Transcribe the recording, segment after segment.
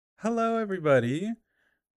Hello, everybody.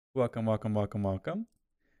 Welcome, welcome, welcome, welcome.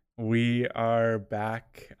 We are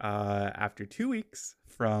back after 2 weeks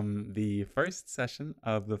from the first session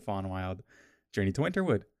of the Faunwild Journey to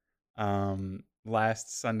Winterwood.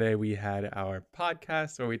 Last Sunday, we had our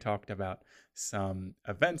podcast where we talked about some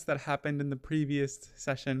events that happened in the previous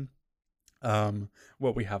session,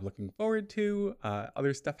 what we have looking forward to,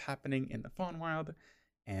 other stuff happening in the Faunwild,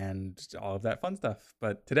 and all of that fun stuff.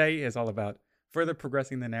 But today is all about further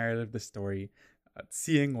progressing the narrative, the story,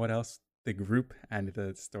 seeing what else the group and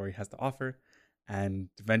the story has to offer, and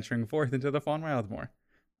venturing forth into the Faunwild more.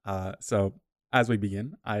 So, as we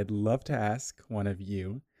begin, I'd love to ask one of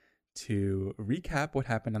you to recap what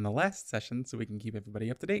happened in the last session so we can keep everybody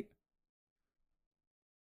up to date.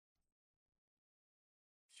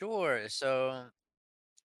 Sure. So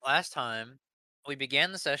last time we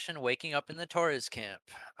began the session waking up in the Torres camp.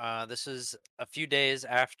 This was a few days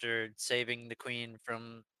after saving the queen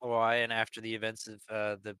from Laway and after the events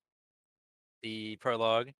of the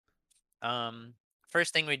prologue. Um,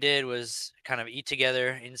 First thing we did was kind of eat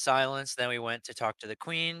together in silence. Then we went to talk to the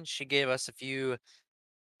queen. She gave us a few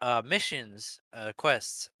missions,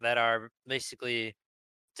 quests that are basically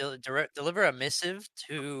deliver a missive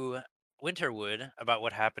to Winterwood about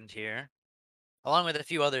what happened here, along with a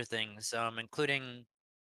few other things, including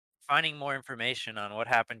finding more information on what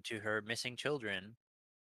happened to her missing children,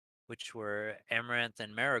 which were Amaranth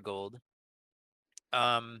and Marigold.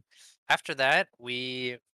 Um, After that,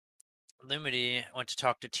 Lumity went to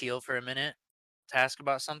talk to Teal for a minute to ask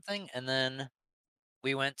about something, and then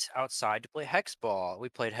we went outside to play hexball. We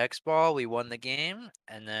played hexball, we won the game,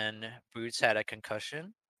 and then Boots had a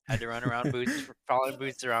concussion. Had to run around following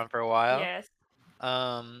Boots around for a while. Yes.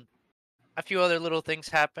 Um, a few other little things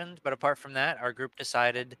happened, but apart from that, our group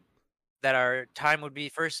decided that our time would be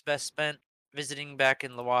first best spent visiting back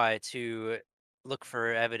in Laway to look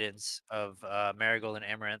for evidence of Marigold and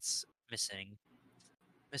Amaranth's missing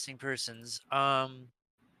persons. And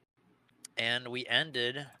we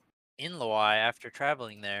ended in Laway after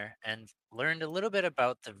traveling there and learned a little bit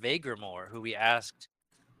about the Vagramore, who we asked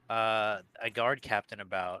a guard captain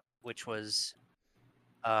about, which was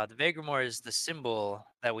the Vagramore is the symbol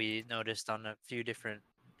that we noticed on a few different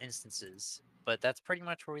instances. But that's pretty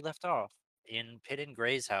much where we left off, in Pitt and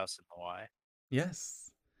Gray's house in Hawaii.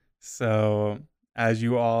 Yes. So, as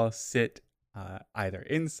you all sit either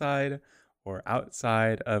inside or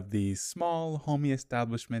outside of the small, homey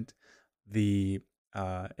establishment, the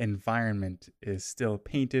environment is still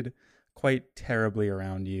painted quite terribly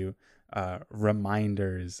around you.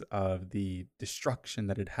 Reminders of the destruction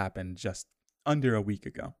that had happened just under a week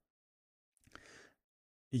ago.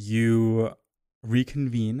 You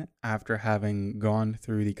reconvene after having gone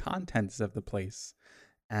through the contents of the place,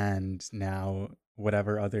 and now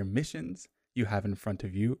whatever other missions you have in front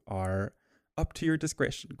of you are up to your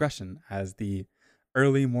discretion as the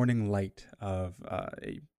early morning light of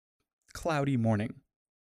a cloudy morning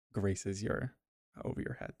graces over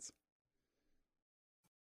your heads.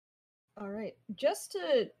 All right, just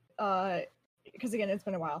to because again it's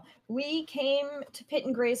been a while, we came to Pitt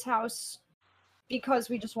and Gray's house because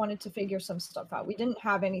we just wanted to figure some stuff out. We didn't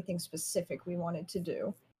have anything specific we wanted to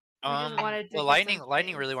do. Well,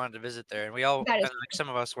 Lightning really wanted to visit there, and we all, some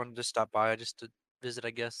of us wanted to stop by just to visit,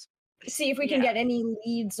 I guess. See if we can get any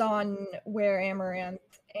leads on where Amaranth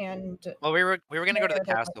and. Well, we were gonna go to the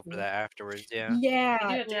castle for that afterwards. Yeah. Yeah.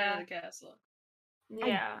 We do have to go to the castle.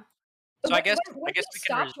 Yeah. So I guess we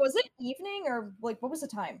stopped. Was it evening or like what was the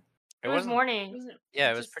time? It was morning.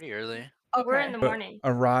 Yeah, it was pretty early. Okay. We're in the morning.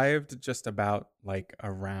 Arrived just about like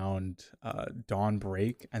around dawn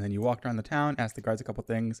break, and then you walked around the town, asked the guards a couple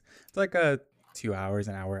things. It's like 2 hours,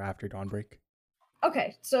 an hour after dawn break.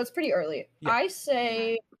 Okay, so it's pretty early. Yeah. I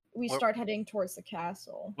say we start heading towards the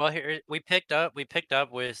castle. Well, here we picked up with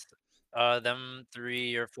them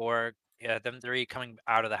 3 or 4. Yeah, them 3 coming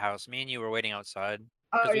out of the house. Me and you were waiting outside.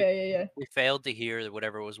 Oh, yeah. We failed to hear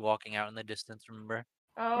whatever was walking out in the distance, remember?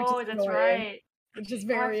 Oh, that's right. Which is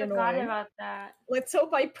very annoying. I forgot about that. Let's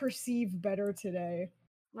hope I perceive better today.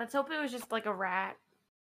 Let's hope it was just like a rat.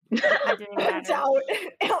 It's out.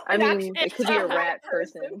 I mean, it could be a rat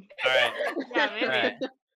person. All right. Yeah, maybe. All right.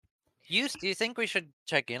 Do you think we should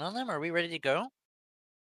check in on them? Are we ready to go?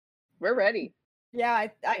 We're ready. Yeah,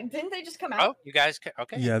 I didn't they just come out? Oh, you guys,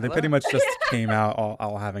 okay. Yeah, they pretty much just came out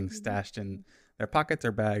all having stashed in their pockets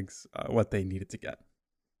or bags what they needed to get.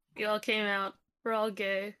 We all came out. We're all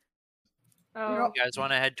gay. Oh. You guys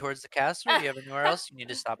want to head towards the castle? Do you have anywhere else you need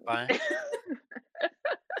to stop by?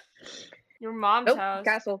 Your mom's house.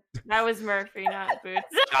 Castle. That was Murphy, not Boots.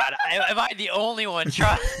 God, am I the only one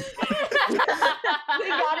trying? We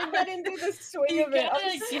gotta get into the swing You of it.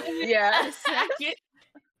 gotta give it Yeah. a second.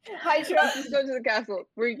 Hi, Joe. Let's just go to the castle.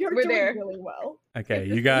 You're We're doing there. really well. Okay,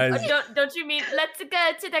 you guys, Don't you mean let's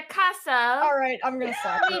go to the castle? All right, I'm gonna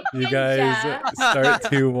slap it. you guys Ninja. start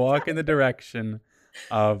to walk in the direction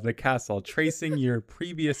of the castle, tracing your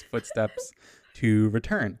previous footsteps to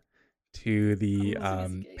return to the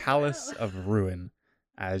Palace of Ruin.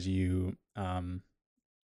 As you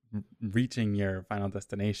reaching your final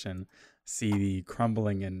destination, see the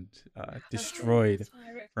crumbling and destroyed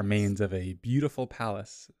remains of a beautiful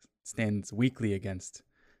palace stands weakly against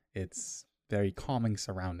its very calming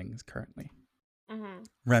surroundings currently. Mm-hmm.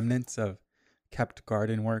 Remnants of kept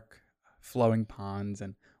garden work, flowing ponds,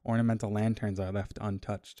 and ornamental lanterns are left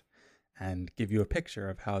untouched and give you a picture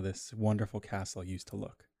of how this wonderful castle used to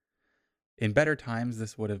look. In better times,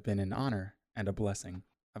 this would have been an honor and a blessing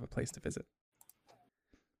of a place to visit.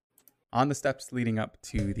 On the steps leading up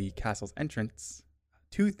to the castle's entrance,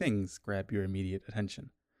 two things grab your immediate attention.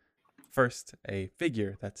 First, a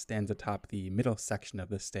figure that stands atop the middle section of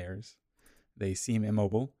the stairs. They seem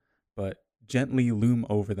immobile, but gently loom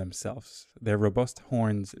over themselves, their robust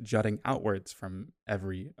horns jutting outwards from a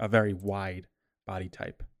very wide body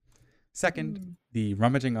type. Second, the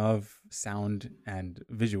rummaging of sound and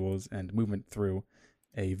visuals and movement through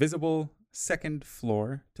a visible second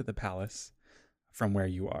floor to the palace from where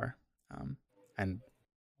you are. And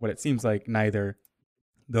what it seems like, neither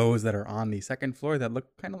those that are on the second floor that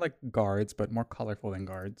look kind of like guards, but more colorful than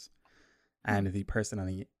guards, and the person on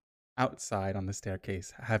the outside on the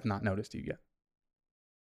staircase have not noticed you yet.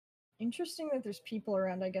 Interesting that there's people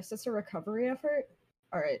around. I guess it's a recovery effort.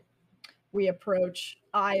 All right. We approach.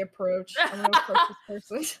 I approach. I'm gonna approach this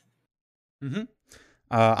person. Mm-hmm.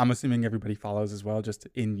 I'm assuming everybody follows as well, just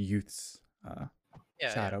in youth's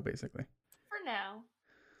shadow, basically. For now.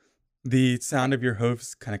 The sound of your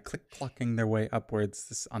hooves kind of click-clocking their way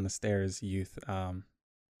upwards on the stairs, youth.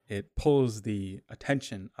 It pulls the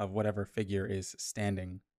attention of whatever figure is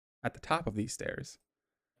standing at the top of these stairs.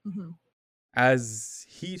 Mm-hmm. As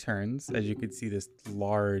he turns, as you can see, this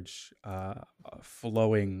large,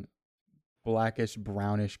 flowing, blackish,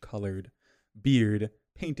 brownish colored beard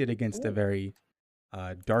painted against a very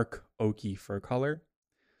dark oaky fur color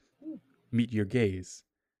meet your gaze.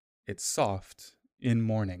 It's soft in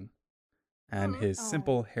mourning, and his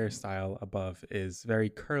simple hairstyle above is very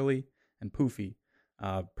curly and poofy,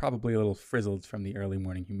 probably a little frizzled from the early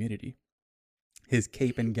morning humidity. His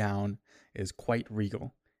cape and gown is quite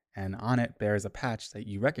regal, and on it bears a patch that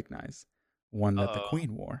you recognize, one that the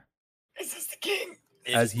queen wore. Is this the king?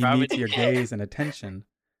 As he meets your gaze and attention,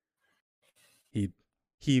 he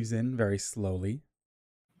heaves in very slowly.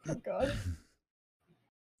 Oh God.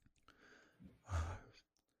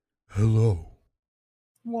 Hello.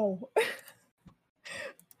 Whoa.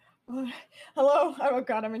 Hello. Oh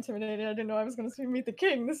God, I'm intimidated. I didn't know I was gonna meet the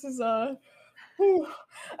king. This is whew.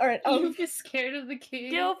 All right. You be scared of the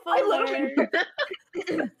king. Go I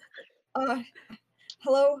forward.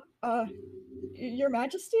 Hello. Your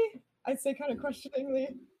Majesty? I'd say kind of questioningly,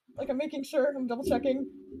 like I'm making sure. I'm double checking.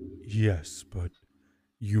 Yes, but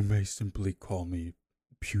you may simply call me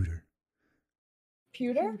Pewter.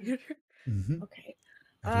 Pewter? Mm-hmm. Okay.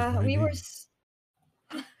 That is my We were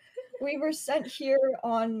name. we were sent here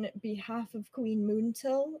on behalf of Queen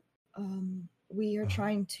Moontill. We are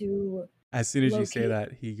trying to. As soon as you say locate-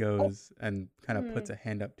 that, he goes and kind of puts a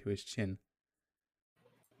hand up to his chin.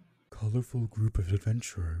 Colorful group of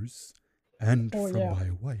adventurers, and Oh, from yeah. my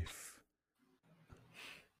wife.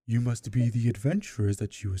 You must be the adventurers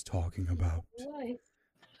that she was talking about.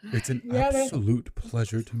 It's an Yeah, they- absolute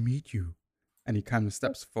pleasure to meet you. And he kind of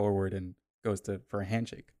steps forward and goes for a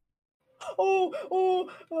handshake. Oh,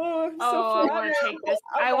 I'm so Oh, I flattered. want to take this.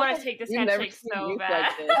 I want to take this You've never handshake seen so youth bad.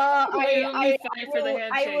 like this. Let me fight for the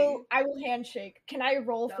handshake. I will handshake. Can I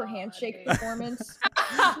roll for handshake God. performance?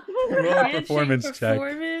 Roll a Handshake performance check.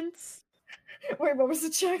 performance? Wait, what was the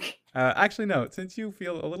check? Actually, no. Since you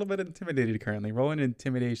feel a little bit intimidated currently, roll an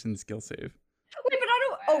intimidation skill save. Wait, but I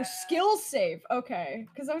don't. Oh, skill save. Okay,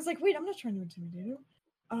 because I was like, wait, I'm not trying to intimidate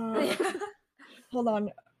him. Hold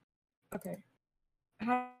on. Okay.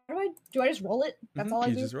 How do I just roll it? That's Mhm, all I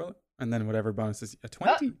you do. just roll it, and then whatever bonus is a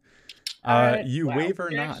 20. Alright, You wow. waver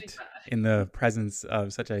You're not actually fine. in the presence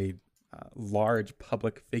of such a large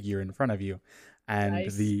public figure in front of you, and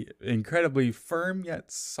Nice. the incredibly firm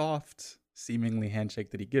yet soft, seemingly handshake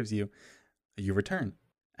that he gives you. You return,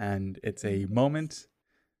 and it's a moment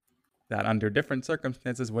that, under different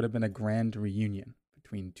circumstances, would have been a grand reunion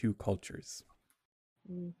between two cultures.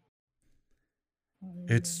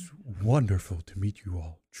 It's wonderful to meet you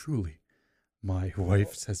all, truly. My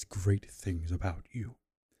wife says great things about you.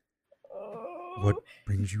 What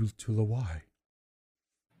brings you to Laway?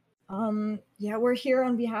 Yeah, we're here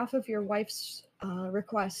on behalf of your wife's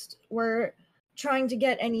request. We're trying to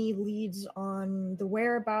get any leads on the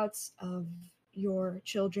whereabouts of your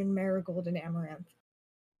children, Marigold and Amaranth.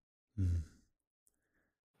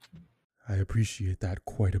 I appreciate that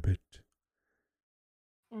quite a bit.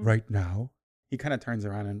 Right now, he kind of turns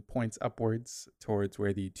around and points upwards towards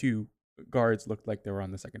where the two guards looked like they were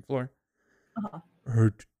on the second floor.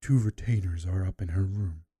 Her two retainers are up in her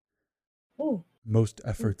room. Oh. Most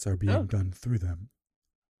efforts are being done through them.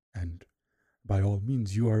 And by all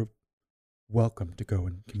means, you are welcome to go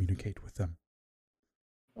and communicate with them.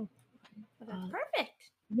 Perfect.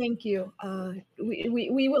 Thank you.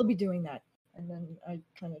 We will be doing that. And then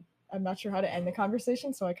I'm not sure how to end the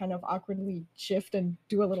conversation, so I kind of awkwardly shift and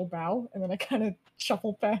do a little bow, and then I kind of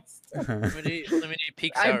shuffle past. Lemony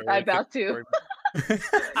peeks out. I bow too.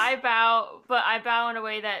 I bow, but I bow in a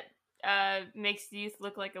way that makes the youth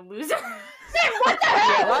look like a loser. What the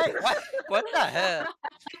hell? What the hell?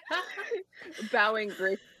 Bowing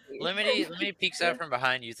gracefully. Lemony peeks out from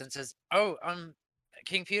behind you and says, "Oh,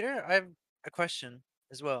 King Peter, I have a question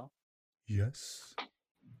as well." Yes.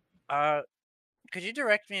 Could you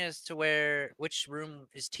direct me as to which room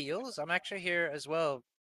is Teal's? I'm actually here as well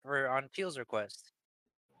on Teal's request.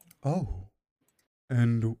 Oh.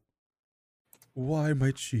 And why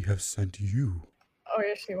might she have sent you? Oh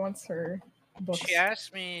yeah, she wants her books. She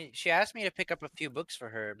asked me to pick up a few books for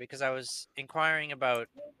her because I was inquiring about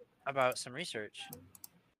some research.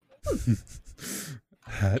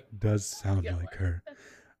 That does sound like her.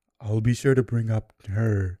 I'll be sure to bring up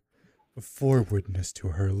her forwardness to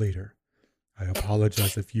her later. I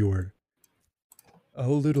apologize if you were a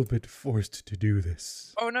little bit forced to do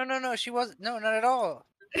this. Oh, no, she wasn't. No, not at all.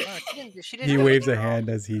 No, she didn't He do waves it a at all. hand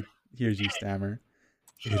as he hears you stammer.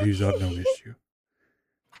 It is of no issue.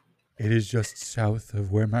 It is just south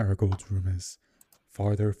of where Marigold's room is,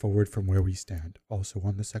 farther forward from where we stand, also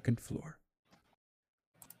on the second floor.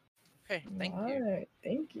 Okay, thank you. Alright,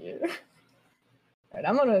 thank you. Alright,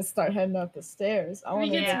 I'm gonna start heading up the stairs. I We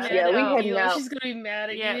want get to mad Yeah, we at heading you. out. She's gonna be mad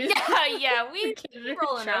at Yeah, you. yeah, we Get in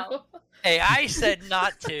rolling out. trouble. Hey, I said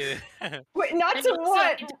not to. Wait, not to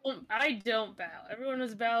what? I don't bow. Everyone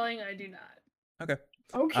is bowing. I do not. Okay.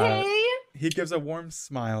 Okay. He gives a warm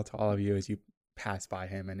smile to all of you as you pass by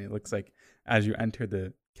him, and it looks like as you enter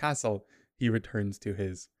the castle, he returns to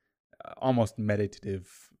his almost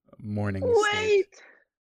meditative morning state.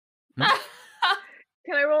 Wait!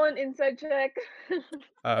 Can I roll an inside check?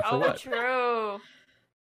 For what? True.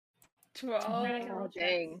 12. Oh,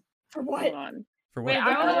 dang. For Hold what? on. For Wait, what?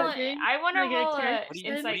 I want to Can I get roll a character? What are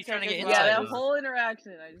you insight trying to check get as Yeah, well. that whole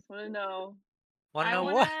interaction. I just want to know. Want to I know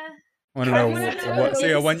wanna- what? Want to know I what? wanna know what? So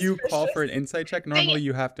yeah, what's when you call suspicious. for an insight check, normally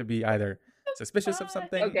you have to be either suspicious of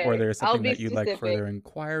something, Okay, or there's I'll something be that you'd like specific. further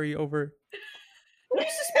inquiry over. What are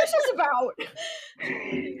you suspicious about?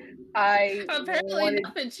 I Apparently wanted...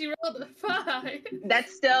 nothing. She rolled a 5.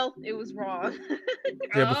 That's stealth. It was wrong.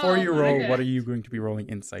 Yeah, before you roll, okay. what are you going to be rolling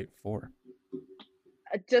insight for?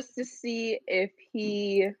 Just to see if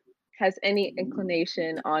he has any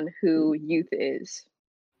inclination on who Youth is.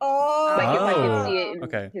 Oh, Like if I Oh, could see it in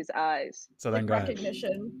okay. his eyes. So then like go ahead.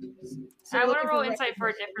 recognition. So I we're want to looking roll for insight for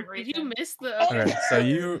a recognition. different Did reason. you miss the? Okay, so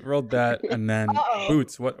you rolled that, and then Uh-oh.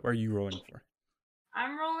 Boots, what are you rolling for?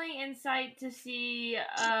 I'm rolling insight to see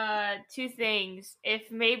two things. If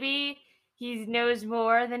maybe he knows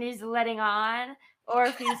more than he's letting on, or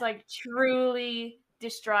if he's like truly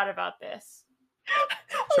distraught about this.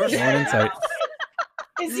 Sure, roll an insight.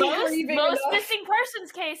 Is he grieving Most enough? missing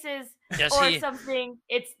persons cases Does or he something,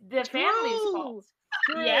 it's the family's fault.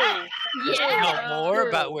 True. Yeah. does he Yeah. know more True.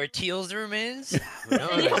 about where Teal's room is? Who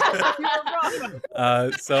knows?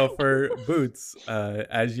 So for Boots,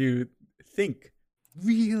 as you think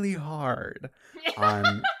really hard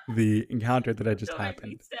on the encounter that had just Don't make me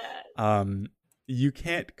happened, sad. you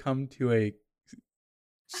can't come to a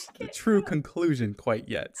true conclusion quite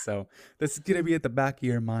yet. So this is gonna be at the back of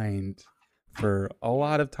your mind for a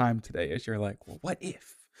lot of time today, as you're like, well, what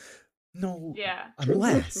if? No, Yeah.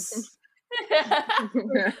 unless.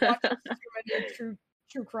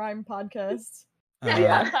 True crime podcasts.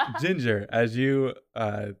 Yeah. Ginger, as you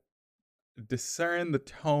discern the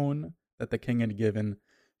tone that the king had given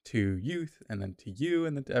to Youth, and then to you,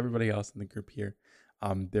 and then to everybody else in the group here,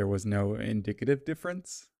 there was no indicative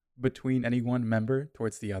difference between any one member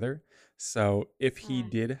towards the other. So if he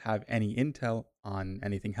did have any intel on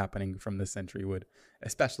anything happening from the Centurywood,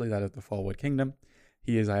 especially that of the Fallwood Kingdom,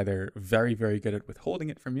 he is either very, very good at withholding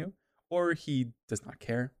it from you, or he does not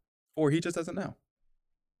care, or he just doesn't know.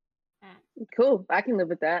 Cool. I can live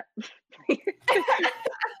with that.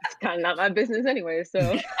 kind of not my business anyway. So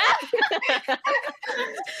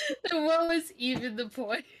What was even the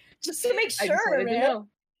point? Just to make I sure, just wanted to man. know.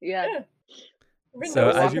 Yeah. We're So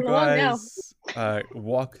We're as you walking along now. guys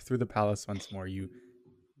walk through the palace once more, you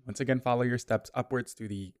once again follow your steps upwards through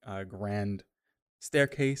the grand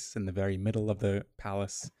staircase in the very middle of the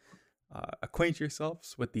palace. Acquaint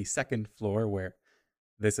yourselves with the second floor, where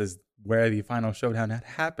this is where the final showdown had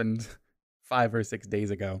happened 5 or 6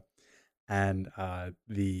 days ago. And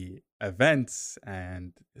the events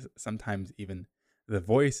and sometimes even the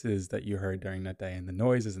voices that you heard during that day and the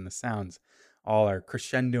noises and the sounds all are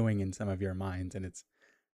crescendoing in some of your minds. And it's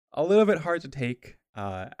a little bit hard to take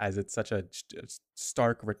as it's such a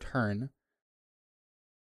stark return.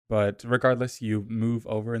 But regardless, you move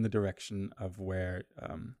over in the direction of where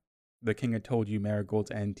the king had told you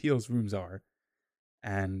Marigold's and Teal's rooms are.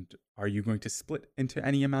 And are you going to split into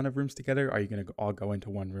any amount of rooms together? Are you going to all go into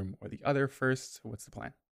one room or the other first? What's the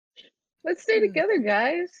plan? Let's stay together,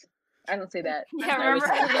 guys. I don't say that. Yeah, I always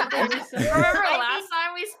remember- say that. Remember last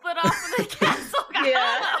time we split off from the castle?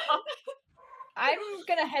 Yeah. I'm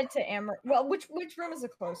gonna head to Amber. Well, which room is the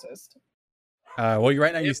closest? Well,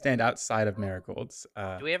 right now you stand outside of Marigold's.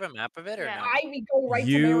 Do we have a map of it or Yeah. no? We go right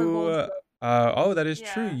to Marigold's room. Oh, that is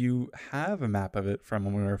true. Yeah. You have a map of it from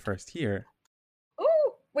when we were first here.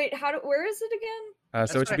 Oh, wait, where is it again?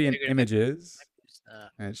 So it what should I be in figured. images, Uh,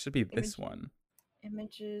 and it should be this one.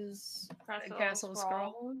 Images. The castle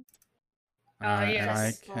scroll. And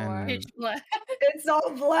yes. I can. Pitch black. It's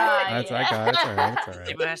all black. That's I got. It's all right. It's all right.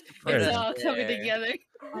 Steven has to put There it it It's is. all coming there. together.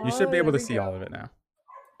 You should be able to there we see go. all of it now.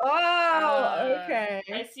 Oh, okay.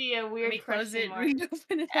 I see a Let weird me close question it. mark.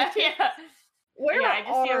 Reopen it. Yeah. Where Yeah, I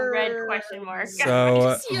just see a red are- question mark. So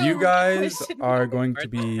just see a you red guys question are mark. going We're to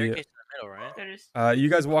at the be. staircase in the middle, right? So just- You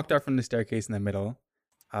guys walked out from the staircase in the middle.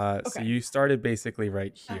 So Okay. you started basically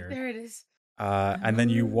right Oh, here. there it is. And then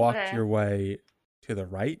you walked Okay. your way to the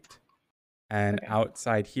right. And Okay.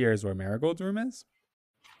 outside here is where Marigold's room is.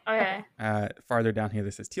 Okay. Farther down here,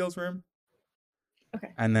 this is Teal's room.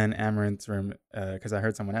 Okay. And then Amaranth's room, because I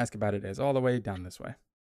heard someone ask about it, is all the way down this way.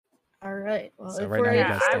 All right. Well, So if right we're now you Yeah,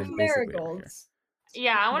 guys I- stand basically over here. Marigolds.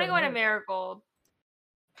 Yeah, I want to go into Marigold. Marigold.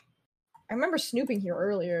 I remember snooping here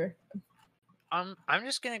earlier. I'm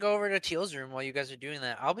just gonna go over to Teal's room while you guys are doing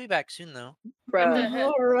that. I'll be back soon though. What the Bruh. heck?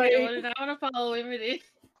 All Okay, right. well, then I want to follow Liberty.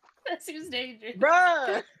 That seems dangerous.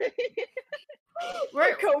 Bruh.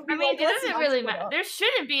 We're, Kobe, I mean, it let's doesn't not really split matter. up. There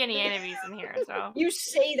shouldn't be any enemies in here, so. You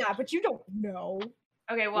say that, but you don't know.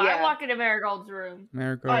 Okay, well, Yeah. I walk into Marigold's room.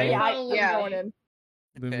 Marigold, Oh yeah, follow I'm Yeah. going in.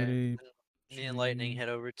 Liberty. Me and Lightning head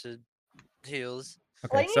over to Teal's.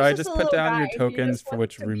 Okay, Lightning's so I just just a put little down your guy, he tokens just for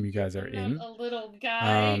wants which to room be you guys are I'm in. not a little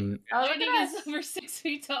guy. Um, Oh, look Lightning at is us. over 6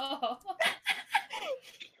 feet tall.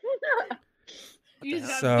 the He's hell?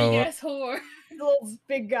 that So- big ass whore. The little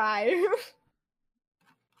big guy.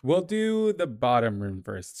 We'll do the bottom room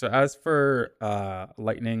first. So as for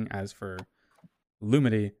Lightning, as for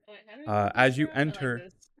Lumity, Wait, how do we do as this you room? I like enter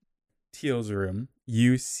this. Teal's room,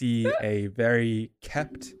 you see a very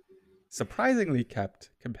kept, surprisingly kept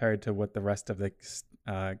compared to what the rest of the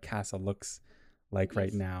castle looks like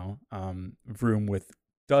right Yes. now. Room with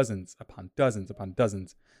dozens upon dozens upon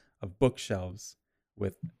dozens of bookshelves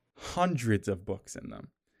with hundreds of books in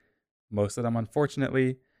them. Most of them,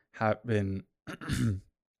 unfortunately, have been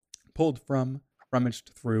pulled from,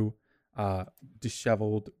 rummaged through,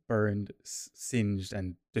 disheveled, burned, singed,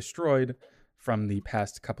 and destroyed from the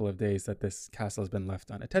past couple of days that this castle has been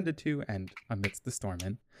left unattended to and amidst the storm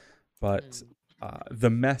in. But the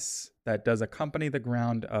mess that does accompany the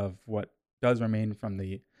ground of what does remain from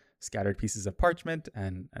the scattered pieces of parchment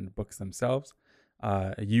and books themselves,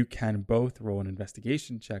 you can both roll an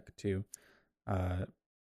investigation check to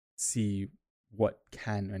see what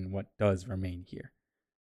can and what does remain here.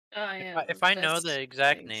 Oh, yeah. If I know that's- the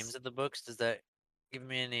exact thanks. names of the books, does that give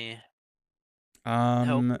me any?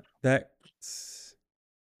 That's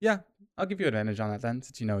yeah, I'll give you advantage on that then,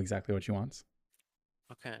 since you know exactly what you want.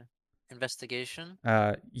 Okay. Investigation.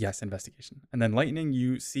 Yes, investigation. And then Lightning,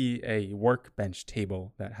 you see a workbench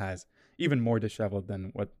table that has even more disheveled than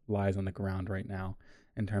what lies on the ground right now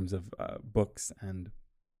in terms of books and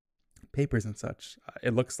papers and such.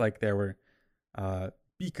 It looks like there were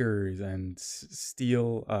beakers and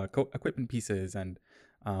steel equipment pieces and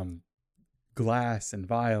glass and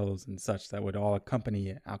vials and such that would all accompany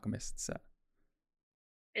an alchemist's set.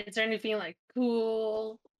 Is there anything like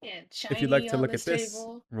cool and shiny If you'd like to on look at this,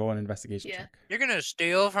 table? roll an investigation Yeah. check. You're gonna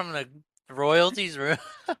steal from the royalties room.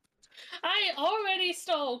 I already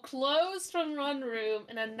stole clothes from one room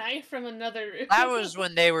and a knife from another room. That was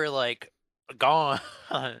when they were like gone.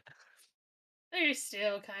 They're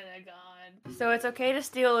still kind of gone. So it's okay to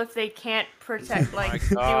steal if they can't protect, like,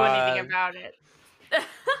 do God. anything about it.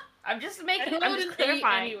 I'm just I rolled an 8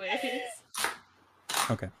 clarifying. anyways.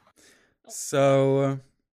 Okay. So,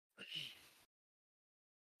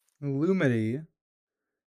 Lumity,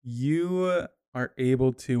 you are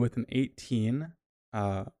able to, with an 18,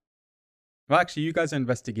 well, actually, you guys are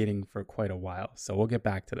investigating for quite a while, so we'll get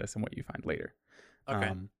back to this and what you find later.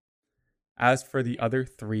 Okay. As for the other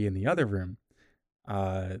 3 in the other room,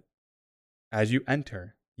 as you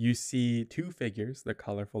enter, you see 2 figures, the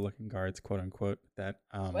colorful-looking guards, quote-unquote, that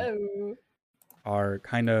Whoa. are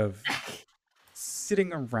kind of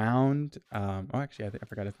sitting around. Actually, I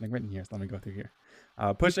forgot something written here, so let me go through here.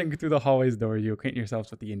 Pushing through the hallway's door, you acquaint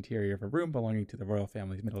yourselves with the interior of a room belonging to the royal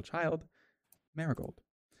family's middle child, Marigold.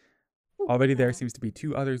 Already there seems to be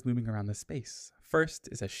 2 others looming around the space. First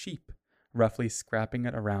is a sheep, roughly scrapping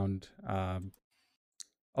it around a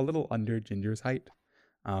little under Ginger's height,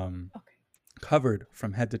 covered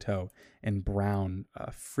from head to toe in brown,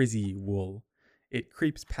 frizzy wool. It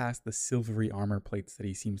creeps past the silvery armor plates that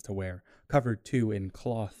he seems to wear, covered too in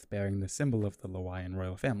cloth bearing the symbol of the Lawayan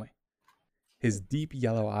royal family. His deep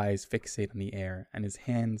yellow eyes fixate on the air, and his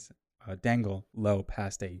hands dangle low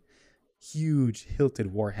past a huge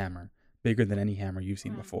hilted warhammer, bigger than any hammer you've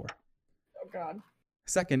seen before. Oh god.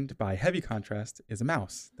 Second, by heavy contrast, is a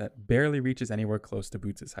mouse that barely reaches anywhere close to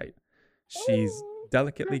Boots' height. She's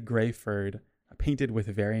delicately gray-furred, painted with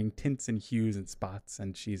varying tints and hues and spots,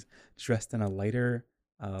 and she's dressed in a lighter,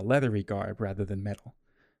 leathery garb rather than metal.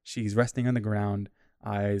 She's resting on the ground,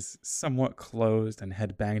 eyes somewhat closed and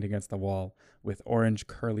head banged against the wall, with orange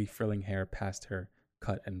curly frilling hair past her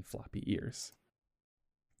cut and floppy ears.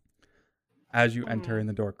 As you enter and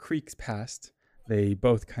the door creaks past, they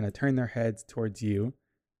both kind of turn their heads towards you.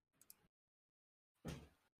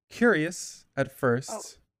 Curious at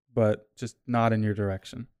first, but just not in your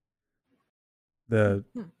direction. The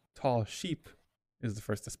tall sheep is the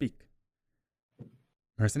first to speak.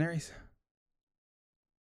 Mercenaries?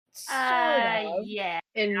 Sort of. Yeah.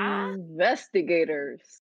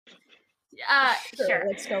 Investigators. Sure.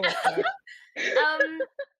 Let's go with that.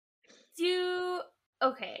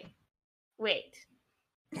 Okay. Wait.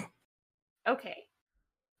 Okay.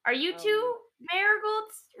 Are you 2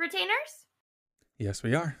 Marigold's retainers? Yes,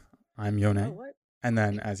 we are. I'm Yone. Oh, what? And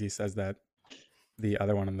then as he says that, the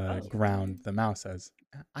other one on the ground, the mouse says,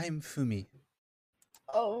 I'm Fumi.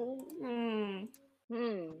 Oh.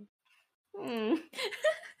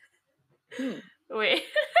 Wait.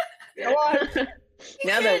 Go on.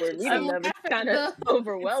 Now that we're reading them, it's kind of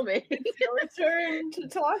overwhelming. It's your turn to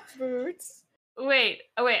talk, Boots. Wait.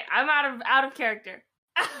 I'm out of character.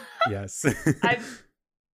 Yes.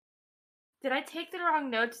 Did I take the wrong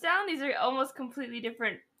notes down? These are almost completely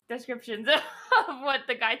different descriptions of what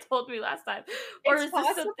the guy told me last time. Or It's is this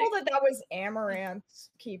possible something... that was Amaranth's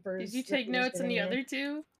keepers. Did you that take he was notes on giving the you. other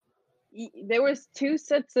 2? There was 2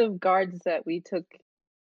 sets of guards that we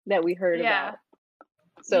heard about.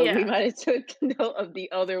 So we might have took note of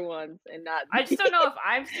the other ones and not. I just don't know if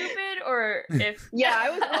I'm stupid or if. Yeah, I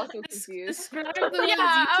was also confused. Describe the ones you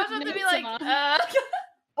I was took about to be notes like, on.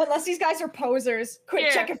 Unless these guys are posers. Quick,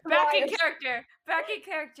 Here, check it. back in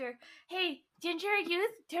character. Hey, Ginger, youth,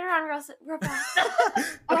 turn around real fast.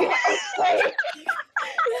 Okay.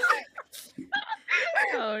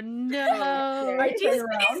 Oh no! Okay.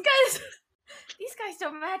 These guys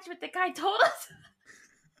don't match what the guy told us.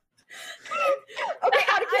 Okay,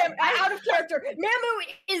 out of character. Mamu,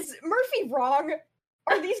 is Murphy wrong?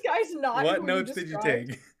 Are these guys not? What who notes did you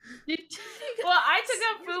described? take? Well, I took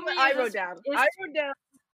up Fumi. I wrote down.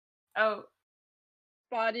 Oh,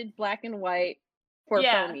 Spotted black and white for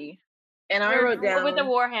Yeah. Foamy. And I wrote down with the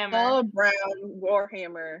warhammer. all brown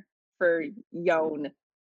warhammer for Yone.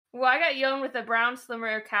 Well, I got Yon with a brown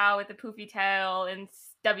slimmer cow with a poofy tail and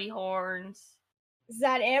stubby horns. Is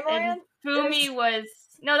that Amaranth? And Fumi was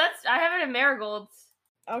I have it in marigolds.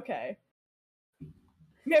 Okay.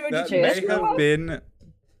 Mamu, That did you may screw have up? been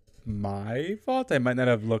my fault. I might not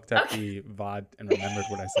have looked at the VOD and remembered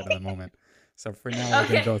what I said in the moment. So for now, I'm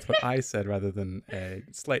going to go with what I said rather than a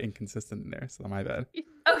slight inconsistent in there. So my bad.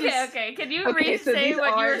 Okay. Can you Okay, so re-say these what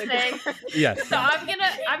you are were the saying? Yes. So I'm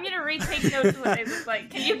gonna retake notes of what they look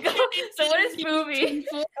like. Can you go? So what is Fumi?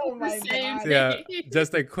 Oh my god. So yeah,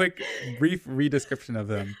 just a quick, brief redescription of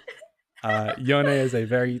them. Yone is a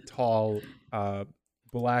very tall,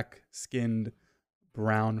 black-skinned,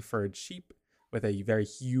 brown-furred sheep with a very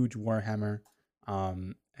huge warhammer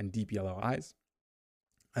and deep yellow eyes.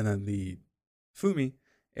 And then the Fumi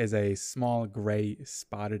is a small, gray,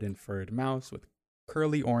 spotted and furred mouse with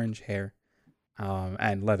curly orange hair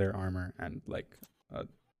and leather armor and like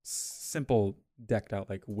simple decked out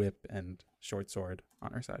like whip and short sword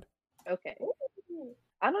on her side. Okay.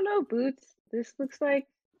 I don't know, Boots. This looks like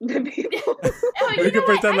the people. Oh, We you can know what?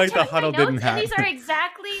 pretend I like the checked my huddle didn't notes, and these are happen.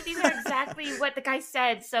 exactly what the guy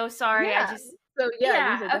said. So sorry, Yeah. I just So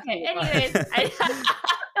yeah, these are okay. definitely Anyways,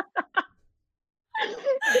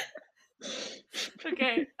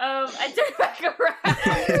 okay. I turned back around.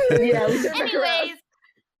 Yeah, we turned back around. Anyways,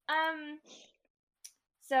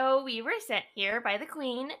 so we were sent here by the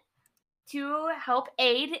Queen to help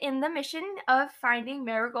aid in the mission of finding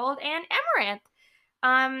Marigold and Amaranth.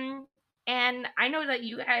 And I know that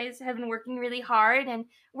you guys have been working really hard, and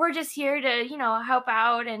we're just here to, help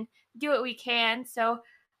out and do what we can. So,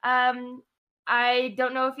 I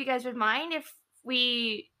don't know if you guys would mind if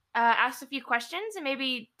we asked a few questions and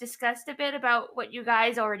maybe discussed a bit about what you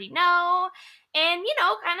guys already know, and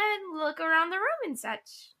kind of look around the room and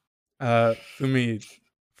such. Fumi,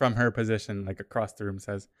 from her position, like across the room,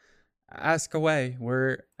 says, "Ask away.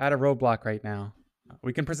 We're at a roadblock right now.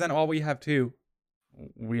 We can present all we have too.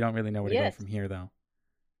 We don't really know where to go Yes. from here, though."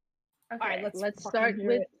 Okay, All right, Let's fucking start hear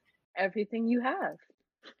with it. everything you have.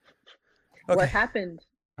 Okay. What happened?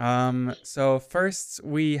 So first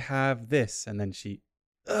we have this, and then she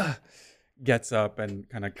gets up and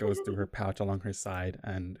kind of goes through her pouch along her side.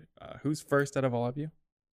 And who's first out of all of you?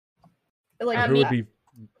 Like, Or who would be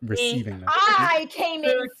receiving this? I came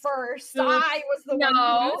in first. I was the one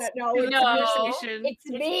No. who said no. It's It's No. me. conversation. It's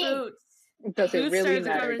me. Boots. Does it Who really started the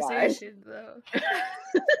matter, guys? conversation, though?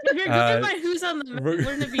 If you're going by who's on the map, we're-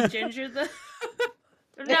 wouldn't it be Ginger, though?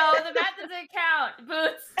 No, the math doesn't count.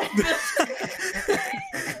 Boots.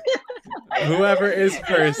 Whoever is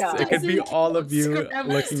first, God. it could be Doesn't all of you count.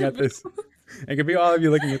 looking at this. It could be all of you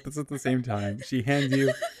looking at this at the same time. She hands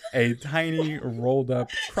you a tiny, rolled up,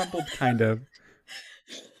 crumpled kind of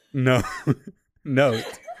note.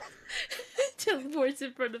 Teleports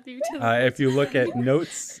in front of you. If you look at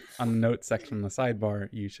notes on the notes section on the sidebar,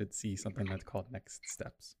 you should see something that's called next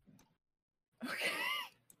steps.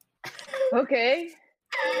 Okay.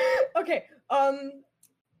 Okay.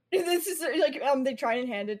 This is like they try and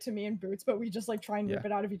hand it to me in Boots, but we just like try and rip Yeah.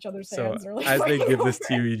 it out of each other's So hands. Or, like, as they fighting give this over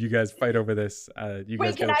to it. you, you guys fight over this. You guys Wait,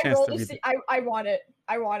 get can a I chance roll to to read. see? I want it.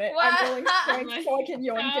 I want it. I'm rolling strength so I can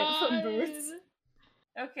yoink it from Boots.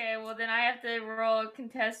 Okay, well then I have to roll a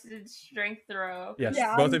contested strength throw. Yes,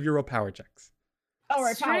 Yeah, both I'm- of you roll power checks. All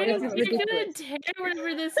right, power. Strength, That's you're ridiculous. gonna tear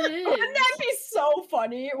whatever this is. Wouldn't that be so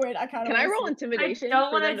funny? Wait, I kind of. Can I roll I intimidation don't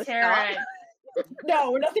for want them to to tear stop? it.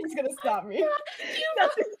 No, nothing's gonna stop me.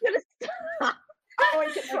 Nothing's gonna stop. I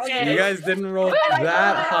can trust Okay. You guys didn't roll I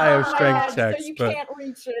that rolled high of my strength head, checks, so you but can't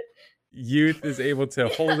reach it. Youth is able to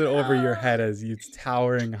hold it over your head as Youth's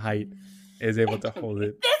towering height is able to hold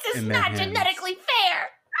it. This is in their not hands. genetically fair.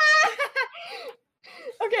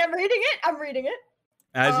 Okay, I'm reading it.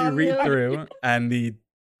 As you read yeah. through, and the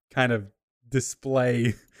kind of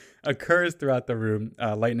display occurs throughout the room,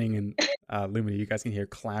 Lightning and Lumina, you guys can hear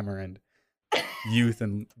clamor and Youth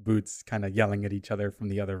and Boots kind of yelling at each other from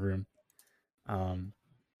the other room.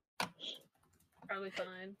 Probably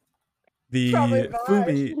fine. The Probably fine.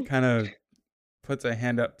 Fumi kind of puts a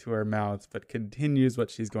hand up to her mouth, but continues what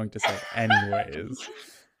she's going to say anyways.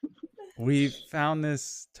 We found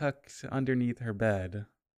this tucked underneath her bed,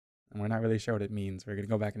 and we're not really sure what it means. We're gonna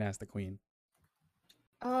go back and ask the queen.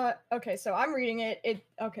 Okay, so I'm reading it.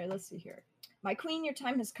 Okay, let's see here. My queen, your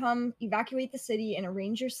time has come. Evacuate the city and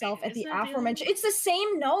arrange yourself at the Is that the aforementioned. It's the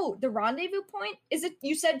same note. The rendezvous point. Is it?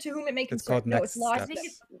 You said to whom it may It's concern. called No, next it's lost. I think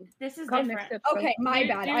steps. This is Called different. next step. Okay, my You-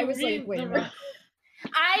 bad. you I was like, read wait a the minute.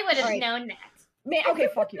 I would have Alright. known that. Man, okay,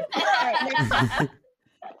 fuck you. All right, next.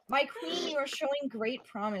 My queen, you are showing great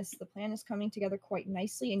promise. The plan is coming together quite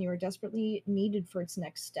nicely, and you are desperately needed for its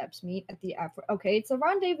next steps. Meet at the Okay, it's a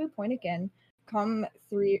rendezvous point again. Come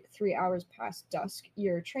 3 hours past dusk.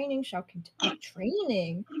 Your training shall continue.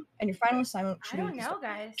 Training, and your final assignment. I should don't be- know,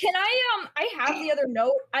 guys. Can I have the other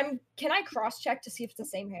note? Can I cross check to see if it's the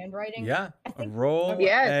same handwriting? Yeah, I think- roll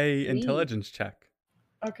Yes, a please. intelligence check.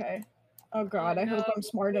 Okay. Oh god, I hope no. I'm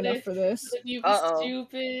smart enough for this. But you Uh-oh.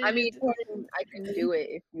 stupid. I mean, I can do it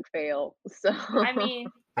if you fail. So I mean,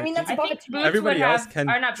 That's I above think a Boots Everybody would else have, can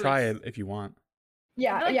or not try Boots. it if you want.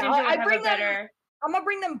 yeah, I feel like yeah. Ginger would I have bring a them. better. I'm gonna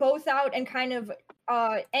bring them both out and kind of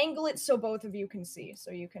angle it so both of you can see,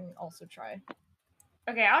 so you can also try.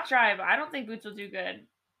 Okay, I'll try, but I don't think Boots will do good.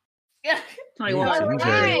 Yeah. 21. Ginger.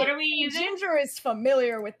 Alright. What are we using? Ginger is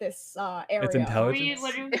familiar with this area. It's intelligence.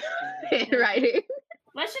 Right.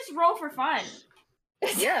 Let's just roll for fun.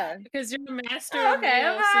 Yeah. Because you're a master. Oh, of okay,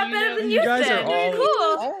 mail, I'm so you better know. than You you guys are then. all- Cool.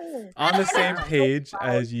 Oh. On the same page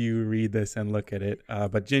as you read this and look at it,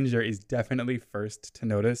 but Ginger is definitely first to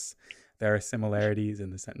notice There are similarities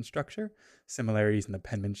in the sentence structure, similarities in the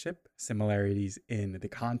penmanship, similarities in the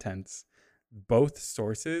contents. Both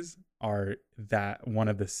sources are that one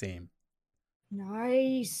of the same.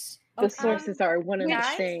 Nice. The sources are one and the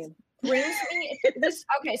Guys? same. Brings me this.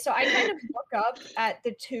 Okay, so I kind of look up at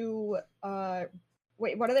the two.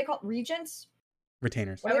 Wait, what are they called? Regents?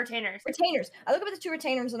 Retainers. What are they- Retainers. Retainers. I look up at the two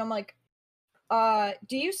retainers and I'm like,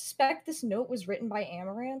 do you suspect this note was written by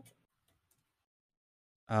Amaranth?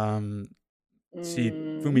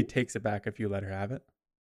 Fumi takes it back if you let her have it.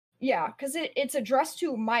 Yeah, because it's addressed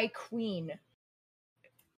to my queen.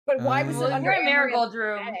 But why was it Well, under we're in Amaranth's Marigold's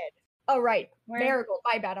room. bed? Oh, right. Where- Marigold.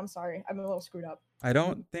 My bad. I'm sorry. I'm a little screwed up. I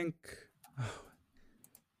don't think...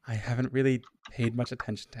 I haven't really paid much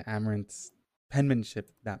attention to Amaranth's penmanship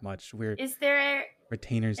that much. We're Is there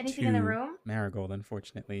retainers anything to in the room? Marigold,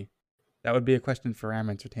 unfortunately. That would be a question for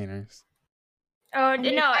Amaranth's retainers. Oh I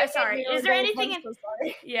mean, no, I I'm hate sorry. Is there Marigolds, anything I'm in so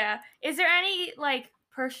sorry. Yeah. Is there any like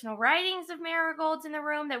personal writings of Marigold's in the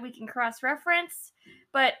room that we can cross-reference?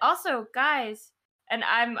 But also, guys, and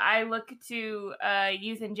I look to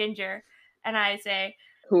Youth and Ginger and I say,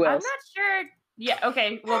 Who I'm else? not sure. Yeah,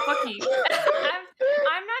 okay, well fuck you.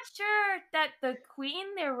 I'm not sure that the queen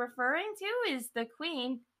they're referring to is the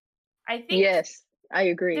queen. I think Yes, I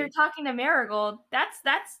agree. they're talking to Marigold. That's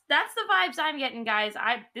the vibes I'm getting, guys.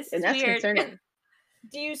 This is And that's weird. concerning.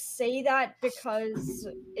 Do you say that because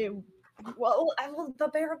well, the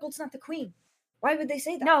Marigold's not the queen? Why would they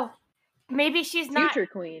say that? No, maybe she's not. Future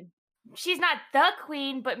queen. She's not the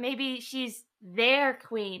queen, but maybe she's their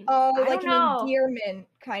queen. Oh, I like don't know. an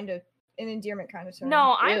endearment kind of term.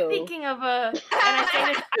 No, I'm Ew. thinking of a. And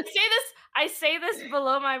I say this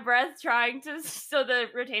below my breath, trying to so the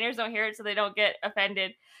retainers don't hear it, so they don't get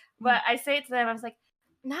offended. But I say it to them. I was like,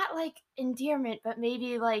 not like endearment, but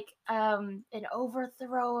maybe like an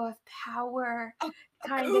overthrow of power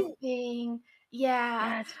kind of thing.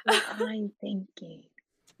 Yeah, That's what I'm thinking.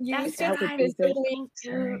 that's that the would kind be of good. thing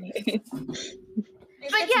too.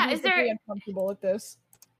 But yeah, is there- uncomfortable with this?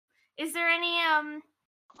 Is there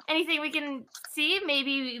anything we can see?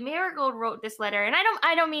 Maybe Marigold wrote this letter, and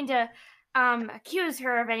I don't mean to accuse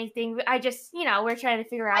her of anything. I just we're trying to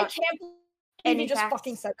figure I out. can't believe any you just facts.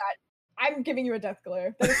 fucking said that. I'm giving you a death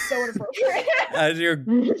glare. That is so inappropriate. As you're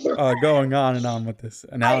going on and on with this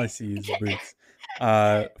analyses, Boots,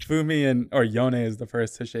 Fumi or Yone is the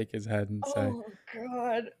first to shake his head and say, Oh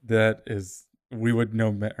god. that is, we would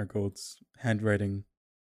know Marigold's handwriting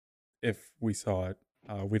if we saw it.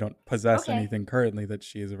 We don't possess Okay. anything currently that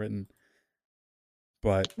she has written,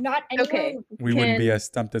 but Not anyone. Okay. we wouldn't be Can- as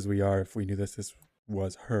stumped as we are if we knew this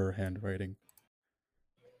was her handwriting.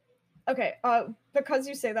 Okay, because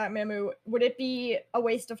you say that, Mamu, would it be a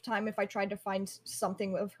waste of time if I tried to find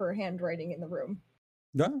something of her handwriting in the room?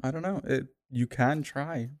 No, I don't know. You can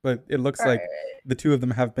try, but it looks like the two of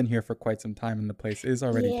them have been here for quite some time, and the place is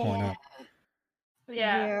already torn up.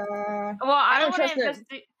 Yeah. Yeah. Well, I don't don't want trust to them.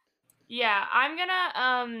 investigate. Yeah, I'm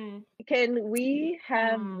gonna Can we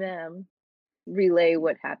have them relay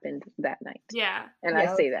what happened that night? Yeah. And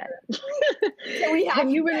Yeah, I say that. Can we Can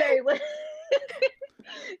you relay what?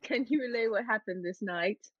 Can you relay what happened this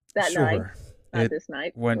night? That night, Sure. not It this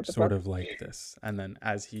night. went What the sort fuck? of like this. And then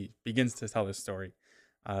as he begins to tell his story,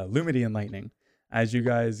 Lumity and Lightning, as you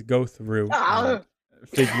guys go through Ah.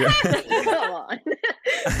 figure Come on.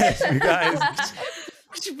 as you guys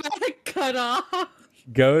Cut off.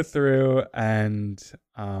 go through and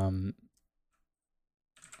let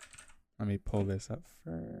me pull this up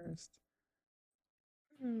first.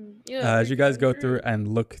 As you guys go through and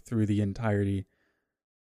look through the entirety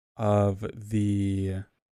of the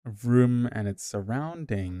room and its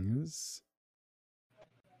surroundings,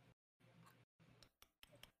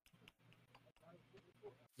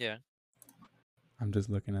 Yeah. I'm just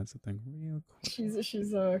looking at something real quick.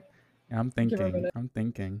 She's Yeah, I'm Give her a thinking. minute. I'm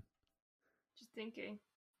thinking. Just thinking.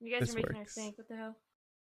 You guys This are making works. her think. What the hell?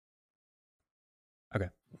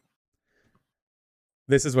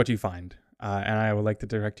 This is what you find, and I would like to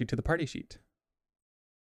direct you to the party sheet.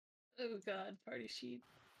 Oh god, party sheet.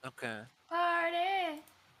 Okay. Party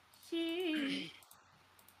sheet.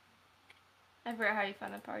 I forgot how you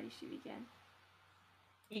found the party sheet again.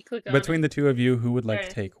 You click on Between it. the two of you, who would like There to it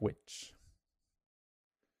is. take which?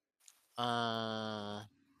 Oh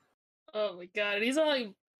my god, these are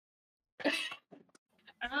like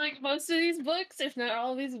I like most of these books, if not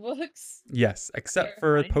all of these books. Yes, except Sure,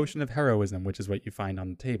 for a fine. potion of heroism, which is what you find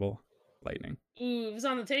on the table, Lightning. Ooh, if it's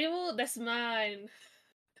on the table, that's mine.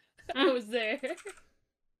 I was there. And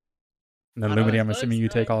then How do Lumity, I- I'm assuming you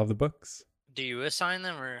take all of the books? Do you assign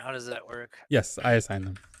them, or how does that work? Yes, I assign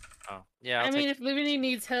them. Oh, yeah. I mean, if Livini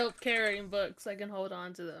needs help carrying books, I can hold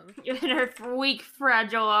on to them. In her weak,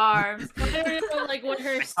 fragile arms. I don't know, like what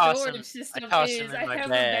her toss 'em- storage system toss 'em is. in I my have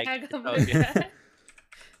bag. a bag on Oh, my good. back.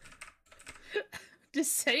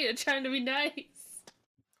 Just say it, trying to be nice.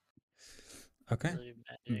 Okay. Really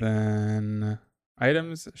magic. Then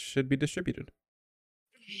items should be distributed.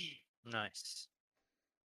 Nice.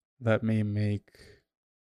 Let me make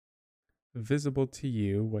visible to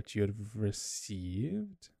you what you have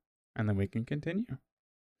received, and then we can continue.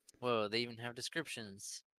 Whoa, they even have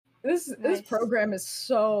descriptions. This Nice. program is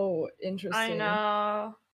so I interesting.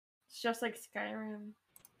 know. It's just like Skyrim.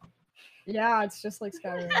 Yeah, it's just like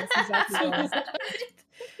Skyrim. That's exactly what.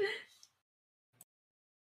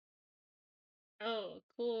 Oh,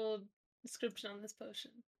 cool description on this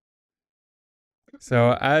potion.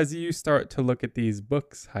 So as you start to look at these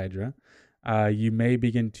books, Hydra, you may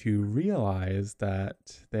begin to realize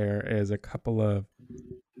that there is a couple of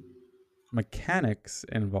mechanics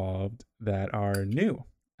involved that are new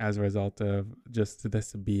as a result of just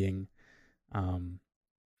this being the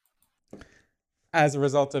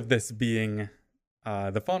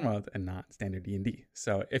Faunwild and not standard D&D.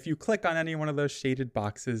 So if you click on any one of those shaded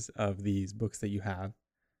boxes of these books that you have,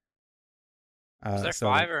 Is there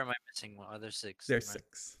 5 or am I missing one? Oh, there's 6. there's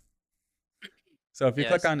 6. So if you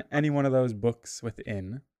click on any one of those books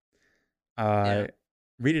within, read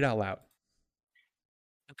it out loud.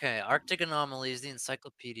 Okay, Arctic Anomalies, the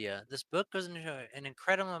encyclopedia. This book goes into an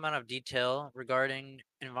incredible amount of detail regarding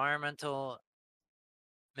environmental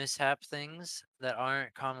mishap things that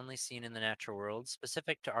aren't commonly seen in the natural world,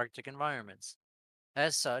 specific to Arctic environments.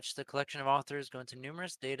 As such, the collection of authors go into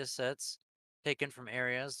numerous data sets taken from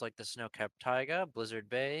areas like the snow-capped taiga, Blizzard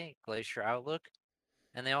Bay, Glacier Outlook,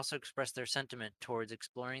 and they also express their sentiment towards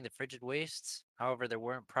exploring the frigid wastes, however they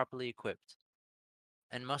weren't properly equipped,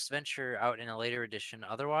 and must venture out in a later edition.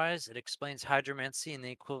 Otherwise, it explains hydromancy and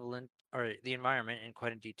the equivalent or the environment in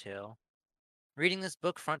quite a detail. Reading this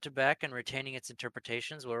book front to back and retaining its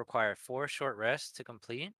interpretations will require 4 short rests to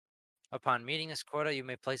complete. Upon meeting this quota, you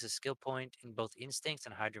may place a skill point in both instincts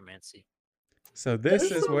and hydromancy. So this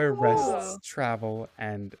That is is so where cool. rests, travel,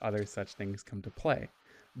 and other such things come to play.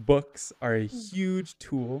 Books are a huge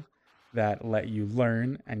tool that let you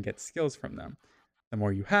learn and get skills from them. The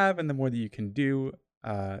more you have and the more that you can do,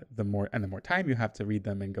 the more time you have to read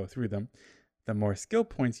them and go through them, the more skill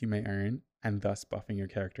points you may earn, and thus buffing your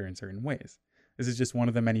character in certain ways. This is just one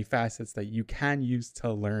of the many facets that you can use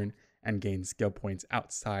to learn and gain skill points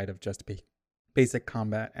outside of just basic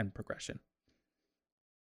combat and progression.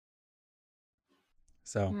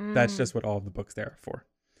 So that's just what all of the books there are for.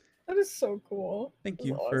 That is so cool. Thank That's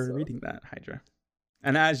you for awesome. reading that, Hydra.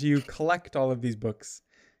 And as you collect all of these books,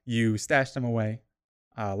 you stash them away.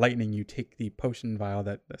 Lightning, you take the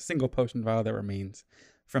single potion vial that remains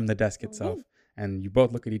from the desk itself, and you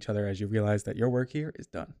both look at each other as you realize that your work here is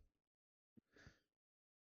done.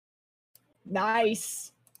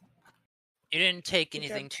 Nice. You didn't take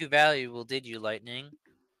anything too valuable, did you, Lightning?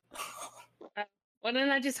 Why don't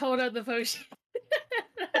I just hold out the potion?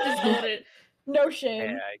 Just hold it. No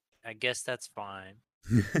shame. Yeah, I guess that's fine.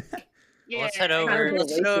 Yeah, Let's head I over. heard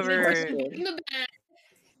Let's it. head Put it over. in the back.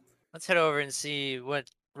 Let's head over and see what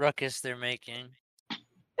ruckus they're making.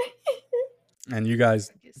 And you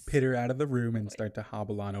guys pitter out of the room and start to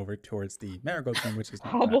hobble on over towards the marigold room, which is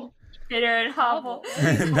not Hobble. Pitter and hobble.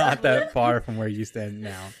 not that far from where you stand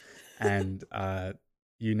now. And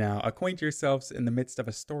you now acquaint yourselves in the midst of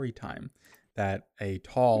a story time that a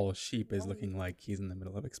tall sheep is looking like he's in the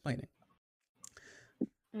middle of explaining.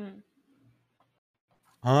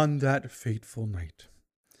 On that fateful night,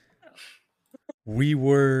 we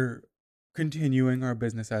were continuing our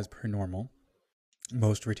business as per normal.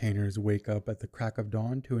 Most retainers wake up at the crack of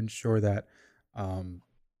dawn to ensure that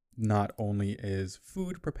not only is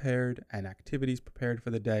food prepared and activities prepared for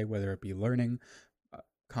the day, whether it be learning,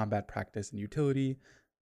 combat practice and utility,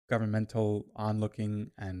 governmental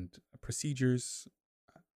onlooking and procedures,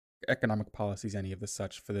 economic policies, any of the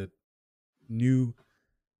such for the new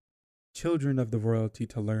children of the royalty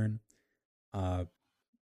to learn.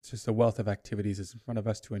 Just a wealth of activities is in front of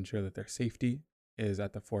us to ensure that their safety is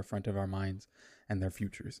at the forefront of our minds and their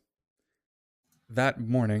futures. That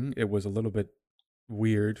morning, it was a little bit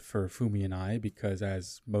weird for Fumi and I because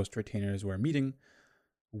as most retainers were meeting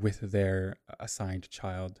with their assigned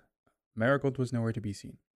child, Marigold was nowhere to be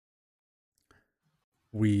seen.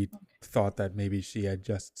 We thought that maybe she had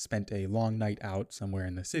just spent a long night out somewhere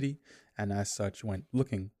in the city and as such went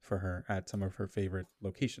looking for her at some of her favorite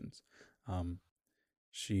locations.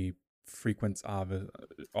 She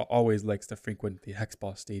always likes to frequent the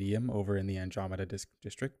Hexball Stadium over in the Andromeda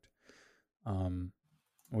district.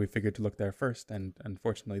 We figured to look there first, and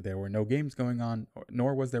unfortunately there were no games going on,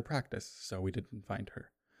 nor was there practice, so we didn't find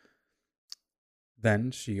her.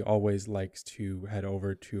 Then she always likes to head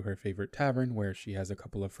over to her favorite tavern where she has a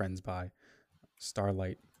couple of friends by,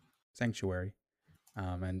 Starlight Sanctuary,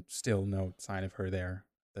 and still no sign of her there.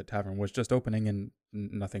 The tavern was just opening and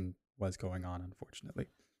nothing was going on, unfortunately.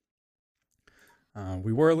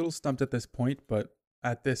 We were a little stumped at this point, but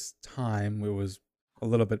at this time, it was a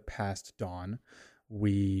little bit past dawn.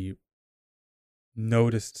 We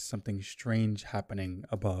noticed something strange happening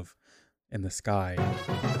above in the sky.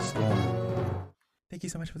 The storm. Thank you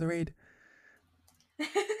so much for the raid.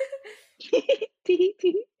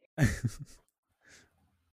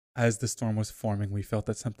 As the storm was forming, we felt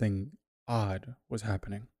that something odd was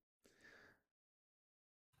happening.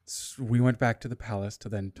 So we went back to the palace to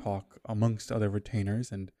then talk amongst other retainers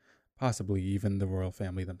and possibly even the royal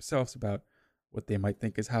family themselves about what they might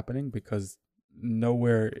think is happening, because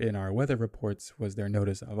nowhere in our weather reports was there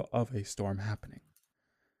notice of a storm happening.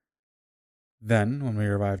 Then, when we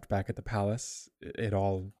arrived back at the palace, it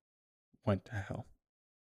all went to hell.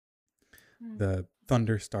 The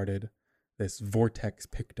thunder started, this vortex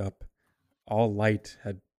picked up, all light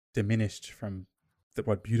had diminished from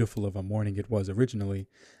what beautiful of a morning it was originally,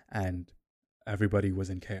 and everybody was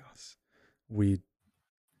in chaos. We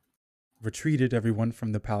retreated everyone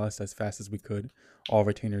from the palace as fast as we could, all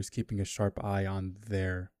retainers keeping a sharp eye on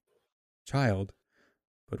their child,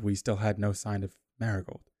 but we still had no sign of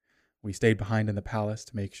Marigold. We stayed behind in the palace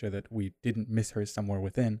to make sure that we didn't miss her somewhere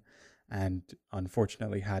within, and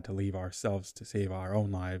unfortunately had to leave ourselves to save our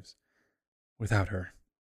own lives without her.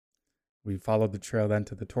 We followed the trail then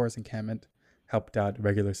to the tourist encampment, helped out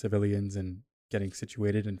regular civilians in getting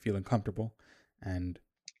situated and feeling comfortable, and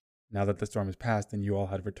now that the storm has passed and you all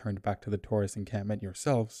had returned back to the tourist encampment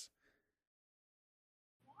yourselves,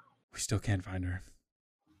 we still can't find her.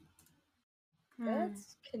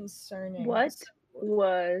 That's concerning. What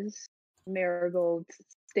was Marigold's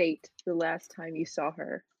state the last time you saw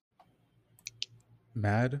her?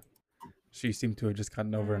 Mad? She seemed to have just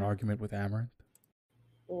gotten over an argument with Amaranth.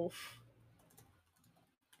 Oof.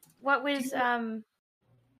 What was Yeah,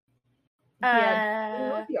 do you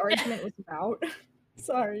know what the argument was about?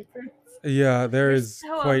 Sorry, Chris. Yeah, there You're is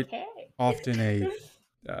so quite okay. often a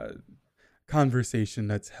conversation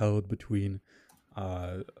that's held between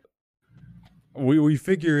we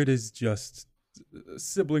figure it is just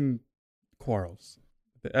sibling quarrels.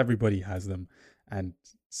 Everybody has them, and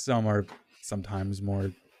some are sometimes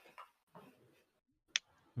more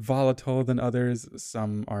volatile than others,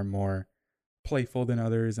 some are more playful than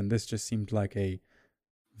others, and this just seemed like a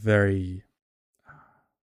very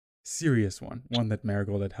serious one that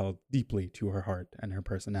Marigold had held deeply to her heart and her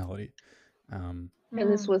personality. And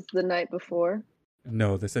this was the night before?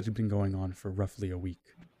 No, this had been going on for roughly a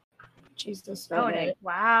week. Jesus. Oh, Okay.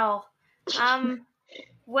 wow.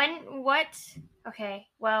 Okay,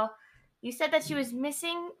 well, you said that she was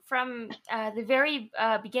missing from the very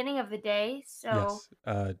beginning of the day, so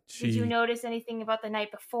Yes. did you notice anything about the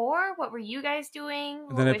night before? What were you guys doing?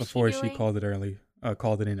 The night before, she called it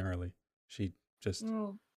in early. She just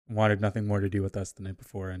wanted nothing more to do with us the night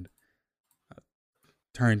before and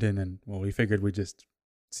turned in, and well, we figured we'd just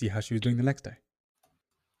see how she was doing the next day.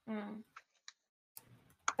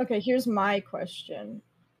 Okay, here's my question.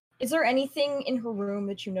 Is there anything in her room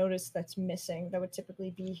that you noticed that's missing that would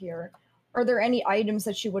typically be here? Are there any items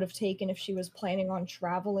that she would have taken if she was planning on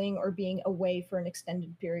traveling or being away for an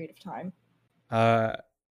extended period of time?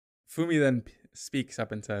 Fumi then speaks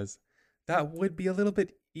up and says, that would be a little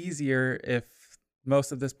bit easier if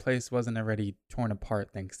most of this place wasn't already torn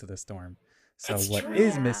apart thanks to the storm. So It's what true.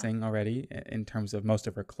 is missing already, in terms of most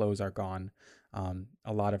of her clothes are gone,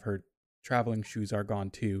 a lot of her traveling shoes are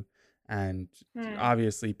gone too, and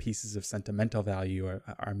obviously pieces of sentimental value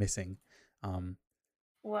are missing.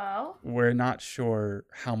 Well, We're not sure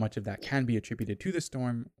how much of that can be attributed to the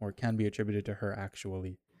storm or can be attributed to her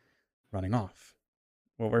actually running off.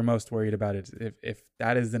 What we're most worried about is if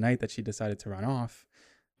that is the night that she decided to run off,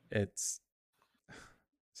 it's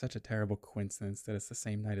such a terrible coincidence that it's the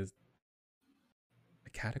same night as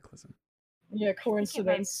a cataclysm. Yeah,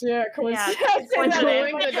 coincidence. Yeah, coincidence. Coincidence.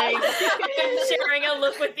 I'm sharing a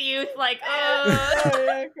look with the youth, like,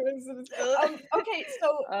 yeah, coincidence. Okay,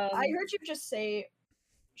 so I heard you just say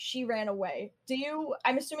she ran away.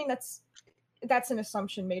 I'm assuming that's an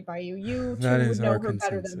assumption made by you. You two would know her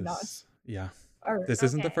better than us. Yeah. Right. This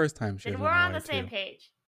isn't the first time she then has we're run on away the same too.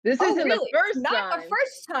 page. This isn't really? the first Not time. the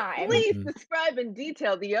first time. Please describe in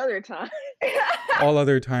detail the other time. All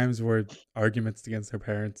other times were arguments against her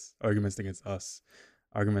parents, arguments against us,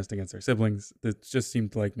 arguments against her siblings. It just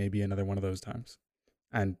seemed like maybe another one of those times.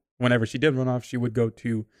 And whenever she did run off, she would go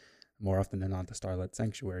to, more often than not, the Starlit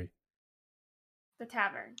Sanctuary. The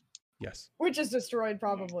tavern. Yes. Which is destroyed,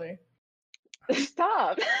 probably.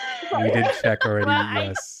 Stop. We did check already, Well,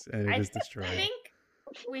 yes, and it is I destroyed. think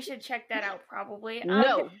we should check that out probably.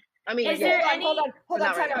 No. I mean, Is yeah. there Hold on,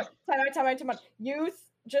 Not right time out. Youth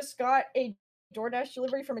just got a DoorDash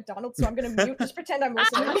delivery from McDonald's, so I'm gonna mute. Just pretend I'm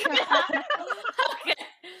listening. Okay.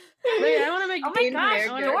 Wait, I want to make. Oh my gosh,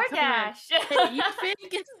 I wanna comment. DoorDash.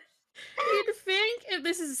 You'd think if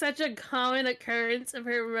this is such a common occurrence of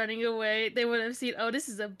her running away, they would have seen, oh, this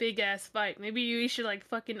is a big ass fight. Maybe you should like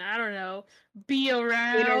fucking, I don't know, be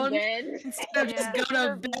around instead of just go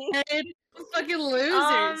to bed. Fucking losers.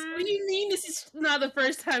 What do you mean this is not the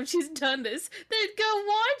first time she's done this? Then go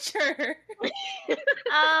watch her.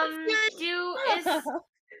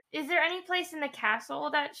 Is there any place in the castle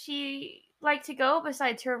that she like to go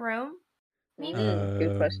besides her room? Maybe.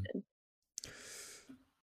 Good question.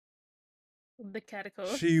 The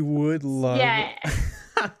catacomb. She would love. Yeah.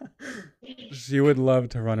 She would love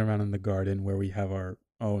to run around in the garden where we have our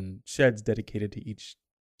own sheds dedicated to each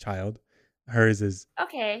child. Hers is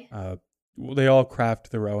Okay. they all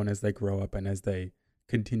craft their own as they grow up and as they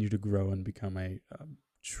continue to grow and become their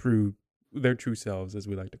true selves, as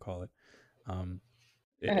we like to call it.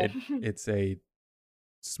 It's a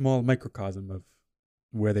small microcosm of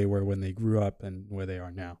where they were when they grew up and where they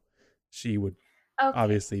are now. She would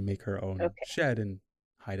obviously make her own shed and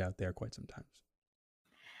hide out there quite sometimes.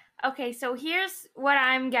 Okay, so here's what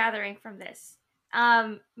I'm gathering from this.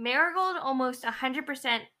 Marigold almost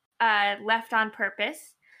 100% left on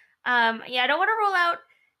purpose. I don't want to rule out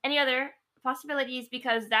any other possibilities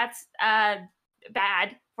because that's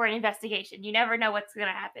bad for an investigation. You never know what's going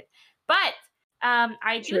to happen. But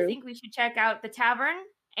I do think we should check out the tavern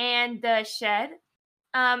and the shed.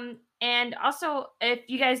 And also, if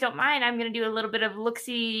you guys don't mind, I'm going to do a little bit of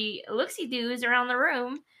look-see-doos around the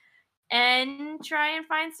room and try and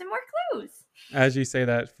find some more clues. As you say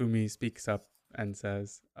that, Fumi speaks up and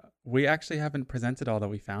says, we actually haven't presented all that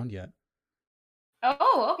we found yet.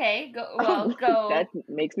 Oh, okay. Go. That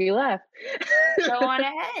makes me laugh. Go on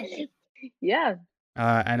ahead. Yeah.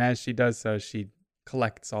 And as she does so, she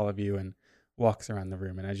collects all of you and walks around the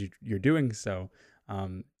room. And as you're doing so,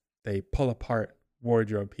 they pull apart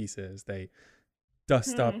wardrobe pieces. They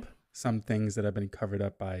dust up some things that have been covered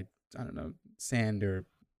up by, I don't know, sand or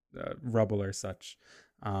rubble or such.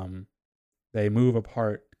 They move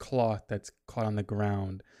apart cloth that's caught on the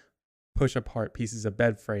ground, push apart pieces of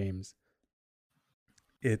bed frames.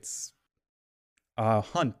 It's a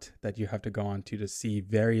hunt that you have to go on to see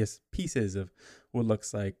various pieces of what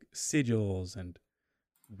looks like sigils and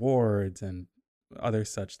wards and other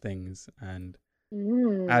such things. And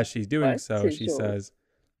as she's doing so, she says,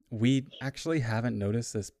 we actually haven't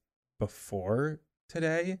noticed this before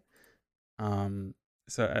today.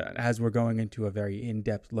 So as we're going into a very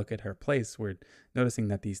in-depth look at her place, we're noticing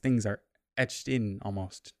that these things are etched in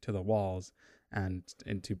almost to the walls and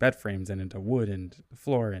into bed frames and into wood and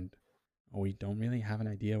floor, and we don't really have an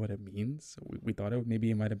idea what it means. We thought it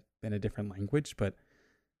might have been a different language, but...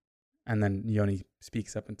 And then Yoni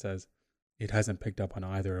speaks up and says, it hasn't picked up on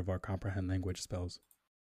either of our comprehend language spells.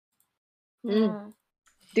 Do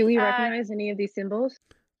we recognize any of these symbols?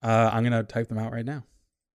 I'm going to type them out right now.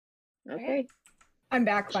 Okay. I'm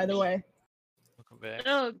back, by the way. Welcome back.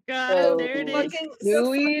 Oh god, there it is. Do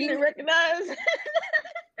we recognize?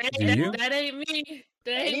 Do you? That ain't me.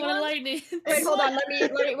 That ain't one lightning. Wait, hold on.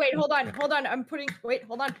 Wait, hold on. Hold on. Hold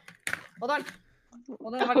on.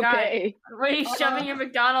 Oh my god. Were you shoving your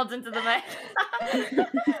McDonald's into the mic?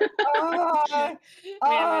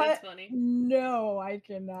 That's funny. No, I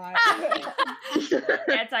cannot.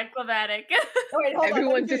 Anticlimactic. Wait, hold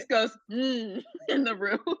Everyone on. just goes, in the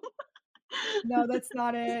room. No, that's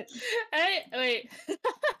not it. Wait.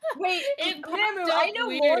 Wait, It Gramu, popped I up know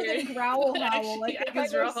weird. more than growl But howl. actually, I think I I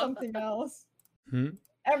was know wrong. something else. Hmm?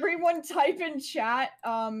 Everyone type in chat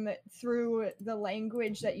through the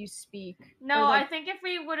language that you speak. No, Or, like- I think if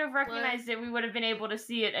we would have recognized it, we would have been able to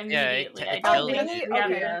see it Yeah, immediately. it I don't tells think you. we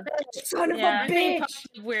have Okay. to- Son of Yeah. a Everything bitch! popped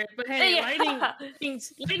up weird, but hey, Yeah.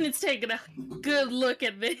 Lightning's taking a good look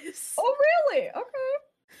at this. Oh, really? Okay.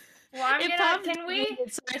 Well, I'm It gonna. popped Can up we?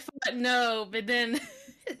 weird, so I thought no, but then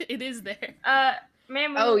it is there.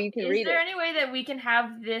 Ma'am, Oh, you can read Is there it. any way that we can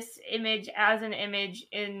have this image as an image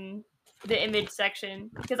in the image section?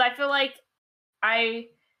 Because I feel like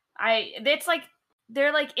it's like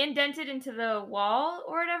they're like indented into the wall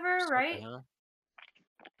or whatever, right?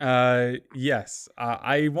 Yes.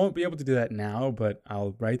 I won't be able to do that now, but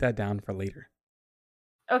I'll write that down for later.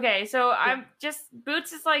 Okay, so I'm just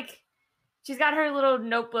Boots is like she's got her little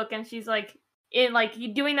notebook and she's like in like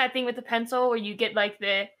you doing that thing with the pencil where you get like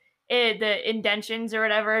the indentions or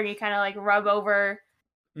whatever, and you kind of like rub over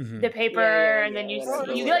the paper, and then you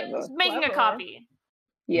whatever, you whatever. like making a Clever. copy.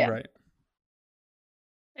 Yeah. Right.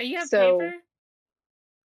 And you have So- paper?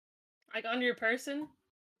 Like on your person?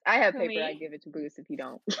 I have Who, paper. me? I give it to Bruce if you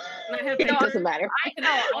don't. And I have It paper. doesn't matter.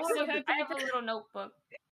 I also have have paper. a little notebook.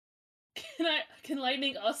 Can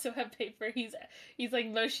Lightning also have paper? He's like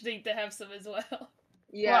motioning to have some as well.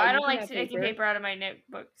 Yeah, Well, I you don't can like have taking paper out of my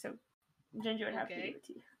notebook, so Ginger would have to Okay. give it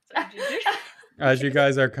to you. So, Ginger. As you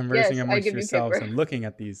guys are conversing Yes, I amongst give you yourselves paper. and looking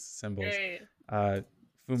at these symbols, Great.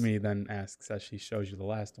 Fumi then asks as she shows you the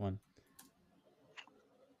last one,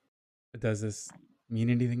 does this mean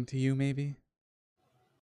anything to you, maybe?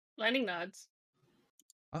 Lightning nods.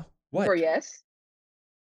 Oh, what? For yes.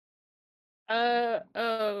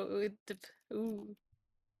 Ooh.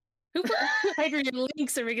 Who put hydrogen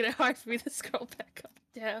links and making it hard for me to scroll back up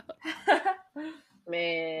and down?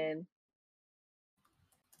 Man.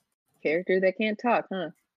 Character that can't talk, huh?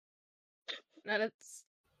 No, that's.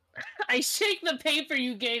 I shake the paper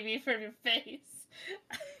you gave me from your face.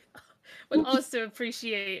 But also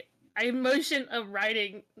appreciate. I motion of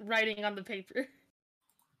writing on the paper.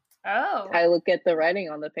 Oh. I look at the writing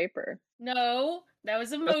on the paper. No, that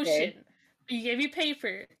was a motion. You gave me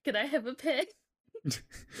paper. Could I have a pen?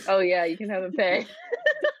 Oh yeah, you can have a pen.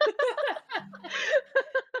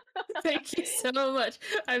 Thank you so much.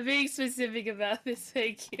 I'm being specific about this.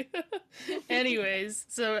 Thank you. Anyways,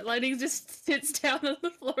 so Lightning just sits down on the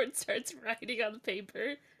floor and starts writing on the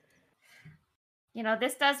paper. You know,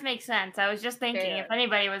 this does make sense. I was just thinking Fair. if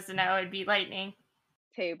anybody was to know, it'd be Lightning.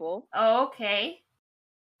 Table. Oh, okay.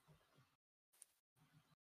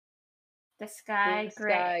 The sky Blue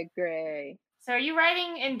gray. Sky gray. So are you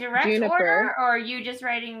writing in direct Juniper. order, or are you just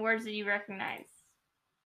writing words that you recognize?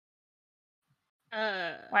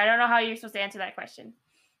 Well, I don't know how you're supposed to answer that question.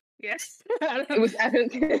 Yes. It was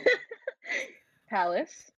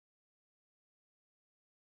Palace.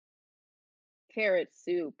 Carrot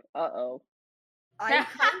soup. Uh-oh.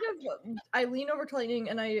 I lean over to Lightning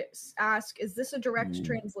and I ask, is this a direct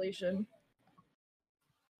translation?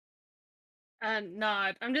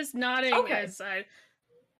 Nod. I'm just nodding Okay. as I.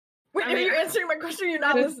 Wait, I if mean, you're answering my question, you're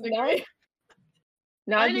not Just listening, nod? right?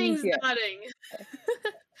 Lightning's Yes. nodding.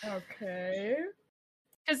 Okay.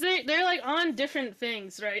 Because they're like on different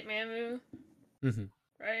things, right, Mamu? Mhm.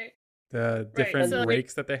 Right? The different so, like,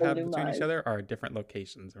 rakes that they have blue between each eyes. other are different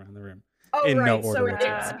locations around the room. Oh, In no right. So order it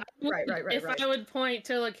whatsoever. is. Right. If I would point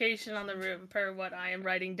to a location on the room per what I am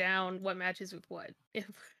writing down, what matches with what, if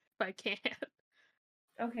I can.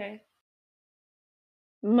 Okay.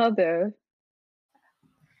 Mother,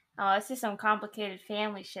 Oh, this is some complicated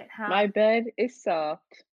family shit, huh? my bed is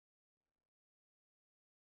soft.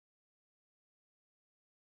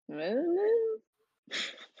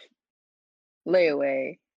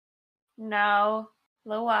 Layaway. No.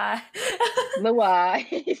 Laway.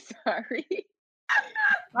 Laway. Sorry.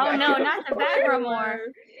 Oh no, not the Bagramore.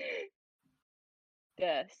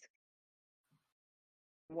 Desk.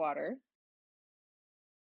 Water.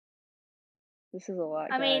 This is a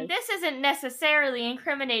lot, I mean, guys. this isn't necessarily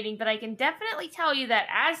incriminating, but I can definitely tell you that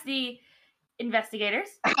as the investigators,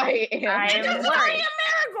 I am. I am worried.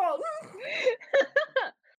 Miracle!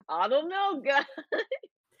 I don't know, guys.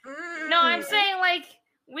 No, I'm saying like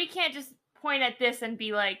we can't just point at this and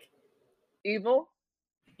be like, Evil.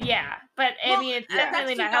 yeah. But I Well, mean, it's that's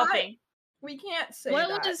definitely the not guy. helping. We can't say What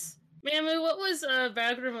that. was Mamu? What was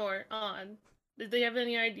Bagramore on? Did they have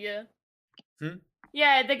any idea?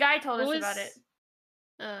 Yeah, the guy told us What about it.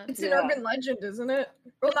 was- It's an Yeah. urban legend, isn't it?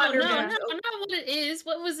 Well, No, not no, urban. not what it is.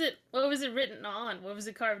 What was it? What was it written on? What was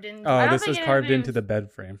it carved into? Oh, don't this think was it carved even- into the bed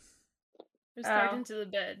frame. It was carved Oh. into the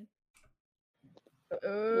bed.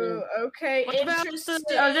 Oh, okay. What about Interesting.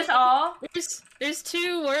 Oh, is this all? There's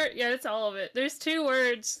two words. Yeah, that's all of it. There's two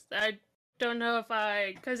words. I don't know if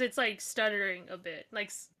because it's like stuttering a bit.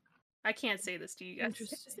 Like I can't say this to you guys.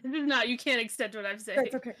 Interesting. This is not. You can't extend what I'm saying.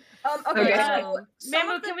 That's okay. Okay. Okay. So, some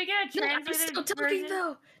Mamu, of the- can we get a No, I'm translated still talking version?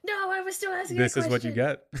 though. No, I was still asking. This a is what you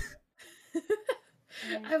question.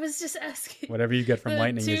 get. I was just asking. Whatever you get from The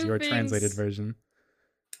Lightning is two your translated things- version.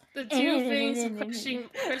 The two things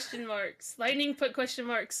question marks. Lightning put question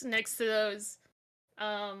marks next to those.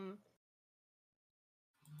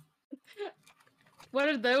 What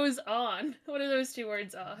are those on? What are those two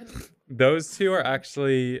words on? Those two are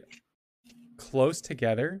actually close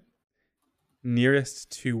together,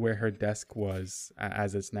 nearest to where her desk was,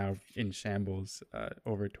 as it's now in shambles,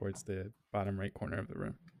 over towards the bottom right corner of the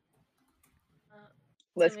room.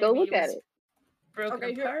 Let's go maybe look it at was it. Broken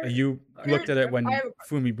Okay, here- apart. You Or- looked at it when I have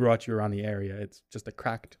Fumi brought you around the area. It's just a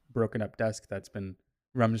cracked broken up desk that's been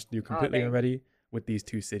rummaged through completely dang. already with these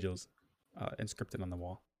 2 sigils inscripted on the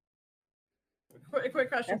wall. Quick question.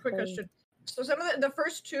 That's Quick funny. question. So some of the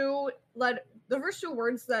first two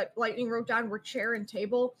words that Lightning wrote down were chair and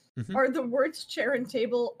table. Mhm. Are the words chair and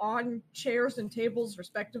table on chairs and tables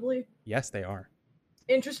respectively? Yes, they are.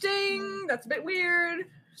 Interesting. That's a bit weird.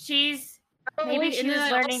 She's Oh, maybe wait, she and then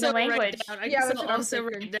was I learning the also write language. down- I Yeah, guess that's I'll what I was also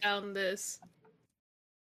thinking. write down this.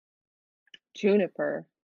 Juniper.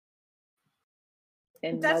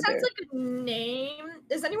 And That mother. sounds like a name.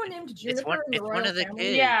 Is anyone named Juniper in the it's royal one of the family?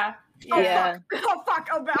 kids. Yeah. Oh Yeah. fuck! Oh fuck!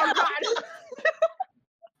 Oh god!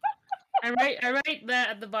 I write that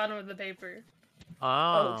at the bottom of the paper.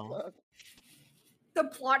 Oh. fuck. The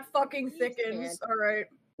plot fucking Thieves thickens. can't. All right.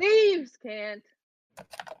 Thieves can't.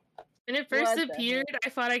 When it first What the appeared, I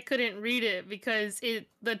thought I couldn't read it because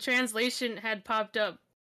the translation had popped up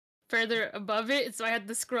further above it, so I had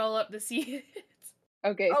to scroll up to see it.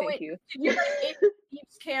 Okay, Oh thank wait, you. did you write if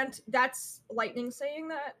thieves can't? That's Lightning saying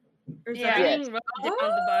that. Or is Yeah. that Lightning wrote it down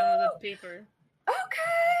at the bottom of the paper.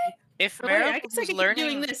 Okay. If Oh, wait, I Marigold guess I was can keep doing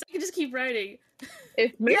learning, this. I can just keep writing.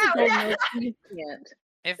 If Yeah, Marigold yeah. knows thieves can't.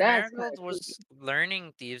 if That's Marigold kinda was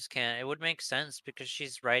learning Thieves Can't, it would make sense because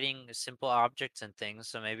she's writing simple objects and things.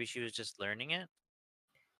 So maybe she was just learning it.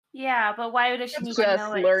 Yeah, but why does she That's need to just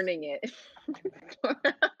know it? learning it.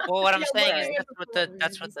 Well, what I'm Yeah, saying learning is it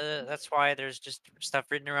before that's why there's just stuff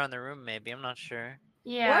written around the room. Maybe I'm not sure.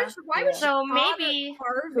 Yeah. Why would she So bother maybe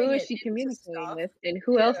carving Who is it she into communicating stuff? with, and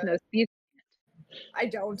who else Yeah. knows thieves? I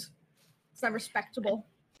don't. It's not respectable.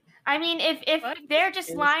 I mean if What? they're just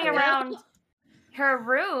In lying the around her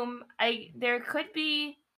room, there could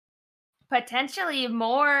be potentially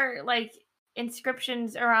more like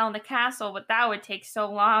inscriptions around the castle, but that would take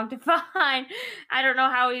so long to find. I don't know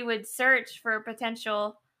how we would search for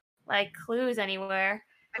potential like clues anywhere.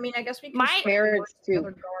 I mean, I guess we can My- spread Carrot word to the soup.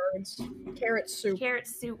 other guards. Carrot soup. Carrot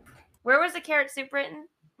soup. Where was the carrot soup written?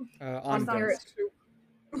 On Sounds- carrot desk.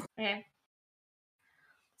 soup. Okay.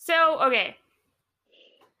 So, okay.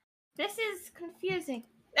 This is confusing.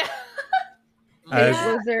 As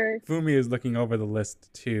Was there? Fumi is looking over the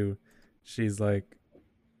list too, she's like,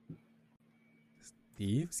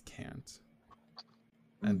 "Thieves can't."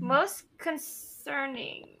 And Most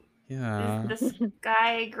concerning yeah, is the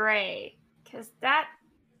sky gray, because that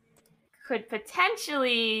could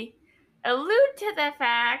potentially allude to the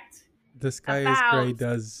fact. the sky is gray about-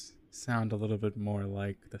 does sound a little bit more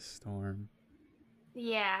like the storm.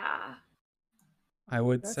 Yeah. I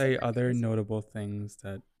would That's say a bit other crazy. notable things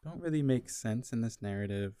that don't really make sense in this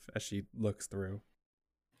narrative as she looks through.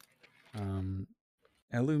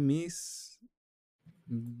 Elumis,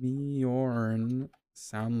 Miorn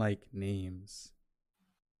sound like names,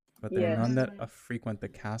 but they're Yes. none that frequent the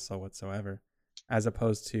castle whatsoever, as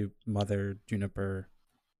opposed to Mother, Juniper,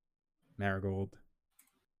 Marigold.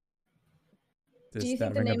 Does Do you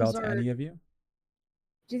that think the ring a bell names to are- any of you?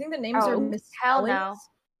 Do you think the names are Oh, misspellings? hell no.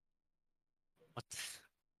 What?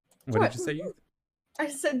 The What What? did you say, Youth? I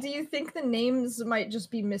said, do you think the names might just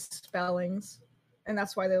be misspellings, and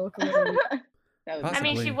that's why they look a little weird? That I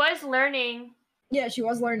mean, she Possibly. was learning. Yeah, she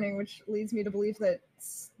was learning, which leads me to believe that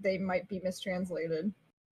they might be mistranslated.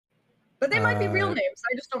 But they might be real Uh, names.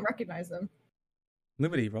 I just don't recognize them.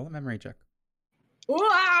 Lumity, roll a memory check.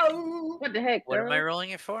 Wow! What the heck? What am I girl?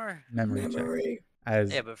 rolling it for? Memory check. Memory.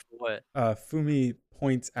 As Yeah, but for what? Fumi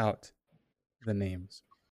points out the names.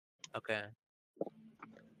 Okay.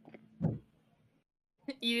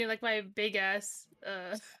 Eating like my big ass.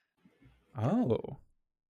 Oh.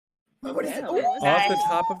 What is it? Yeah, Ooh! well, Off the Nice.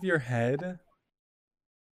 top of your head,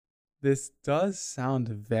 this does sound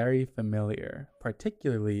very familiar,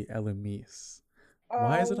 particularly Elumis.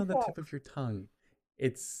 Why is it on the fuck. tip of your tongue?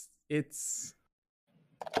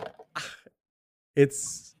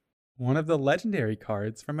 It's one of the legendary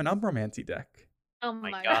cards from an Umbromancy deck. Oh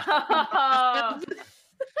my my God. god.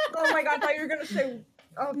 Oh my god, I thought you were gonna say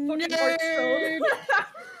fucking Hearthstone.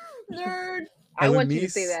 Nerd. I want you to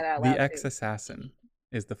say Elumis, that out the loud. ex-assassin,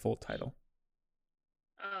 is the full title.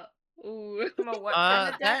 Ooh. From a what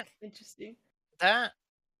kind of that- deck? Interesting. The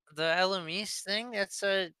Eloise thing. It's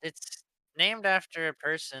named after a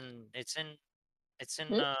person. It's in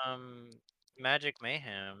Magic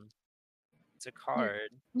Mayhem. It's a card.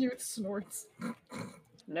 Youth snorts.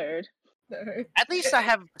 Nerd. Nerd. At least I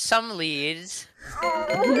have some leads.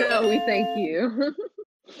 Oh. No, we thank you.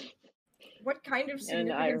 What kind of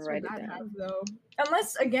And I significance write would it that down. have, though?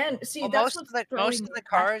 Unless, again, see, Well, that's most what's of the throwing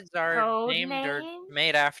cards are Code named or name?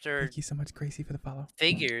 made after Thank you so much, Gracie, for the follow.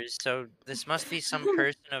 figures. So this must be some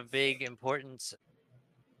person of big importance.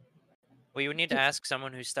 Well, you would need to ask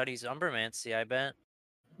someone who studies Umbromancy, I bet.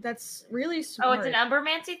 That's really Oh, smart. it's an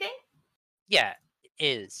umbermancy thing? Yeah, it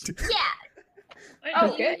is.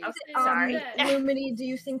 Oh, Okay. Sorry. Lumini,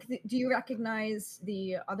 do you recognize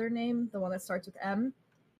the other name, the one that starts with M?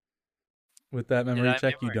 With that memory I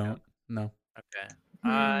check, you memory don't. No. Okay.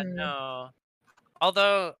 Hmm. No.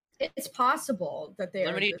 Although It's possible that they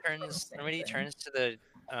Lumity are from the same thing. turns to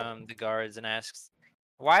the guards and asks,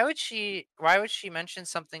 why would she mention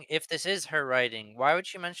something if this is her writing? Why would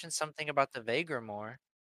she mention something about the Vagremore?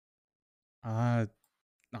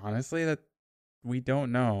 Honestly, that we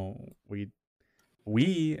don't know.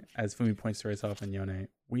 We, as Fumi points to herself and Yone,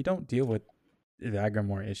 we don't deal with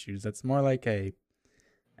Vagremore issues. That's more like a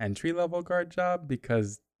entry level guard job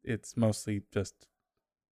because it's mostly just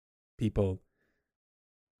people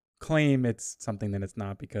claim it's something that it's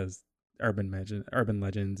not because urban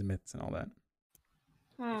legends, myths, and all that.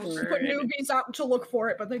 Put newbies out to look for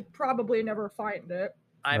it, but they probably never find it.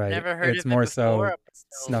 I've never heard it's of more it before. so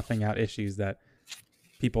snuffing out issues that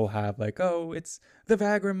people have, like, oh, it's the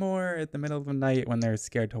Vagremore at the middle of the night when they're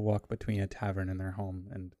scared to walk between a tavern and their home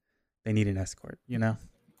and they need an escort, you know?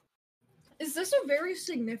 Is this a very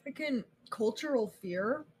significant cultural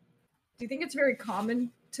fear? Do you think it's very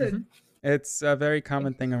common to... It's a very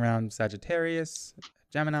common thing around Sagittarius,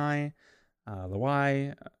 Gemini,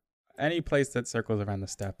 Laway, any place that circles around the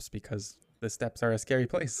steppes, because the steppes are a scary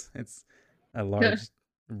place. It's a large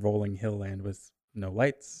rolling hill land with no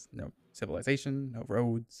lights, no civilization, no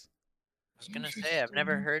roads. I was gonna say I've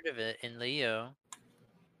never heard of it in Leo.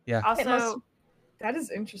 Yeah. Also, that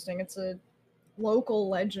is interesting. It's a local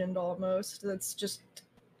legend almost. That's just...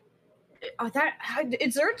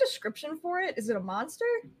 Is there a description for it? Is it a monster?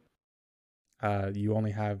 You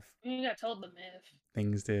only have You got told the myth.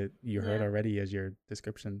 things that you heard already as your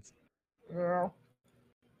descriptions. Yeah.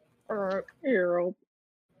 Hero.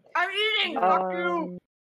 I'm eating. Fuck you.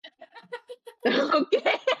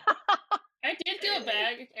 Okay. I did go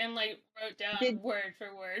back and like wrote down word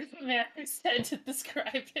for word what Max said to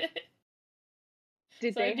describe it.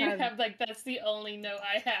 Did So they I do have like that's the only note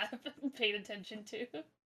I have paid attention to.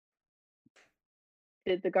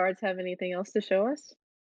 Did the guards have anything else to show us?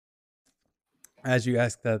 As you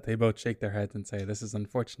ask that, they both shake their heads and say, "This is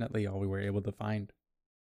unfortunately all we were able to find."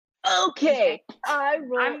 Okay, I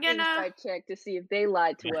roll I'm gonna- insight check to see if they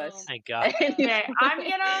lied to Oh us. my god. Okay, I'm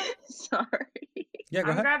gonna. Sorry. Yeah,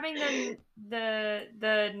 go I'm ahead. grabbing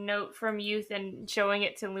the note from youth and showing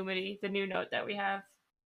it to Lumity, the new note that we have.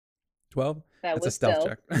 12? That That's was a stealth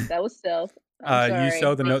check. That was stealth. I'm You sorry.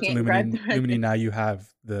 show the I note to can't grab Lumini. the rest Lumini, of now you have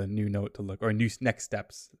the new note to look, or next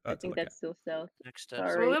steps I to think look that's still stealth. Next step.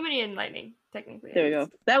 Sorry. Well, Lumity and lightning, technically. There we go.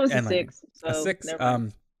 That was And a lightning. 6. A So 6. never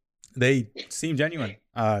mind. They seem genuine.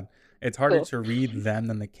 It's harder Cool. to read them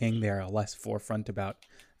than the king. They are less forefront about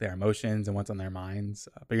their emotions and what's on their minds.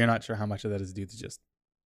 But you're not sure how much of that is due to just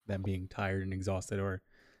them being tired and exhausted or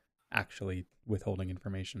actually withholding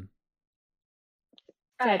information.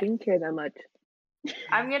 I didn't care that much.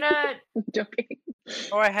 I'm gonna. Joking.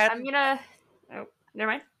 Oh, I'm gonna. Oh,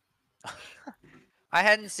 never mind. I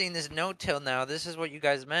hadn't seen this note till now. This is what you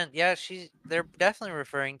guys meant. Yeah, they're definitely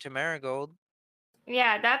referring to Marigold.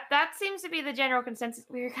 Yeah, that seems to be the general consensus.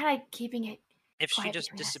 We were kind of keeping it. If she quiet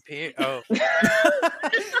just between us. disappeared, oh.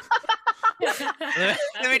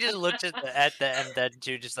 Let me just look at the M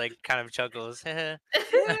too, just like kind of chuckles. You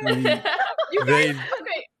They- guys,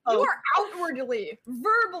 okay, you are outwardly,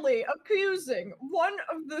 verbally accusing one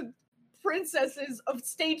of the princesses of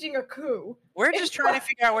staging a coup. We're just trying to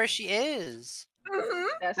figure out where she is.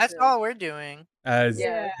 That's true. all we're doing. As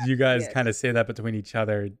Yeah. you guys Yes. kind of say that between each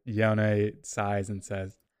other, Yone sighs and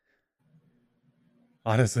says,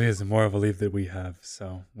 "Honestly, it's more of a belief that we have,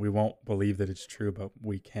 so we won't believe that it's true, but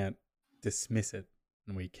we can't dismiss it,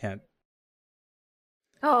 and we can't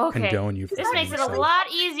Oh, okay. condone you for This makes doing it a so." lot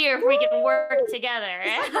easier if we can work together.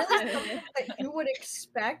 Is it really something that you would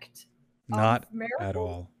expect? Not of Marigold? at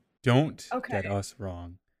all. Don't Okay. get us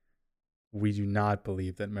wrong. We do not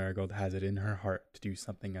believe that Marigold has it in her heart to do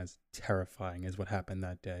something as terrifying as what happened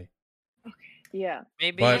that day. Yeah.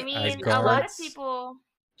 Maybe. But I mean, as a lot of guards- people.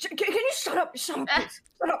 Can you shut up? Shut up, please.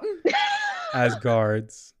 Shut up. As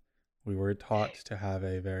guards, we were taught to have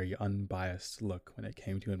a very unbiased look when it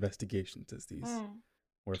came to investigations as these.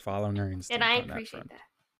 We're following our instinct And I on that appreciate front. that.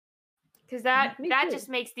 Because that Me that too. just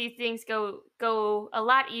makes these things go a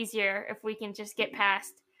lot easier if we can just get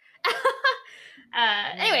past.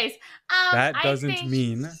 Anyways, That I doesn't think-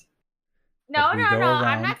 mean No, that we no, go no. I'm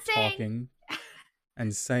around not saying. talking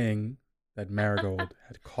and saying that Marigold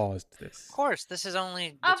had caused this. Of course, this is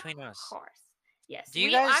only Of between us. course, yes. Do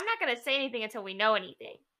you guys- I'm not gonna say anything until we know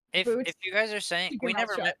anything. If Boots, you guys are saying keep your we mouth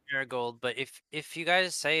never shut. met Marigold, but if you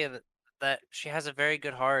guys say that that she has a very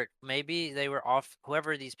good heart. Maybe they were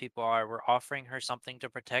whoever these people are, were offering her something to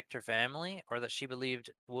protect her family, or that she believed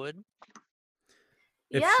would.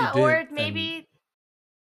 If she Yeah, did, or then maybe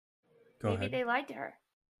go maybe ahead. they lied to her.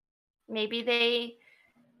 Maybe they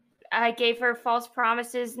gave her false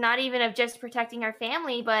promises, not even of just protecting her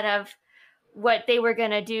family, but of what they were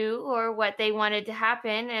gonna do or what they wanted to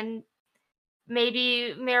happen. And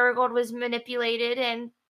maybe Marigold was manipulated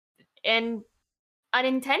and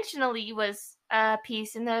unintentionally was a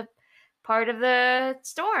piece in the part of the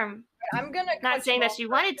storm. I'm gonna Not cut saying you that off she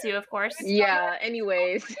right wanted there. to, of course. Yeah,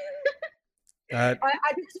 anyways. That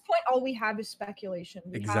At this point, all we have is speculation.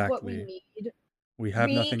 We have what we Exactly. need. we have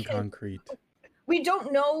We nothing can- concrete. We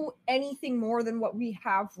don't know anything more than what we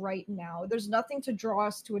have right now. There's nothing to draw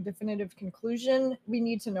us to a definitive conclusion. We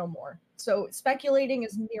need to know more. So speculating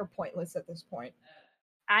is near pointless at this point.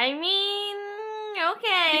 I mean,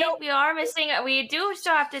 okay, You know- we are missing. We do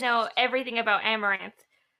still have to know everything about Amaranth.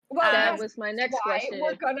 Well, That Um, was my next why question.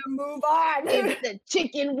 we're gonna move on. If the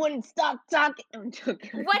chicken wouldn't stop talking. I'm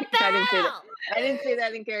joking. What the I didn't say that. hell? I didn't say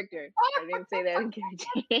that in character. I didn't say that in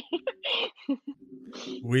character.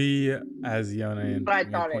 We, as Yona and But I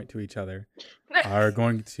we thought it. point to each other, are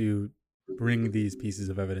going to bring these pieces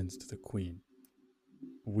of evidence to the queen.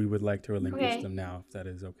 We would like to relinquish Okay. them now, if that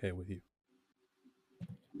is okay with you.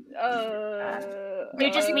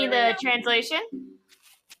 You just mean the translation?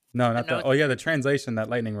 No, not the. note. Oh yeah, the translation that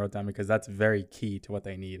Lightning wrote down, because that's very key to what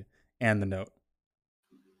they need, and the note.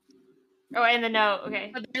 Oh, and the note.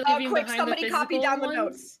 Okay. Are they leaving quick, behind somebody the copy physical down the note.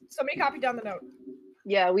 ones? Somebody copy down the note.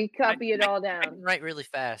 Yeah, we copy it all I down. can write really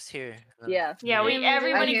fast here. Yeah. Yeah, Yeah,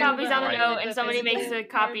 everybody I copies on the handle note, the and somebody makes a physical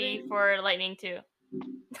copy carving. for Lightning too.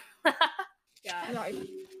 Yeah. Right.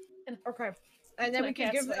 Okay. And then we can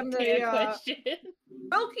Like, give that's them my the. question.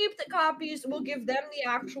 We'll keep the copies. We'll give them the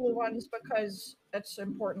actual ones because it's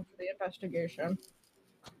important for the investigation.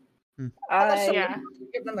 Yeah.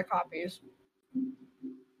 Give them the copies.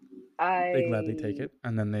 They gladly take it,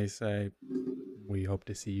 and then they say, "We hope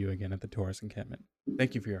to see you again at the tourist encampment.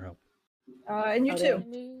 Thank you for your help." And you Okay.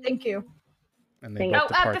 too. Thank you. And they Thank both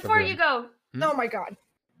depart the Before room. you go, Hmm? Oh my god.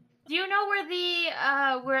 do you know where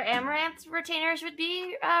the where Amaranth's retainers would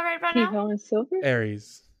be right about now? Peacock and silver?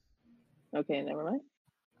 Aries. Okay, never mind.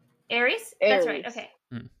 Aries? That's right. Aries. Okay.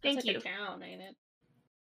 Hmm. Thank It's you. like a town, ain't it?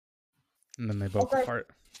 And then they both Okay. depart.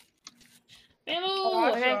 Bamboo!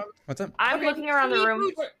 Awesome. Okay. What's up? I'm Okay, looking around the see, room.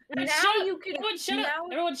 Boots, Now now you can. Everyone shut up! now-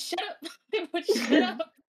 Everyone shut up! Everyone shut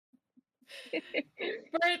up!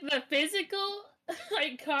 For the physical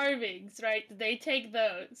like carvings, right? Did they take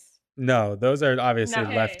those? No, those are obviously No.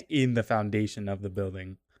 left Okay. in the foundation of the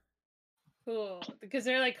building. Cool. Because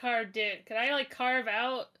they're like carved in. Can I like carve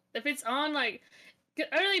out if it's on like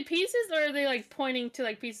are they pieces or are they like pointing to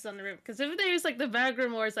like pieces on the room? Because if they use like the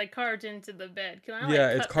Vagrimoire is like carved into the bed, can I like Yeah,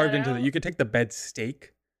 it's cut carved that into the. out? You could take the bed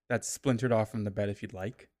stake that's splintered off from the bed if you'd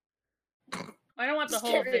like. I don't want the Just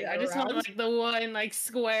whole carry thing. it I just want around. like the one like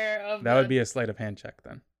square of That the would be a sleight of hand check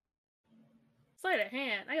then. sleight of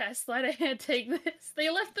hand. I got sleight of hand. Take this. They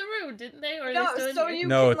left the room, didn't they? Or are No, they still in so here? you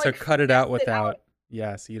No, can, to like, cut it out test it out. without.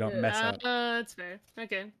 Yeah, so you don't Yeah. mess up. That's fair.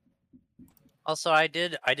 Okay. Also, I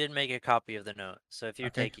did make a copy of the note, so if you're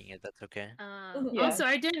Okay. taking it, that's okay. Yeah. Also,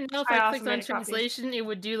 I didn't know if I I also clicked made on a copy. translation, it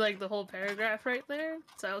would do like the whole paragraph right there.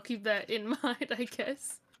 So I'll keep that in mind, I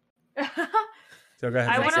guess. So go ahead.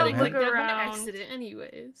 I and wanna sleight of look hand. Clicked on by around. accident,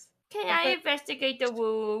 anyways. Can I investigate the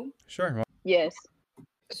woo? Sure. Well, Yes.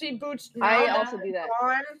 See, Boots. I now also that do that.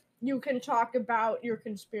 we're on, you can talk about your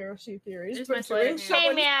conspiracy theories. Here's but my sleight of doing hand. so Hey,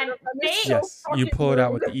 is man, gonna- they- is so yes, you fucking pull it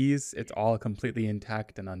out with rude. ease. It's all completely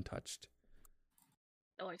intact and untouched.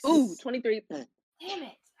 Nice. Ooh, 23. Damn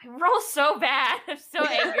it. I roll so bad. I'm so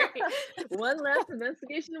angry. One last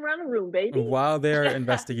investigation around the room, baby. While they're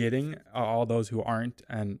investigating, all those who aren't,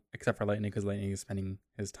 and except for Lightning, because Lightning is spending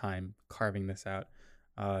his time carving this out.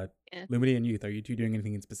 Yeah. Lumity and Youth, are you two doing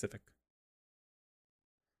anything in specific?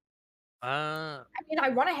 Uh, I mean, I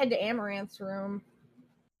want to head to Amaranth's room,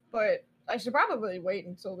 but I should probably wait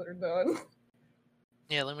until they're done.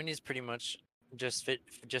 yeah, Lumini's pretty much just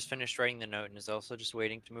finished writing the note and is also just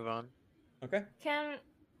waiting to move on. Okay.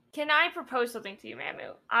 Can I propose something to you,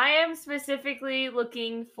 Mamu? I am specifically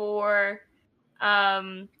looking for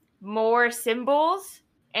more symbols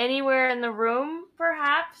anywhere in the room,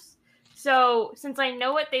 perhaps. So, since I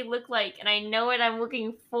know what they look like and I know what I'm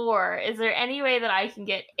looking for, is there any way that I can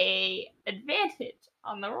get a advantage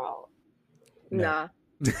on the roll? No.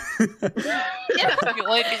 Nah.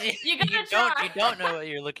 Well, 'cause You you gotta try. don't know what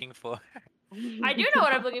you're looking for. I do know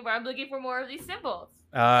what I'm looking for. I'm looking for more of these symbols.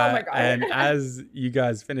 my God. And as you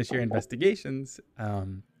guys finish your investigations,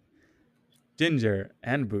 Ginger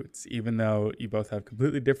and Boots, even though you both have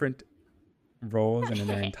completely different roles and in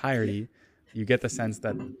their entirety, you get the sense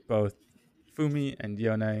that both Fumi and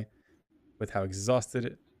Yone, with how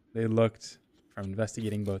exhausted they looked from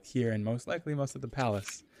investigating both here and most likely most of the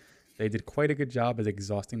palace, they did quite a good job at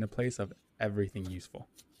exhausting the place of everything useful.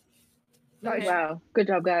 Nice. Wow, good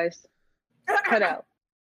job, guys. Cut out.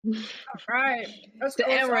 All right. Let's The go.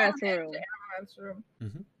 So I'm Amaranth's heading room. to Amaranth's room.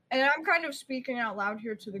 Mhm. And I'm kind of speaking out loud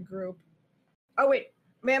here to the group. Oh, wait.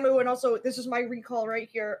 Mamu, and also, this is my recall right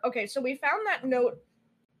here. Okay, so we found that note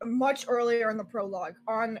much earlier in the prologue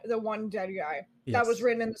on the one dead guy that was Yes.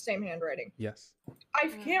 written in the same handwriting. Yes. I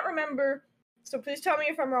can't remember, so please tell me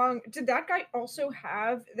if I'm wrong. Did that guy also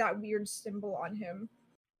have that weird symbol on him?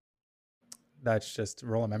 That's just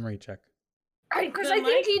roll a memory check. Because The I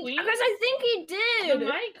think he. Queen? Because I think he The did.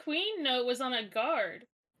 My Queen note was on a guard.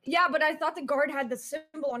 Yeah, but I thought the guard had the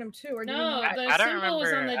symbol on him too. Or did he No, not? the I don't symbol was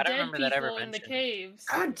on remember- the I don't dead remember that ever people in the mentioned. caves.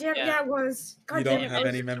 God damn, Yeah. yeah, it was. God You damn don't it. have it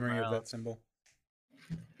any was memory of somewhere that symbol.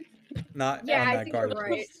 Not Yeah, on I that think you're guard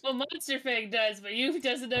right. post. Well, Monster Fang does, but you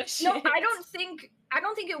doesn't know shit. No, I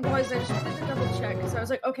don't think it was. I just wanted to double check because I was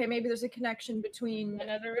like, okay, maybe there's a connection between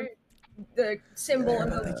Another room. the symbol and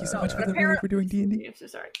the. Thank you so no, much for but the reward for doing D&D. I'm so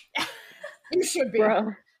sorry. You should be.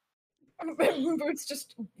 Bro. Boots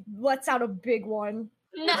just lets out a big one.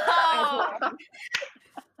 No.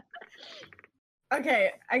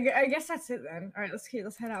 Okay, I guess that's it then. All right, let's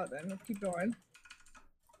head out then. Let's keep going.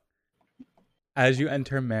 As you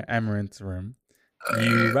enter Amaranth's room,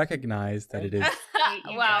 you recognize that it is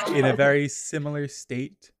Wow. in a very similar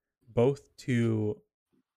state, both to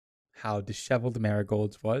how disheveled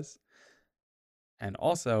Marigold's was, and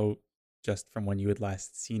also just from when you had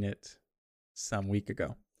last seen it some week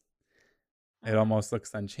ago. It almost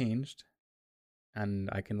looks unchanged, and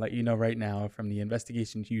I can let you know right now from the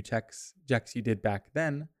investigation checks you did back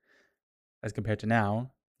then, as compared to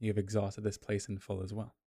now, you have exhausted this place in full as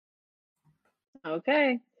well.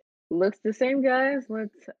 Okay. Looks the same, guys.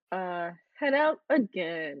 Let's head out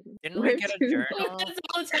again. Didn't we get a journal? That's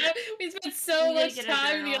all the time. We spent so We did much get a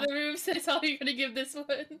time in the journal. other rooms. That's all you're gonna give this one.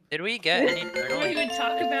 Did we get any We journal? don't even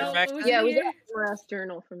talk about back what was then? Yeah, we here. got the last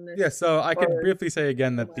journal from this. Yeah, so I can Or- briefly say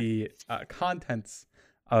again that the contents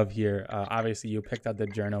of here, obviously you picked out the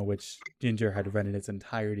journal, which Ginger had read in its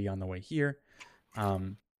entirety on the way here.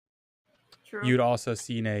 True. You'd also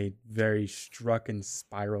seen a very struck and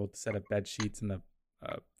spiraled set of bed sheets in the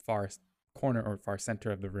far corner or far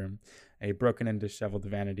center of the room, a broken and disheveled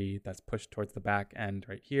vanity that's pushed towards the back end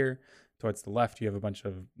right here. Towards the left, you have a bunch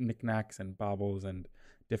of knickknacks and baubles and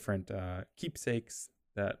different keepsakes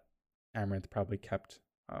that Amaranth probably kept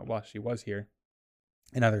while she was here,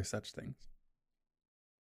 and other such things.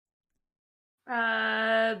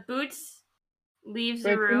 Boots leaves the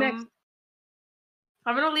Right, room. next.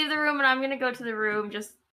 I'm gonna leave the room and I'm gonna go to the room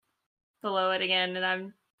just below it again, and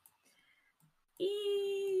I'm.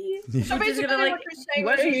 So Just basically, gonna, like- what you're saying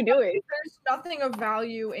What is are you doing? there's nothing of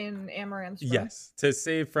value in Amaranth's room. Yes, to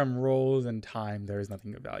save from rolls and time, there is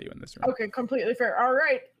nothing of value in this room. Okay, completely fair. All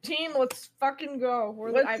right, team, let's fucking go.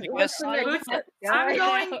 What's the next Boots- step, I'm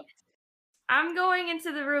guys? going. I'm going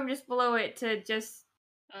into the room just below it to just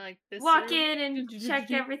Like this walk room. in and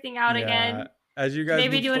check everything out Yeah, again. as you guys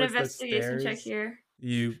Maybe move do an towards the investigation check stairs, here.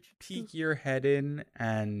 you peek your head in,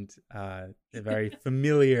 and a very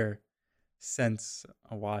familiar sense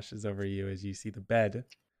washes over you as you see the bed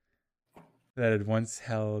that had once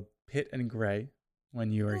held Pitt and Gray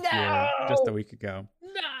when you were here just a No! week ago.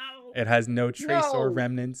 No. It has no trace or No!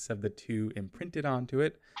 remnants of the two imprinted onto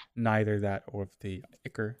it, neither that or of the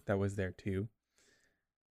ichor that was there too.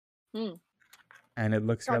 Hmm. And it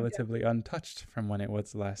looks God damn. relatively untouched from when it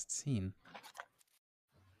was last seen.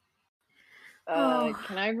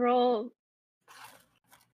 Can I roll?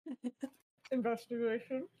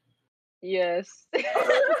 Investigation. Yes.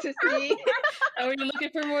 To see. Are we looking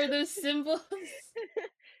for more of those symbols?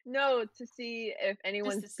 No, to see if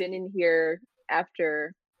anyone's see. been in here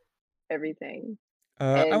after everything.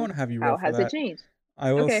 I And won't have you How roll for has that. it changed?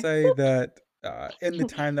 I will Okay. say that in the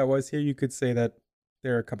time that was here, you could say that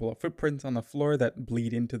there are a couple of footprints on the floor that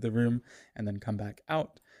bleed into the room and then come back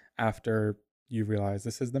out after you realize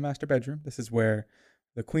this is the master bedroom. This is where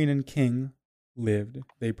the queen and king lived.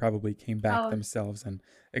 They probably came back Oh. themselves and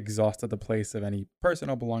exhausted the place of any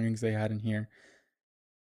personal belongings they had in here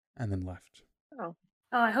and then left.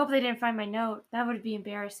 Oh, I hope they didn't find my note. That would be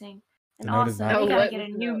embarrassing. And The note is also, not we there. gotta What get a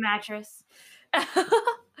was the new note? mattress.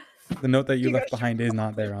 The note that you You left guys should behind is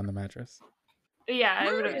not there on the mattress. Yeah,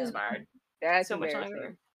 it would have Yeah. expired That's so much embarrassing.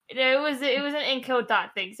 longer. It was an encode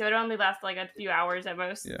dot thing, so it only lasted like a few hours at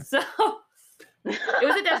most. Yeah. So it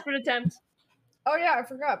was a desperate attempt. Oh yeah, I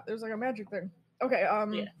forgot. There's like a magic thing. Okay,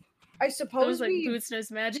 Yeah. I That suppose was like we. Boots knows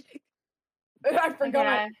magic. I forgot.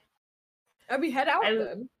 Okay, And we head out I-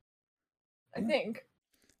 then. I think.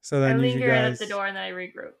 So I then you linger in at the guys, door and then I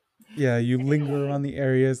regroup. yeah, you linger around the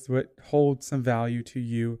areas that hold some value to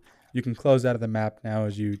you. You can close out of the map now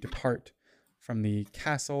as you depart from the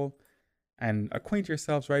castle and acquaint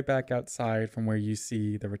yourselves right back outside from where you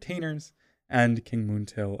see the retainers and King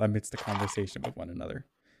Moontil amidst a conversation with one another.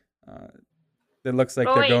 It looks like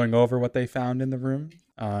Oh, they're wait. going over what they found in the room.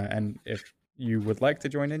 And if you would like to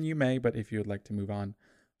join in, you may. But if you would like to move on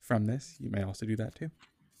from this, you may also do that too.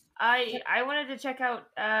 I wanted to check out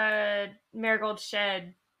Marigold's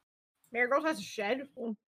shed. Marigold has a shed.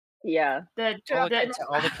 Yeah. All the kids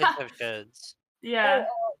have sheds. Yeah.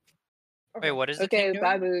 Wait, what is the Okay, king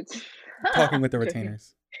bye, doing? Boots. Talking with the Joking.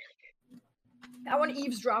 retainers. I want to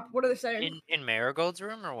eavesdrop. What are they saying? In Marigold's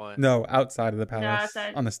room or what? No, outside of the palace,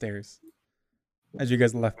 outside. on the stairs. As you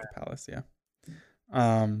guys left the palace, yeah.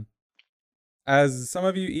 As some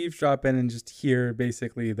of you eavesdrop in and just hear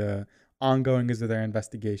basically the ongoings of their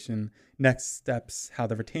investigation, next steps, how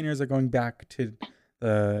the retainers are going back to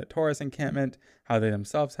the Taurus encampment, how they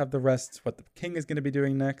themselves have the rests, what the king is going to be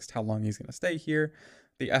doing next, how long he's going to stay here,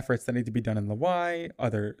 the efforts that need to be done in Laway,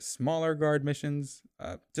 other smaller guard missions,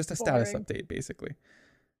 just a status Boring. update, basically.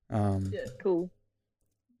 Cool.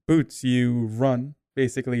 Boots, you run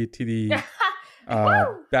basically to the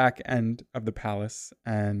Woo! back end of the palace,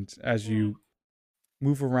 and as you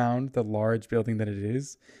move around the large building that it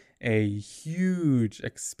is, a huge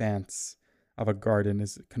expanse of a garden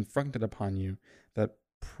is confronted upon you that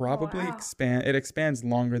probably wow. expands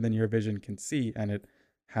longer than your vision can see, and it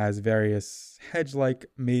has various hedge-like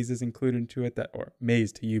mazes included into it, that, or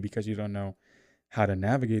maze to you because you don't know how to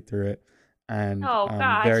navigate through it, and Oh,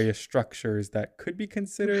 gosh. various structures that could be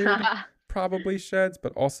considered probably sheds,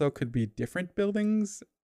 but also could be different buildings.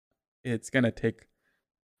 It's gonna take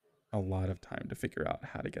a lot of time to figure out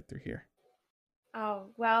how to get through here. Oh,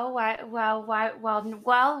 why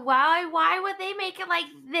would they make it like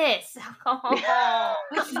this?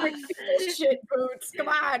 Shit, Boots. Come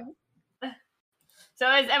on. So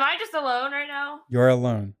am I just alone right now? You're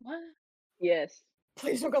alone. What? Yes.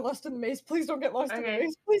 Please don't get lost in the maze. Please don't get lost in the Okay.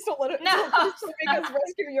 maze. Please don't let it. No. Please don't make us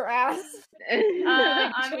rescue your ass.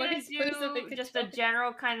 I'm gonna Choice, please don't make do a just a choice.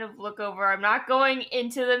 general kind of look over. I'm not going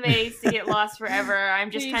into the maze to get lost forever.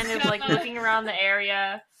 I'm just Please kind of like God. looking around the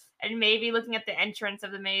area and maybe looking at the entrance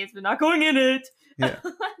of the maze, but not going in it. Yeah.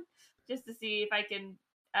 Just to see if I can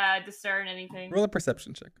discern anything. Roll a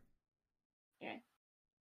perception check.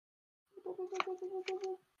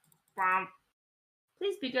 Wow.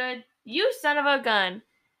 Please be good. You son of a gun.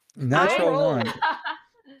 Natural rolled.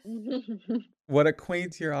 one. What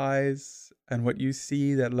acquaints your eyes and what you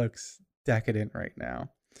see that looks decadent right now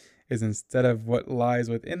is, instead of what lies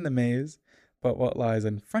within the maze, but what lies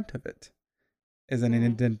in front of it, is an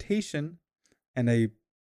indentation and a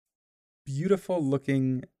beautiful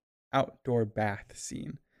looking outdoor bath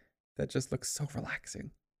scene that just looks so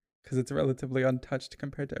relaxing because it's relatively untouched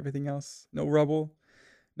compared to everything else. No rubble,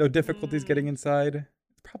 no difficulties getting inside.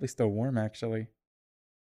 It's probably still warm, actually.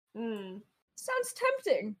 Sounds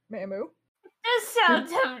tempting, Mamu. Does sound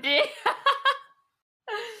tempting.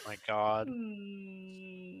 Oh my god.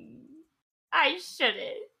 I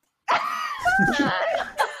shouldn't.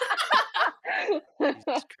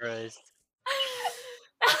 Jesus Christ.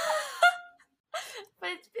 But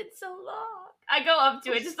it's been so long. I go up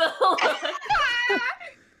to it just a little.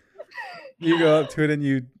 You go up to it and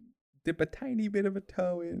you dip a tiny bit of a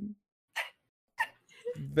toe in.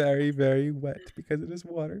 Very, very wet because it is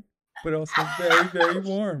water, but also very, very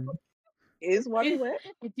warm. Is water wet?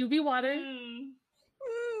 It do be water.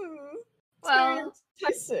 Well,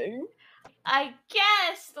 Enticing. I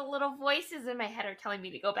guess the little voices in my head are telling me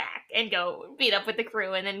to go back and go meet up with the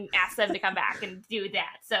crew and then ask them to come back and do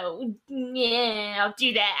that. So, yeah, I'll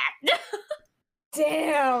do that.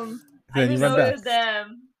 Damn. Then you run back.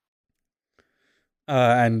 Them.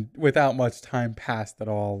 And without much time passed at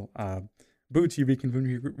all, Boots, you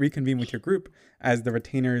reconvene with your group as the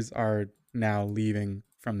retainers are now leaving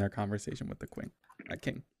from their conversation with the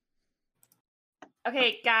king.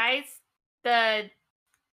 Okay, guys,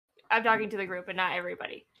 I'm talking to the group and not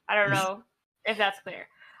everybody. I don't know if that's clear.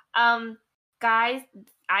 Guys,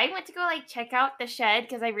 I went to go check out the shed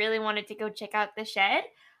because I really wanted to go check out the shed.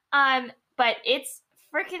 But it's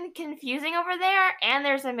freaking confusing over there, and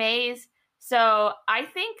there's a maze. So I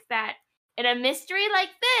think that in a mystery like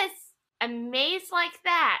this, a maze like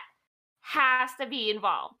that has to be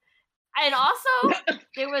involved. And also,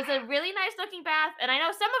 there was a really nice looking bath, and I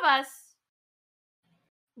know some of us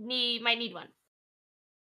might need one.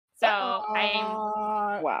 So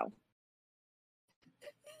I'm. Wow.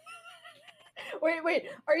 Wait.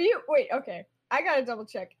 Are you? Wait. Okay. I gotta double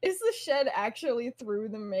check. Is the shed actually through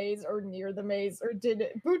the maze or near the maze, or did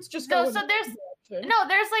Boots just go? So there's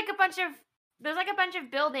there's like a bunch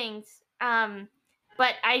of buildings.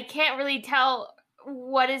 But I can't really tell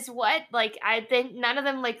what is what. Like I think none of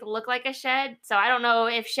them like look like a shed. So I don't know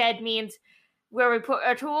if shed means where we put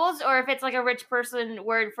our tools, or if it's like a rich person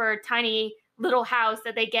word for a tiny little house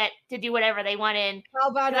that they get to do whatever they want in. How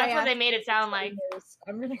about that's what they made it sound like.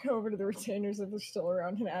 I'm gonna go over to the retainers if they're still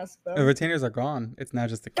around and ask them. The retainers are gone. It's now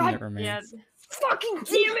just the king that remains. Yeah. Fucking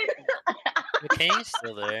damn it! The king's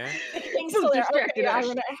still there. The king's still there. Okay, I'm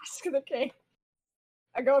gonna ask the king.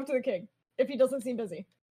 I go up to the king if he doesn't seem busy.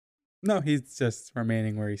 No, he's just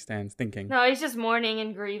remaining where he stands, thinking. No, he's just mourning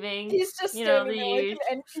and grieving. He's just standing there like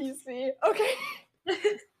an NPC. Okay.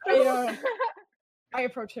 I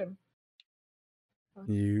approach him.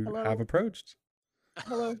 You have approached.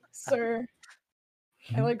 Hello, sir.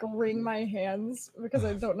 I like wring my hands because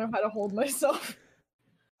I don't know how to hold myself.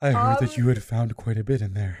 I heard that you had found quite a bit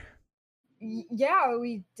in there. Yeah,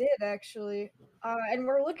 we did actually. And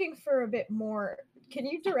we're looking for a bit more. Can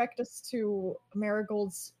you direct us to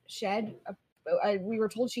Marigold's shed? We were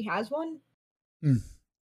told she has one.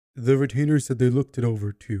 The retainers said they looked it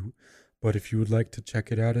over too, but if you would like to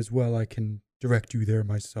check it out as well, I can direct you there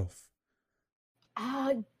myself.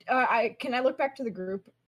 Can I look back to the group?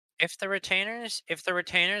 If the retainers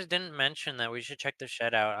didn't mention that we should check the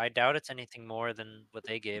shed out, I doubt it's anything more than what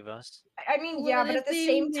they gave us. I mean, yeah, but at the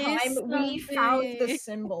same time, we found the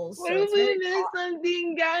symbols. What if we missed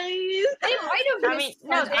something, guys? They might have missed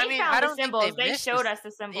they found the symbols. They showed us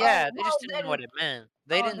the symbols. Yeah, they just didn't know what it meant.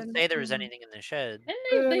 They didn't say there was anything in the shed.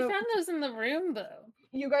 And they found those in the room, though.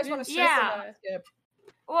 You guys want to skip?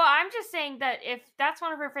 Well, I'm just saying that if that's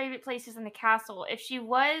one of her favorite places in the castle, if she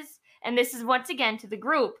was, and this is once again to the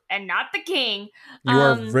group and not the king. You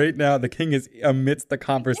are right now. The king is amidst the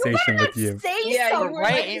conversation with you. You're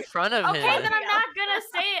right in front of him. Okay, then I'm not gonna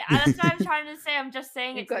say it. That's what I'm trying to say. I'm just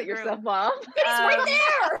saying it. You cut yourself off. He's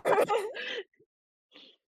right there.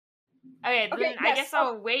 Okay, then I guess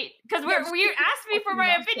I'll wait because you asked me for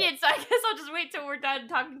my opinion, so I guess I'll just wait till we're done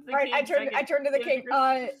talking to the king. I turned to the king.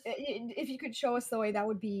 If you could show us the way, that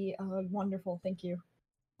would be wonderful. Thank you.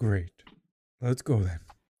 Great. Let's go then.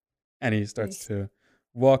 And he starts to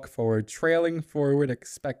walk forward, trailing forward,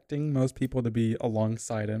 expecting most people to be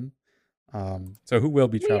alongside him. So who will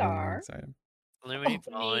be traveling alongside him? Lemony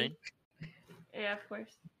following. Yeah, of course.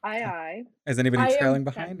 Aye. Is anybody trailing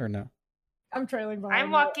behind or no? I'm trailing behind.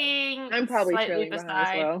 I'm walking. I'm probably trailing behind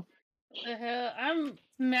as well. The hell? I'm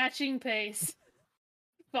matching pace.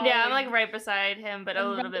 Yeah, I'm like right beside him, but a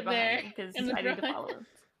little bit behind because I need to follow him.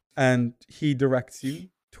 And he directs you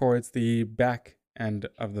towards the back end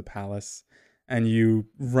of the palace, and you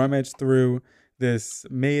rummage through this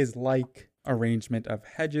maze-like arrangement of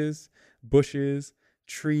hedges, bushes,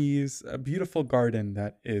 trees, a beautiful garden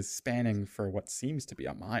that is spanning for what seems to be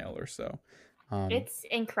a mile or so. It's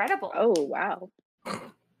incredible. Oh, wow.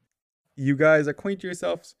 You guys acquaint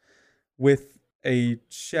yourselves with a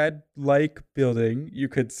shed-like building, you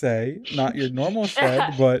could say. Not your normal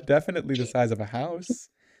shed, but definitely the size of a house.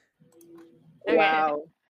 Wow.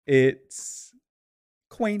 It's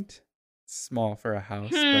quaint, small for a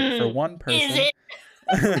house, but for one person... Is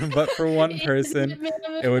it? But for one person,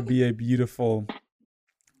 it would be a beautiful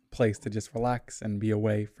place to just relax and be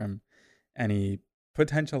away from any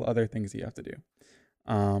potential other things you have to do.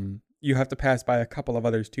 You have to pass by a couple of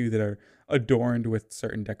others too that are adorned with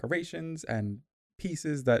certain decorations and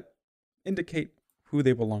pieces that indicate who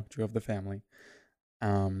they belong to of the family.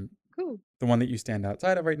 Cool. The one that you stand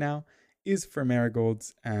outside of right now is for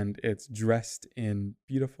marigolds, and it's dressed in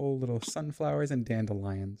beautiful little sunflowers and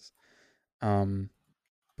dandelions.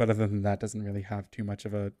 But other than that, doesn't really have too much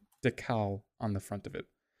of a decal on the front of it.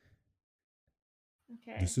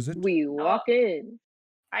 Okay. This is it? We walk in.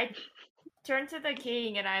 I turn to the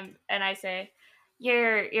king and I say,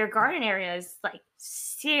 Your garden area is like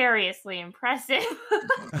seriously impressive.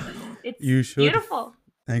 It's You should beautiful.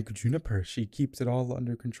 thank Juniper. She keeps it all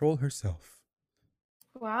under control herself.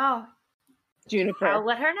 Wow. Juniper. I'll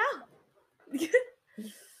let her know.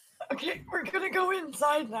 Okay, we're gonna go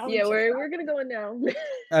inside now. Yeah, we're gonna go in now.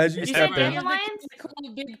 As you You step said in, dandelions? A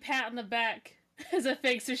cool big pat on the back as a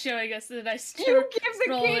thanks for showing us that I still You give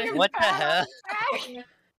the king a What the pat hell? on the back.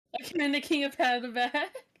 I can the king a pat on the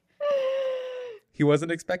back. he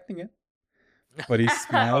wasn't expecting it, but he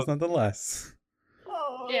smiles nonetheless.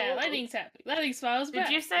 Oh. Yeah, Lightning's happy. Lightning smiles back.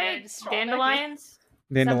 Did you say Yeah, just strong dandelions?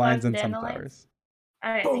 Dandelions and Dandelions? sunflowers.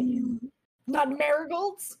 All right, thank you. Boom. Not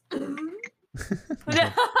marigolds.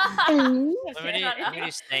 No.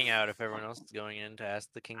 Limity's staying out if everyone else is going in to ask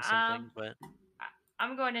the king something, but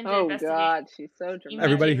I'm going into Oh investigation. God, she's so dramatic.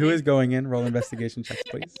 Everybody who is going in, roll investigation checks,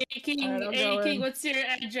 please. Hey King, Alright, I'll hey go King, in. what's your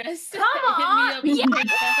address? Come Hit me on!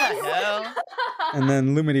 up. hell? And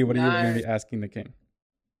then Lumity, what are you going to Nice. be asking the king?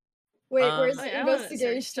 Wait, where's Oh, Wait, I wanna search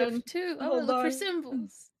investigation? stuff too. I wanna Hold look for on.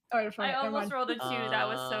 symbols. Alright, fine. I Never almost mind. rolled a 2. That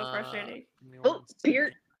was so frustrating. Give me Oh, one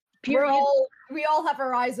period. second. Period. We all have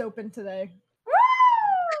our eyes open today.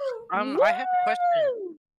 Woo! I have a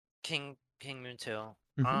question, King Moontail.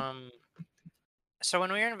 Mhm. So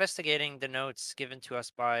when we were investigating the notes given to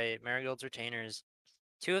us by Marigold's retainers,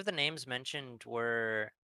 2 of the names mentioned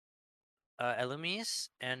were Elumis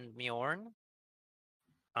and Mjorn.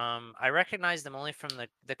 I recognize them only from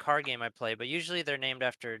the card game I play, but usually they're named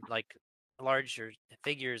after like larger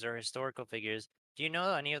figures or historical figures. Do you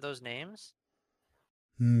know any of those names?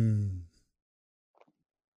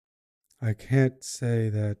 I can't say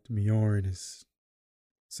that Mjorn is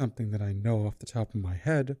something that I know off the top of my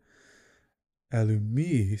head.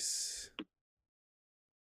 Elumis.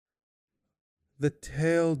 The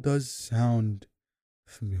tale does sound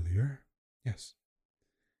familiar. Yes.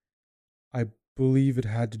 I believe it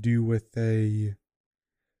had to do with a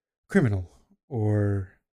criminal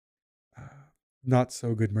or not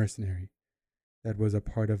so good mercenary that was a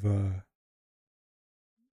part of a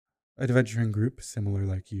adventuring group similar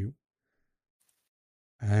like you.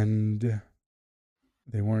 And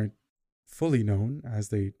they weren't fully known as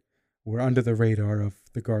they were under the radar of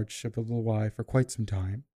the guardship of Laway for quite some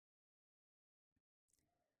time.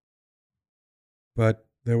 But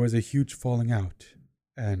there was a huge falling out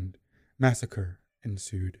and massacre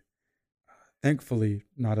ensued. Thankfully,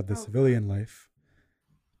 not of the civilian life,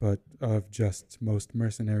 but of just most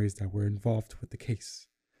mercenaries that were involved with the case.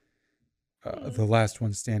 The last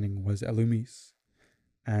one standing was Elumis,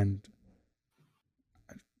 and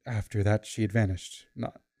after that she had vanished,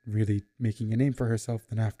 not really making a name for herself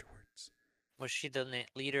then afterwards. Was she the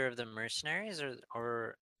leader of the mercenaries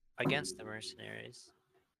or against the mercenaries?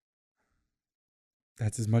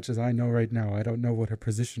 That's as much as I know right now. I don't know what her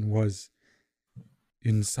position was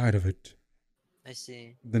inside of it. I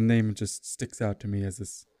see. The name just sticks out to me as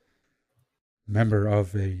this member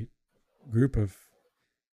of a group of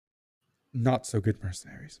not so good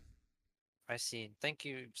mercenaries. I see. Thank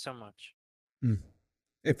you so much.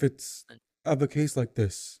 If it's of a case like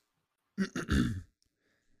this,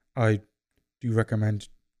 I do recommend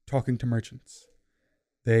talking to merchants.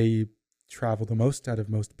 They travel the most out of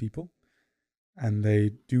most people, and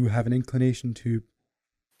they do have an inclination to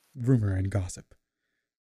rumor and gossip.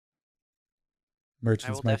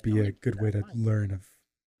 Merchants might be a definitely good keep way that to in mind. learn of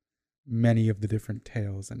many of the different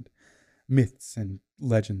tales and myths and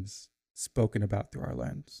legends spoken about through our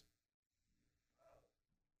lands.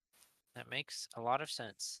 That makes a lot of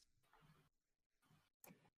sense.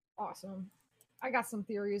 Awesome. I got some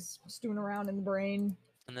theories stewing around in the brain.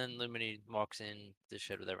 And then Lumini walks in the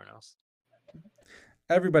shed with everyone else.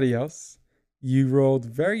 Everybody else, you rolled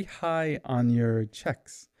very high on your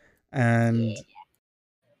checks, and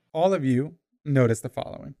all of you notice the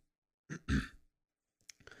following.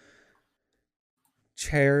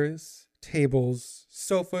 Chairs, tables,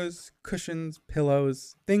 sofas, cushions,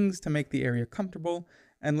 pillows, things to make the area comfortable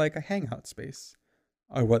and like a hangout space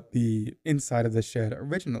are what the inside of the shed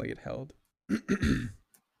originally had held.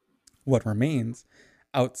 What remains,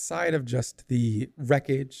 outside of just the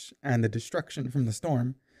wreckage and the destruction from the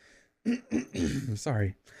storm,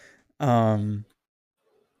 sorry, are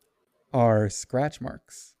scratch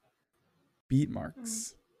marks, beat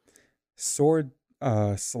marks, sword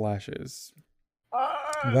slashes,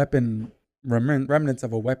 weapon remnants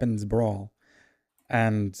of a weapons brawl,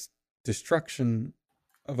 and destruction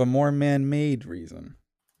of a more man-made reason.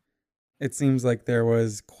 It seems like there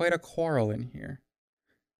was quite a quarrel in here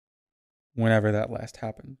whenever that last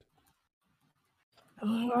happened.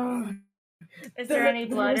 Is there any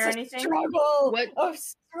blood or anything? Struggle. What- Of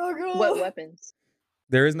struggle. What weapons?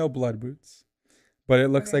 There is no blood boots, but it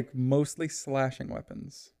looks Okay. like mostly slashing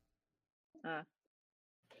weapons. Do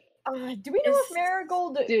we know if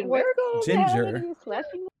Marigold? Dude, what- Marigold Ginger. have any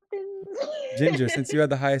slashing weapons? Ginger, since you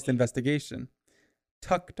had the highest investigation,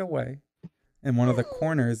 tucked away in one of the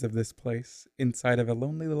corners of this place inside of a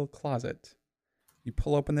lonely little closet, you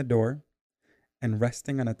pull open the door, and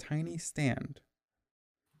resting on a tiny stand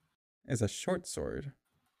is a short sword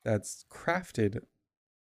that's crafted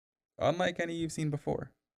unlike any you've seen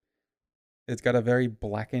before. It's got a very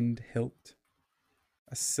blackened hilt,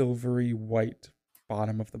 a silvery white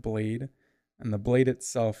bottom of the blade, and the blade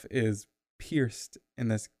itself is pierced in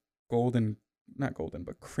this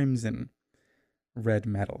crimson red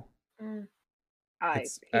metal. I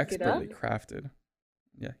It's pick it up. expertly crafted.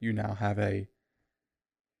 Yeah, you now have a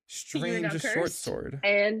You're now strange short cursed. sword.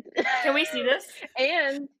 And Can we see this?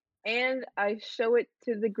 and I show it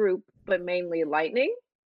to the group, but mainly lightning.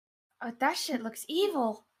 Oh, that shit looks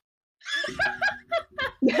evil.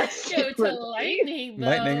 That's Go it to for me. lightning, though.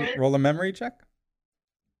 Lightning, roll a memory check.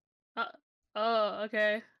 Oh,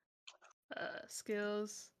 okay.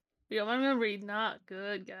 Skills. Yo, my memory not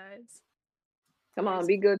good, guys. Come on,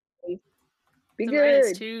 be good. Be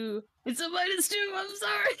It's a -2. good. It's a -2. I'm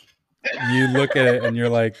sorry. You look at it and you're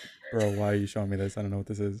like, bro, why are you showing me this? I don't know what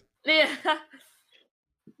this is. Yeah.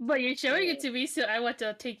 But you're showing it to me, so I want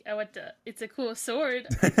to. It's a cool sword.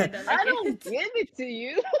 I kinda like I don't it. give it to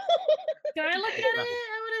you. Can I look at it?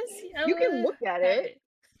 I want to see. You can look at it.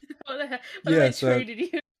 What Yeah, have I so- traded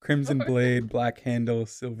you? Crimson for? blade, black handle,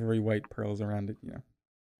 silvery white pearls around it, you know.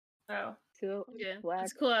 Oh. So, Yeah, black.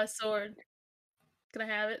 it's a cool ass sword. Can I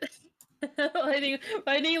have it?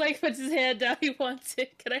 Lightning like puts his hand down. He wants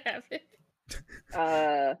it. Can I have it?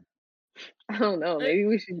 I don't know. Maybe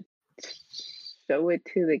we should show it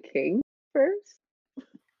to the king first.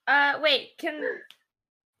 Wait,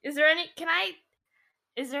 is there any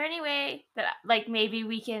way that like maybe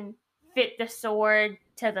we can fit the sword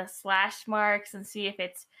to the slash marks and see if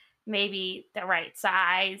it's maybe the right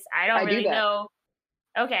size? I don't I do really that. know.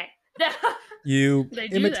 Okay. You They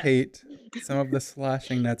do that. imitate some of the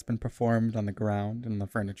slashing that's been performed on the ground and the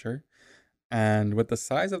furniture. And with the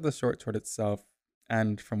size of the short sword itself,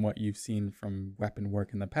 and from what you've seen from weapon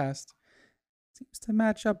work in the past, seems to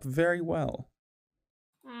match up very well.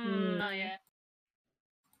 Hmm. Oh yeah.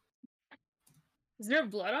 Is there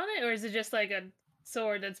blood on it, or is it just like a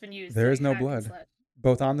sword that's been used? There to is no hack and blood. slash?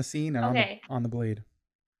 Both on the scene and Okay. on the blade.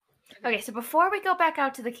 Okay, so before we go back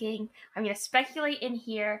out to the king, I'm gonna speculate in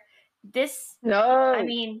here. This, No. I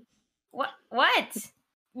mean, what?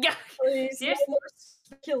 Yeah, Please, no There's- more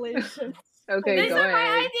speculation. Okay, these go are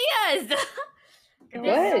my ahead. ideas. Go The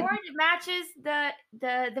ahead. sword matches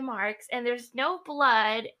the marks, and there's no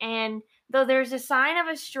blood. And though there's a sign of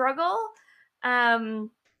a struggle,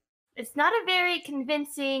 it's not a very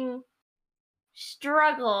convincing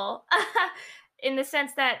struggle in the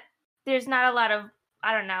sense that there's not a lot of,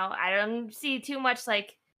 I don't know, I don't see too much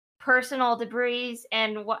like personal debris,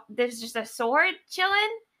 and what there's just a sword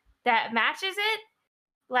chilling that matches it.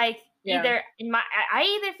 Like Yeah. either I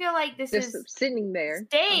either feel like this Just is sitting there on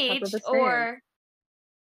top of staged, a stand. or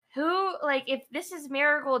who, like, if this is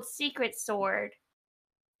Marigold's secret sword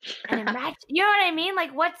and it match, you know what I mean?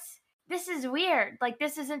 Like, this is weird. Like,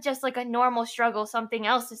 this isn't just like a normal struggle. Something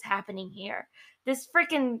else is happening here. This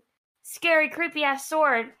freaking scary, creepy ass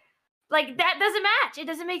sword, like, that doesn't match. It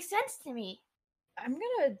doesn't make sense to me. I'm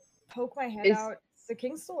gonna poke my head Is- out. Is the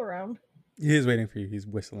king still around? He is waiting for you. He's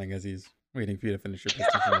whistling as he's waiting for you to finish your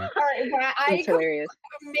presentation. All right, but It's hilarious.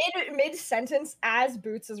 mid sentence, as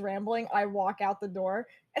Boots is rambling, I walk out the door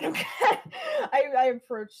and I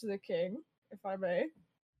approach the king, if I may.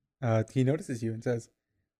 He notices you and says,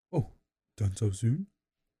 Oh, done so soon?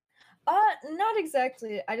 Not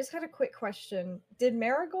exactly. I just had a quick question. Did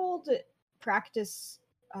Marigold practice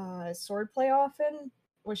swordplay often?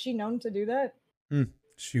 Was she known to do that?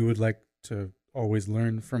 She would like to always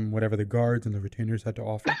learn from whatever the guards and the retainers had to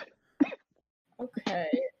offer. Okay.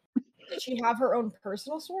 Did she have her own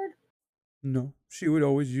personal sword? No, she would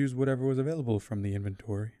always use whatever was available from the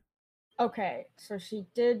inventory. Okay, so she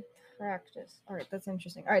did practice. All right, that's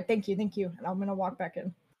interesting. All right, thank you. And I'm gonna walk back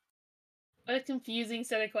in. What a confusing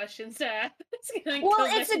set of questions to ask. Well,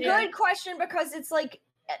 it's a good question because it's like,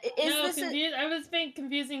 I was being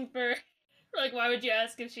confusing for, like, why would you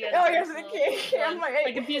ask if she had? Oh, a yes, the personal king. I'm one? like-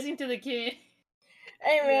 like confusing to the king.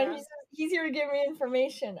 Hey man, Yeah. he's here to give me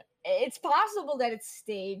information. It's possible that it's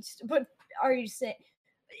staged, but are you saying?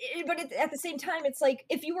 But at the same time, it's like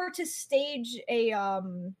if you were to stage a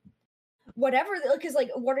whatever, because like,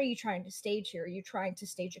 what are you trying to stage here? Are you trying to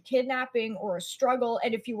stage a kidnapping or a struggle?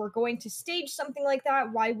 And if you were going to stage something like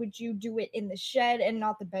that, why would you do it in the shed and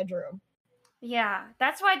not the bedroom? Yeah,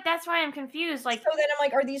 that's why I'm confused. Like, So then I'm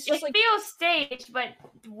like, are these just it like? feels staged, but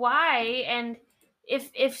why? And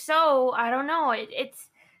if so, I don't know. It's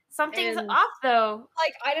something's And- off though.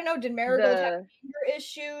 Like, I don't know, did Marigold have The anger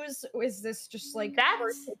issues? Is this just like her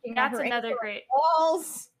That's taking out her another anger on great.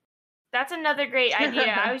 walls? That's another great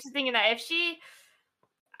idea. I was just thinking that if she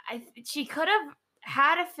could have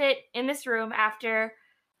had a fit in this room after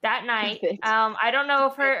that night. fit. I don't know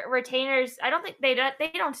if her retainers. I don't think they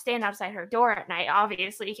don't stand outside her door at night,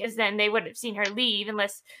 obviously, because then they would have seen her leave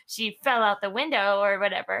unless she fell out the window or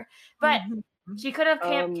whatever. But Mhm. she could have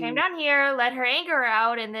came down here, let her anger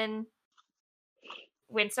out, and then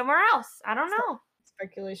went somewhere else. I don't know.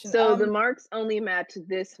 speculation. So the marks only match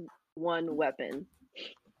this one weapon.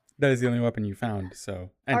 That is the only weapon you found, and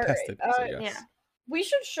All right, tested. So yes. Yeah. we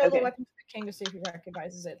should show the Okay. weapon to the king to see if he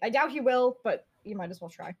recognizes it. I doubt he will, but you might as well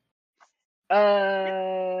try.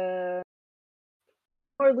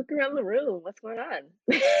 Or look around the room. What's going on?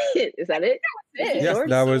 Is that it? That's Yes, Sword?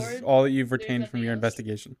 that was Sword. all that you've There's retained from nothing your else.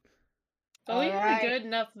 investigation. Oh, we have Alright. a good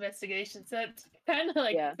enough investigation. So that's kind of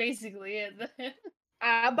like Yeah. basically it. Then.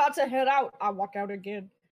 I'm about to head out. I walk out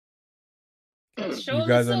again. Show You the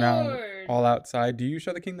guys are now sword. all outside. Do you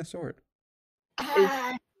show the king the sword?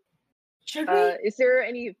 Should we? Is there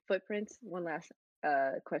any footprints? One last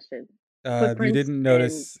question. You Footprints didn't and-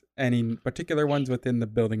 notice any particular ones within the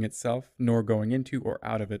building itself, nor going into or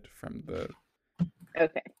out of it from the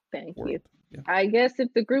Okay, thank you. world. Yeah. I guess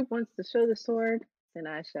if the group wants to show the sword, then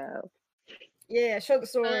I shall. Yeah, show the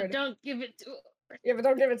sword. Don't give it to. Yeah, but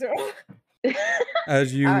don't give it to him.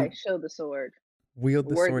 As you I show the sword. wield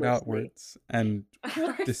the sword wordlessly. outwards and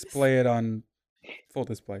display it on full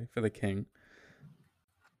display for the king,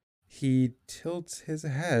 he tilts his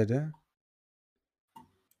head.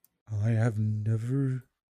 I have never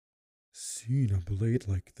seen a blade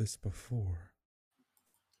like this before.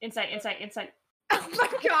 Insight. Oh my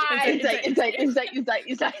god! Insight.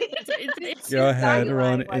 Go ahead, you roll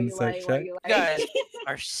lying? an Why you insight lying? Why check. you You lying? guys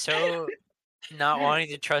are so not wanting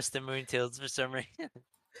to trust the Moontails for some reason.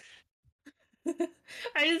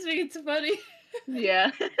 I just think it's funny.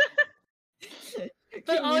 Yeah.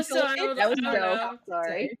 But also, I don't, That was I don't Belle. know.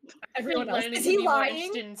 Sorry. Everyone else. Lightning Is would he be more lying?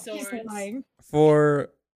 interested in He's swords. lying. For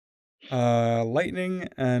lightning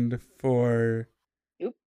and for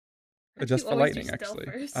Oop. just You for always lightning do stealth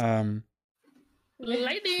actually. first.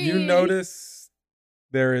 Lightning. You notice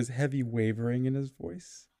there is heavy wavering in his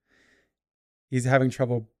voice. He's having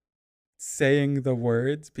trouble saying the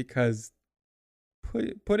words because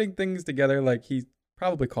putting things together, like he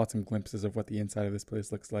probably caught some glimpses of what the inside of this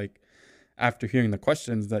place looks like after hearing the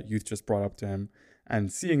questions that youth just brought up to him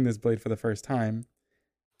and seeing this blade for the first time.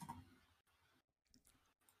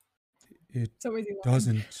 So is he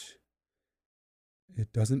lying?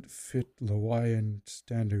 It doesn't fit Lawayan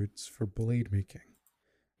standards for blade making,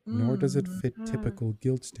 nor does it fit typical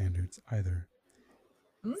guild standards either.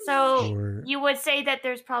 So For you would say that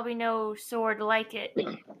there's probably no sword like it it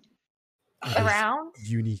is around?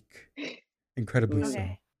 unique, incredibly so,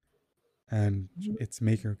 Okay. and its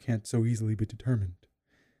maker can't so easily be determined.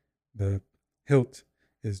 The hilt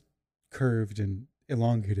is curved and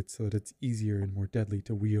elongated so that it's easier and more deadly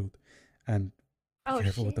to wield, and be Oh,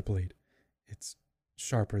 careful with shit. the blade. It's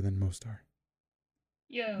sharper than most are.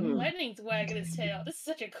 Yo, Hmm. Lightning's wagging his tail. This is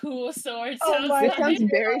such a cool sword. Oh sounds my This like.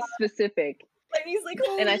 sounds very specific, And he's like,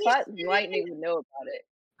 and I "Holy thought shit." Lightning would know about it.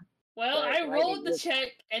 Well, But I Lightning rolled the would- check,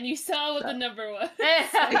 and you saw what the number was.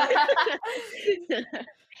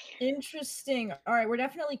 Interesting. All right, we're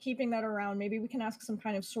definitely keeping that around. Maybe we can ask some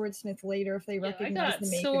kind of swordsmith later if they Yo, I recognize got the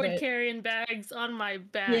make sword of it. carrying bags on my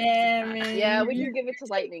back. Yeah, man. Yeah, we can give it to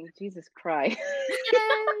Lightning. Jesus Christ.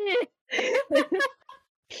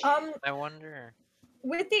 I wonder.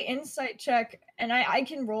 With the insight check, and I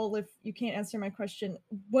can roll if you can't answer my question,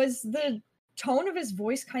 was the tone of his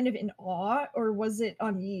voice kind of in awe or was it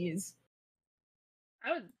unease?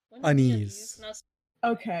 I would Unease.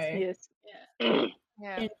 Okay. Yes. Yeah.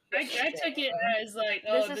 Yeah. I took it as like,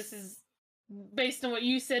 This oh, this is- is based on what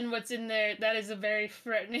you said and what's in there. That is a very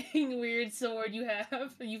threatening, weird sword you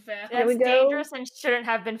have. You found. Can we That's go? dangerous and shouldn't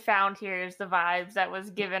have been found here is the vibes that was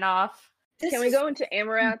given off. This Can we is- go into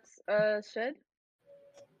Amarat's shed?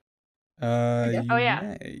 Yeah. Oh, yeah.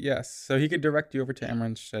 May. Yes. So he could direct you over to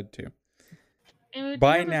Emran's shed too. And do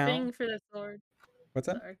By you have now- a thing for the sword? What's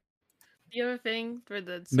that? Sorry. Do you have a thing for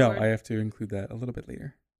the No, sword? I have to include that a little bit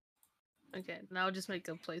later. Okay, now I'll just make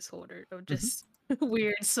a placeholder Mm-hmm. of just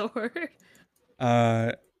weird sword.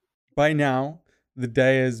 By now, the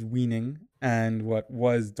day is weaning, and what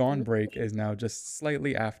was dawnbreak is now just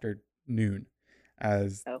slightly after noon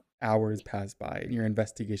as Oh. hours pass by and your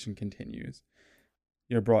investigation continues.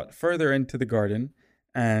 You're brought further into the garden,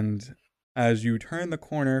 and as you turn the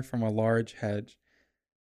corner from a large hedge,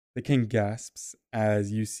 the king gasps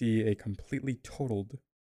as you see a completely totaled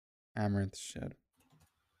amaranth shed.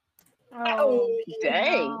 Oh,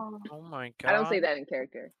 Dang. no. Oh my god. I don't say that in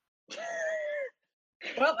character.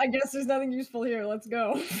 Well, I guess there's nothing useful here. Let's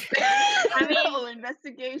go. I mean,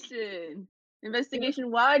 investigation.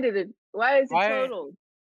 Investigation. Why is it Why- totaled?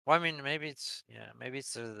 Well, I mean, maybe it's maybe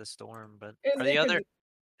it's the storm, but It- are it the could other be-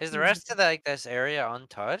 is the Mhm. rest of this area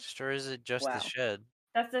untouched, or is it just Wow. the shed?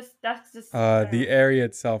 That's just The area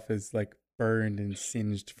itself is like burned and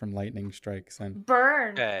singed from lightning strikes, and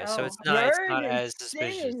burned. Okay, so Oh. it's not Burned and as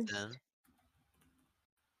suspicious singed. then.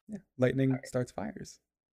 Yeah, lightning starts fires.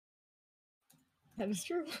 That is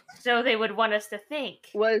true. So they would want us to think.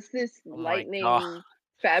 Was this Oh my lightning God.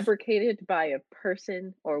 fabricated by a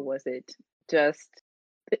person, or was it just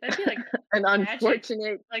That'd be like an magic.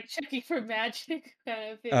 unfortunate? Like checking for magic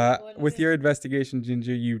kind of thing. With your investigation,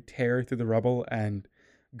 Ginger, you tear through the rubble, and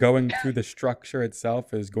going through the structure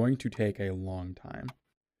itself is going to take a long time.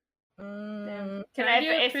 Can I do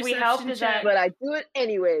a if we help, perception is that check? But I do it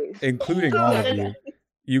anyways. Including all of you.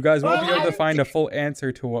 You guys won't be able to I- find a full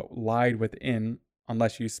answer to what lied within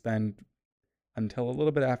unless you spend until a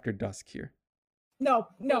little bit after dusk here. No.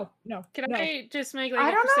 Can no. I just make I like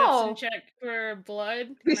a don't perception know. check for blood?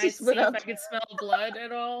 We Can I should see split if up. I can smell blood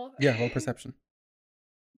at all? Yeah, roll perception.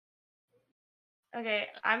 Okay,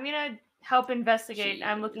 I'm gonna help investigate.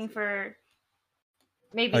 I'm looking for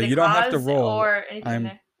maybe the You don't have to cause roll. or anything in I'm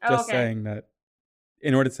there. just saying that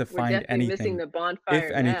in order to We're find definitely missing anything, the bonfire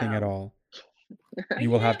if anything at now. all, you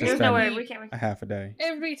will have to There's spend nowhere we can't. a half a day.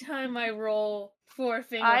 Every time I roll for a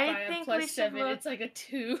thing I if I have think we plus should 7, look- it's like a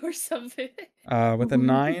 2 or something. With a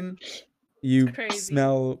 9, you Crazy.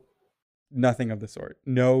 smell nothing of the sort.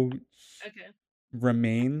 No Okay.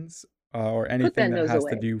 remains or anything that nose has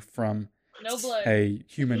away. to do from No blood. a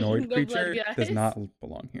humanoid No blood, creature does guys. not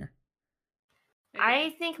belong here. Okay. I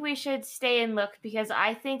think we should stay and look because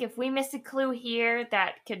I think if we miss a clue here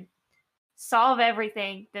that could solve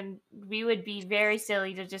everything, then we would be very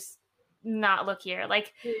silly to just not look here.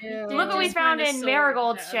 Like, Yeah. look what we Just found find a in sword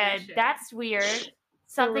Marigold's in the other shed. shed. That's weird.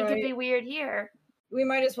 Something could right. be weird here. We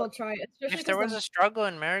might as well try it. Especially If there 'cause was a struggle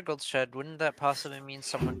in Marigold's shed, wouldn't that possibly mean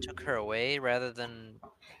someone took her away rather than?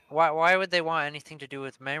 Why would they want anything to do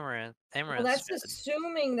with well, Amaranth's that's shed?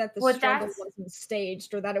 assuming that the Well, struggle that's- wasn't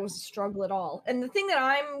staged or that it was a struggle at all. And the thing that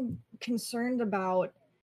I'm concerned about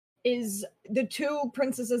is the two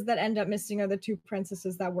princesses that end up missing are the two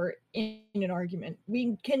princesses that were in an argument.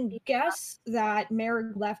 We can guess that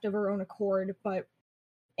Mary left of her own accord, but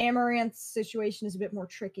Amaranth's situation is a bit more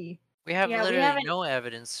tricky. We have Yeah, we literally haven't- no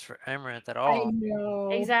evidence for Amaranth at I all. know.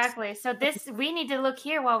 Exactly. So we need to look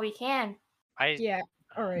here while we can. Yeah.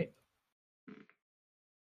 All right.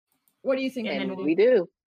 What do you think, And then And Amity? we do.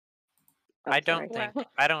 Oh, I don't sorry. think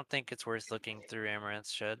I don't think it's worth looking through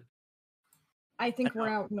Amaranth's shed. I think I we're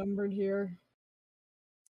don't- outnumbered here.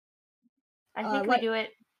 I think we what- do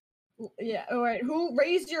it. Yeah. All right. Who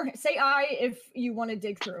raised your say I if you want to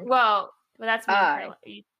dig through? Well, that's me. Aye.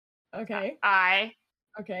 Okay. I.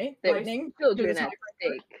 Okay. There's Lightning. children You're the at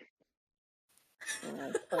stake.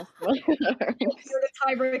 You're the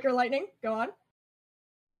tiebreaker, Lightning. Go on.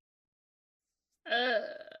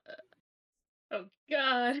 Oh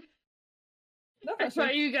god. No I pressure.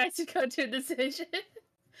 thought you guys would come to a decision.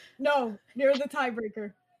 No, you're the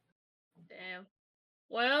tiebreaker. Damn.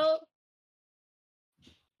 Well,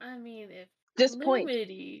 I mean, if Just point.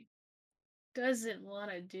 Lumity doesn't want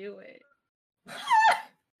to do it,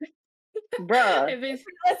 Bruh. if it's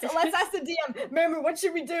Let's ask the DM. Remember, what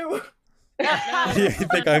should we do? You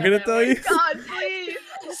think I'm gonna tell you? God, please.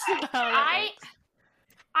 I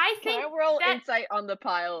Can think I roll that- insight on the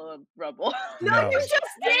pile of rubble? No. You just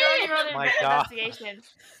Yeah, you already did. rolled an My God. investigation.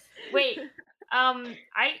 Wait,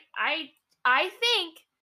 I think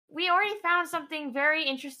we already found something very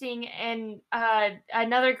interesting and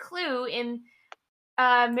another clue in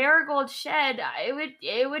Marigold's shed.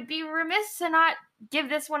 It would be remiss to not give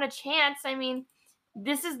this one a chance. I mean,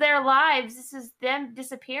 this is their lives. This is them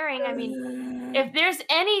disappearing. I mean, if there's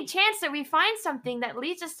any chance that we find something that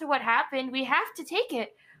leads us to what happened, we have to take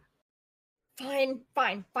it.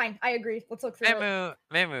 Fine. I agree. Let's look through it.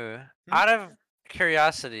 Memu, out of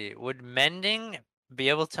curiosity, would mending be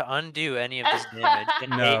able to undo any of this damage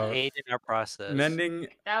and No. aid in our process? Mending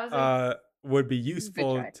That was would be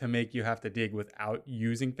useful try. to make you have to dig without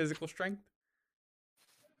using physical strength.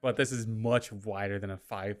 But this is much wider than a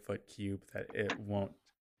 5-foot cube that it won't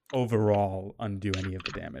overall undo any of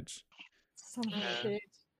the damage. Son of a bitch.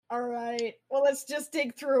 All right. Well, let's just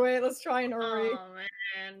dig through it. Let's try and hurry. oh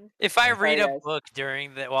man. If I Yeah. read a Sorry, guys. book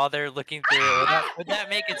during the while they're looking through it, would that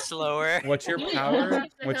make it slower? What's your You power? have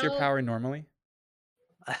to What's your help. power normally?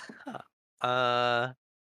 Are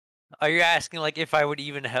you asking like if I would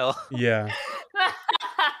even help? Yeah,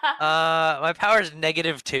 My power is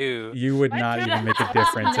 -2. you would My not power- even make a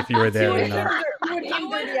difference if you were there You or would not.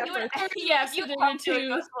 hinder the effort. yeah, if you Consider come it to it, too.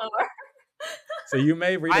 go slower. So you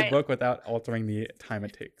may read a I- book without altering the time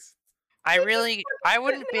it takes. I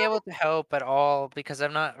wouldn't be able to help at all because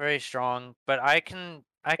I'm not very strong, but I can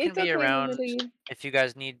It's be okay, around Lumity. if you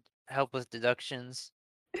guys need help with deductions.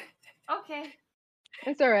 Okay.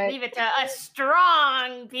 It's all right. Leave it to us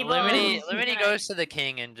strong people. Limity goes to the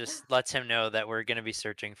king and just lets him know that we're gonna be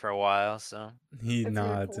searching for a while. So He That's very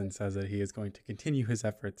nods cool. and says that he is going to continue his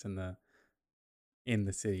efforts in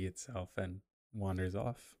the city itself and wanders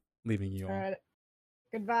off, leaving you all. All right.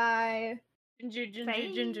 Goodbye. Ginger.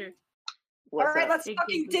 Bye. What's All right, up? let's Dig,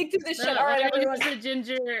 fucking dig, dig through this No, shit. All right, my name everyone. is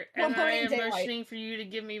Ginger, and I am daylight. motioning for you to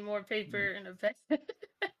give me more paper and a pen.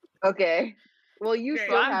 Okay. Well, you Great.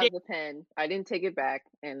 still I'm have dig- the pen. I didn't take it back,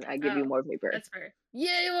 and I give you Oh, more paper. That's fair.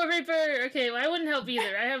 Yay, more paper! Okay, well, I wouldn't help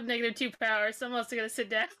either. I have -2 power, so I'm also gonna sit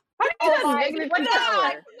down. Oh my Negative god, 2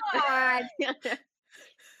 power. come on.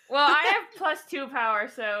 Well, I have +2 power,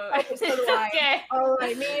 so Okay, so do it's I. okay. All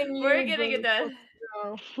right, me and you. We're getting it done.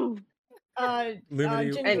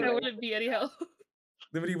 Limity, Ginger. Anyway. That wouldn't be any help.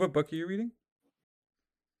 Limity, what book are you reading?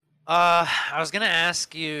 I was gonna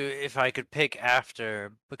ask you if I could pick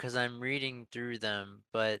after because I'm reading through them,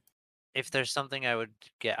 but if there's something I would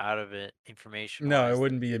get out of it information. No, it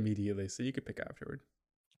wouldn't be immediately, so you could pick afterward.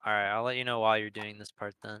 All right, I'll let you know while you're doing this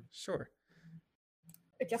part then. Sure.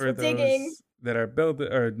 I guess For we're those digging. that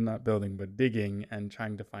are not building, but digging and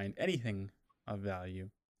trying to find anything of value,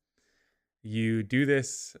 you do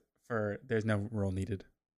this for. There's no roll needed.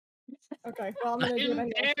 Okay, well, I'm gonna do it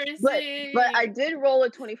anyway. Embarrassing. But I did roll a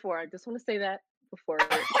 24. I just want to say that before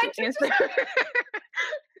you answer.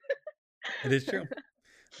 It is true.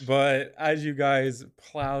 But as you guys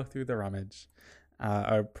plow through the rummage,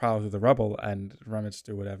 or plow through the rubble and rummage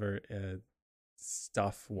through whatever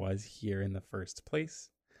stuff was here in the first place,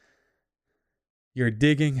 you're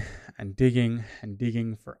digging and digging and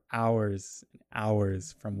digging for hours and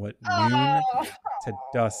hours from what noon to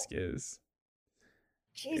dusk is.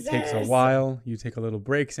 Jesus. It takes a while. You take a little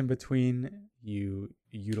breaks in between. You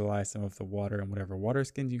utilize some of the water and whatever water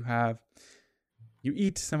skins you have. You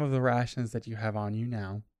eat some of the rations that you have on you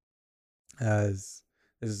now, as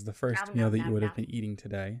this is the first Nom, meal nom, that you nom, would have nom. been eating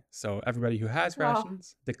today. So everybody who has Oh.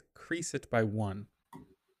 rations, decrease it by 1. Oh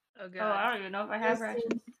Oh, god. I don't even know if I have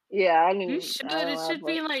rations. Yeah, I mean, You should. It should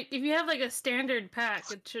be like if you have like a standard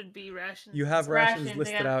pack, it should be rations. You have rations Rations,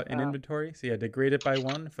 listed yeah. out in inventory, so yeah, degrade it by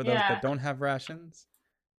 1. For those Yeah. that don't have rations,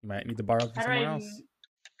 you might need to borrow from someone else.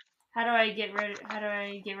 How do I get rid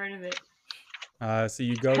of it? So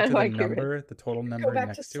you go How to do the I get rid- number, the total number back to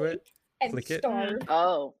next to it, And click it, starve.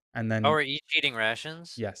 Oh, and then Oh, we're each eating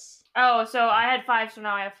rations? yes, Oh, so I had 5, so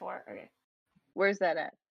now I have 4. Okay. where's that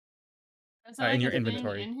at? That's in like your a thing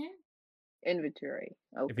inventory. In here? Inventory.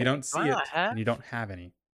 Okay. If you don't see I it, not have? then you don't have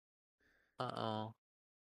any. Uh-oh.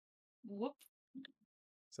 Whoop.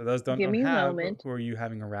 So those Give don't me a have, moment. who are you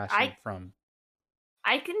having a ration I- from?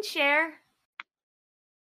 I can share.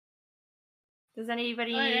 Does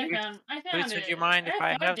anybody? Oh, yeah, I found Boots, it. would you mind if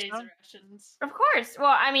I have have 5 days some? of rations. Of course.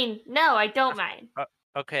 Well, I mean, no, I don't mind.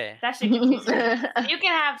 Okay. That should confuse you. You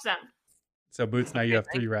can have some. So Boots, now you Okay, have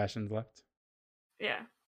thank 3 rations left. Yeah.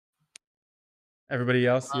 Everybody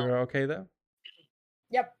else, you're okay though?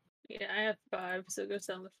 Yep. Yeah, I have 5, so it goes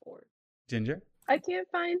down to 4. Ginger? I can't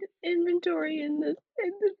find inventory in the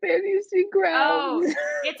fantasy grounds.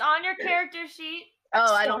 It's on your character sheet.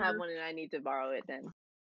 Oh, I don't have Starve. one, and I need to borrow it then.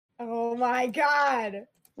 Oh my god.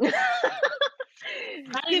 How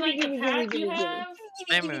Gimme, like gimme, the pack gimme, you gimme, gimme. have?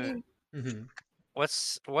 Naimu,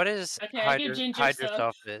 Mm-hmm. what is Okay, I give Ginger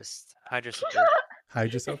stuff. hydrosophist? Hydrosophist.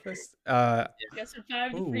 Hydrosophist? Guess from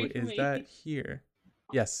 5 to Ooh, 3 for is me. that here?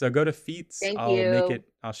 Yes, so go to feats. Thank I'll make you. it,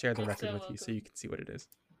 I'll share the You're record so with you so welcome. you can see what it is.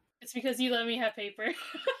 It's because you let me have paper.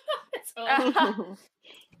 That's all.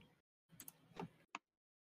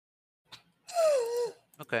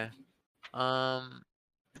 Okay.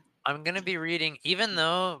 I'm gonna be reading, even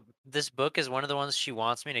though this book is one of the ones she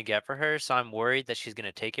wants me to get for her, so I'm worried that she's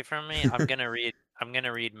gonna take it from me. I'm gonna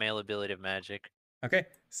read Male Ability of Magic. Okay,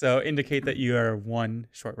 so indicate that you are 1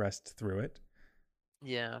 short rest through it.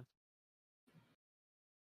 Yeah.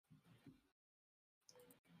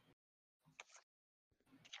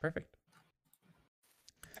 Perfect.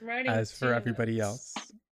 I'm writing As for 2 everybody notes.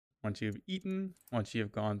 else, once you've eaten, once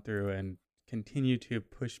you've gone through and continue to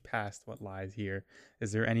push past what lies here,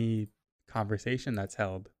 is there any conversation that's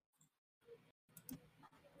held?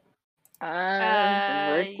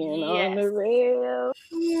 I'm working on the yes. rail.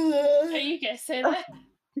 Oh, you guys say that?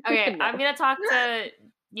 Okay, No. I'm gonna talk to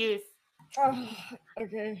Youth. Oh,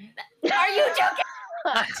 okay. Are you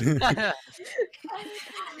joking?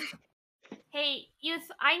 Hey, Youth,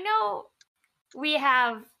 I know we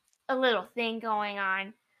have a little thing going on.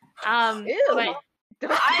 Ew. But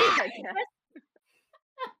Don't say like that.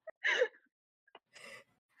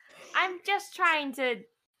 I'm just trying to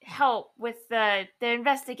help with the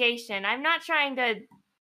investigation. I'm not trying to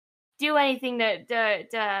do anything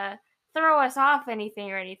to throw us off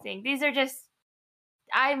anything or anything. These are just,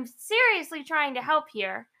 I'm seriously trying to help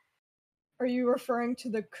here. Are you referring to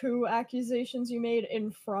the coup accusations you made in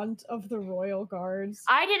front of the royal guards?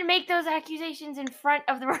 I didn't make those accusations in front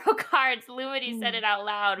of the royal guards. Lumity said it out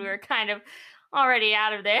loud. We were kind of already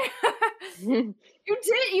out of there. You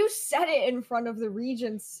did. You said it in front of the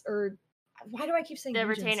regents, or why do I keep saying The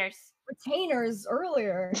regents? retainers. Retainers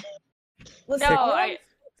earlier. Listen, No, all I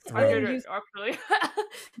Throne. did it actually.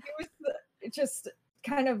 it just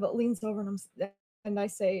kind of leans over and I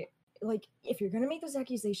say, like, if you're gonna make those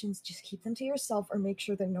accusations, just keep them to yourself or make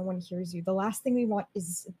sure that no one hears you. The last thing we want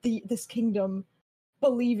is this kingdom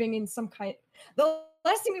believing in some kind. The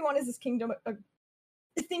last thing we want is this kingdom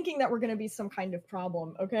thinking that we're gonna be some kind of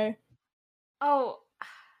problem. Okay. Oh,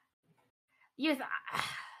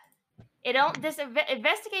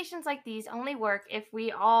 investigations like these only work if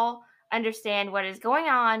we all understand what is going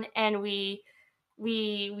on and we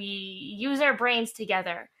use our brains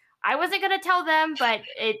together. I wasn't gonna tell them, but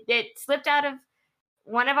it slipped out of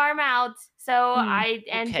one of our mouths. So Okay.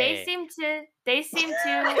 they seem to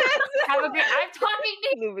have a great. I'm talking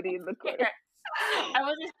to Lumity in the corner. I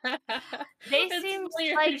wasn't. They It's seemed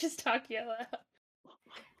funny like you're just talking out loud.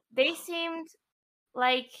 they seemed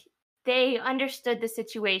like they understood the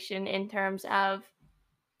situation in terms of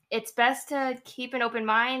it's best to keep an open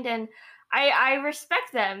mind, and I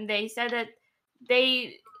respect them. They said that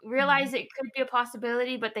they realize it could be a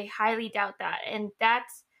possibility, but they highly doubt that, and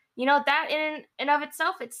that's that in and of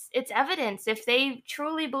itself, it's evidence. If they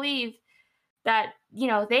truly believe that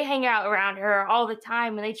they hang out around her all the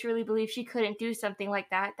time and they truly believe she couldn't do something like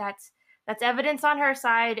that, that's evidence on her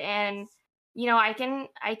side, and I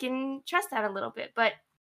can trust that a little bit. But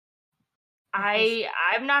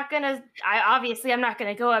I'm not gonna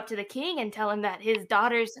go up to the king and tell him that his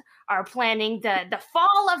daughters are planning the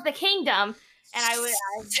fall of the kingdom, and I would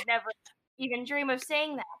never even dream of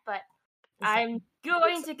saying that. But I'm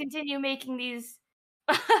going to continue making these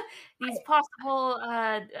these possible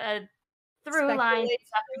through lines and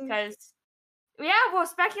stuff because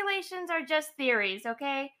speculations are just theories.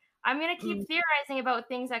 Okay, I'm gonna keep theorizing about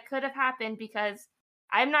things that could have happened because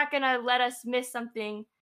I'm not gonna let us miss something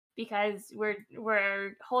because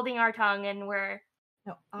we're holding our tongue and we're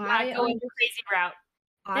not going the crazy route.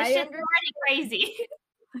 This shit's already crazy.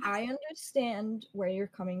 I understand where you're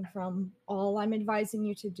coming from. All I'm advising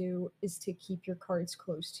you to do is to keep your cards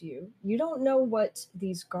close to you. You don't know what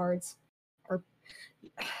these guards are.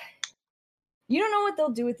 You don't know what they'll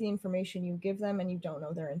do with the information you give them, and you don't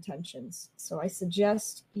know their intentions. So I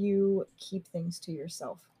suggest you keep things to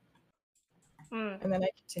yourself. And then I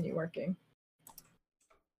continue working.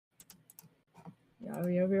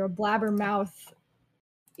 You're a blabbermouth.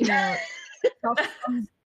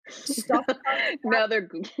 Stuff. Now they're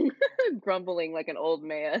grumbling like an old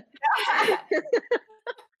man.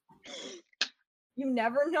 You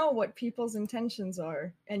never know what people's intentions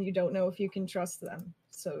are, and you don't know if you can trust them.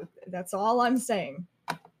 So that's all I'm saying.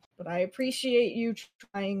 But I appreciate you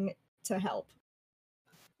trying to help.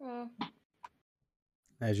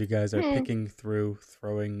 As you guys are picking through,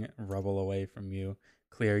 throwing rubble away from you,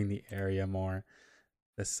 clearing the area more,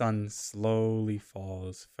 the sun slowly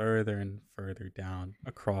falls further and further down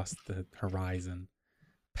across the horizon,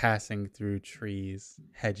 passing through trees,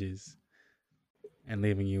 hedges, and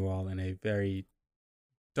leaving you all in a very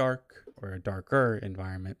dark or a darker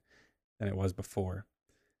environment than it was before.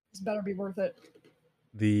 This better be worth it.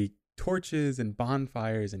 The torches and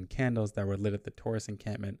bonfires and candles that were lit at the Taurus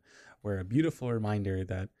encampment were a beautiful reminder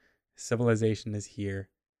that civilization is here.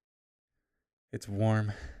 It's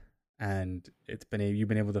warm, and you've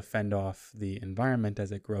been able to fend off the environment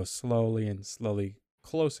as it grows slowly and slowly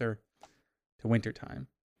closer to wintertime.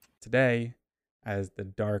 Today, as the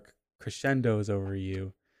dark crescendos over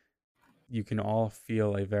you, you can all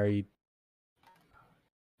feel a very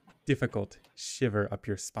difficult shiver up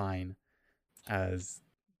your spine as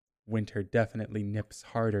winter definitely nips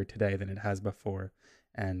harder today than it has before,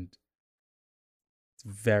 and it's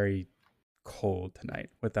very cold tonight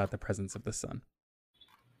without the presence of the sun.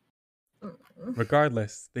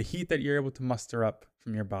 Regardless, the heat that you're able to muster up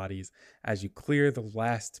from your bodies as you clear the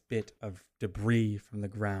last bit of debris from the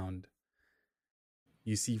ground,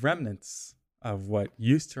 you see remnants of what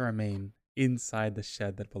used to remain inside the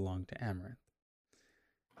shed that belonged to Amaranth.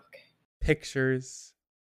 Okay. Pictures,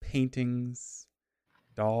 paintings,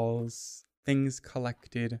 dolls, things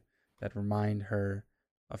collected that remind her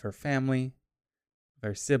of her family, of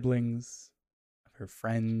her siblings, of her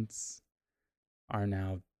friends, are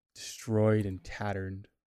now destroyed and tattered.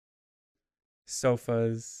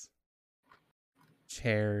 Sofas,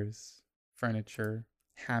 chairs, furniture,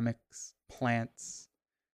 hammocks, plants,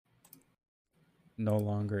 no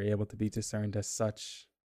longer able to be discerned as such.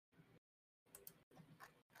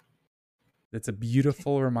 It's a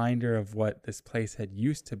beautiful reminder of what this place had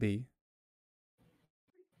used to be.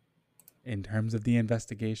 In terms of the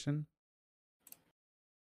investigation,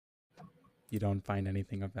 you don't find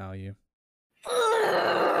anything of value.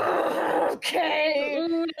 Okay.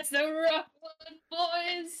 Ooh, that's a rough one,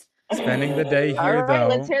 boys. Spending the day All here, right,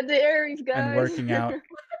 though, let's head to Aries, guys. and working out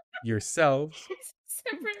yourselves,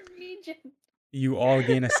 Separate region. you all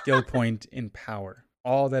gain a skill point in power.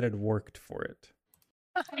 All that had worked for it.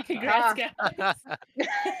 Congrats, guys.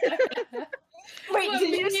 Wait, What, did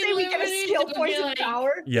you me say and we get a Lumini skill don't point get, in like,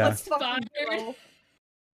 power? Yeah. Let's fucking inspired? go.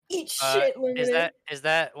 Eat shit, Lumini. Is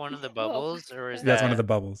that one of the bubbles, or is That's one of the that?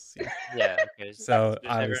 bubbles. Yeah. Yeah. Okay. So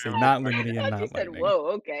Just obviously everyone not remember. Lumity I and thought you not said, lightning. whoa,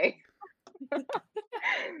 okay.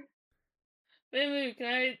 Wait, can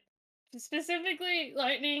I specifically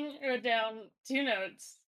lightning wrote down 2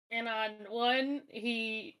 notes, and on one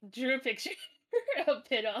he drew a picture of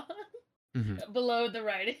Pidon Mhm. below the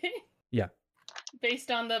writing. Yeah. Based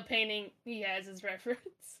on the painting he has as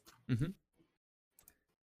reference.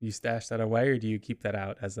 You stash that away, or do you keep that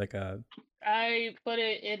out as like a? I put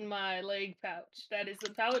it in my leg pouch. That is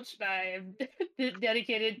the pouch that I have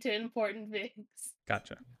dedicated to important things.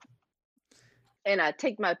 Gotcha. And I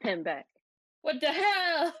take my pen back. What the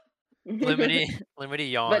hell? Limity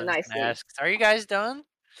yawns and nicely. asks, "Are you guys done?"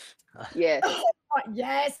 Yes.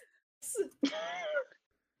 Yes.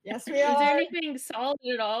 Yes, we Is there are. anything solid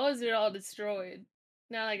at all? Is it all destroyed?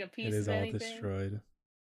 Not like a piece It is of all anything? destroyed.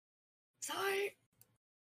 Sorry.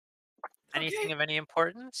 Anything Okay. of any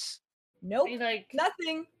importance? Nope. Any, like,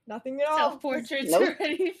 Nothing. Nothing at all. self-portraits Nope. or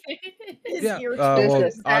anything? His Yeah. ear Just Well,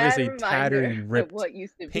 a sad obviously reminder tattered and of ripped what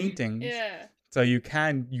used to be. paintings. Yeah. So you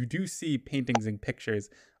do see paintings and pictures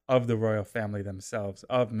of the royal family themselves,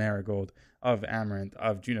 of Marigold, of Amaranth,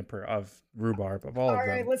 of Juniper, of Rhubarb, of all All of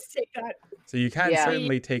right, them. let's take that. So you can Yeah.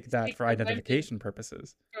 certainly take that Take for the weapon. identification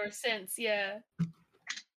purposes. Or sense, yeah.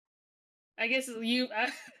 I guess you.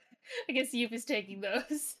 I guess Youp is taking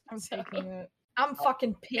those. I'm so. taking it. I'm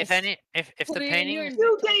fucking pissed. If the Put it in painting, your-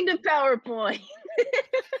 You gained a PowerPoint.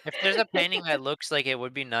 if there's a painting that looks like it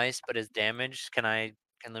would be nice but is damaged, can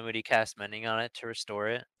Limity cast mending on it to restore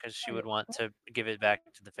it? Because she would want to give it back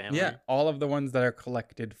to the family. Yeah, all of the ones that are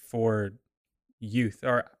collected for youth,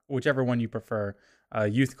 or whichever one you prefer.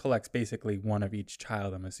 Youth collects basically one of each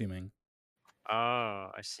child, I'm assuming.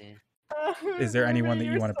 Oh, I see. Is there anyone that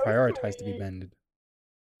you You're want to so prioritize to be sweet. mended?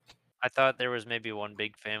 I thought there was maybe one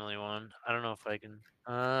big family one. I don't know if I can.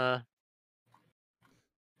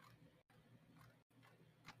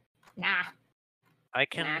 Nah. I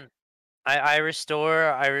can. I restore.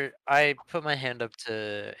 I put my hand up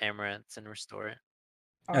to Amaranth and restore it.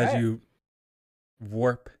 All As right. you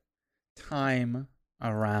warp time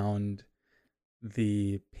around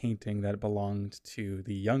the painting that belonged to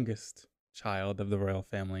the youngest child of the royal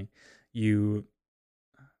family, you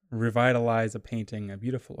revitalize a painting, a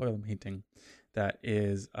beautiful oil painting that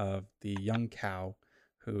is of the young cow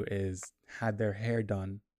who had their hair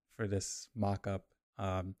done for this mock-up,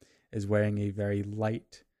 is wearing a very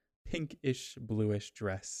light pinkish bluish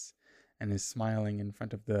dress and is smiling in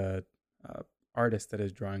front of the artist that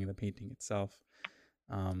is drawing the painting itself,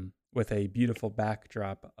 with a beautiful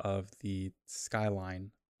backdrop of the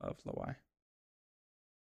skyline of Laway.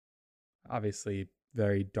 Obviously,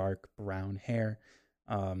 very dark brown hair,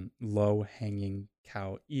 low hanging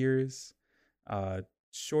cow ears,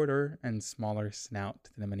 shorter and smaller snout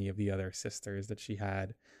than many of the other sisters that she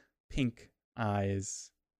had, pink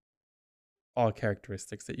eyes, all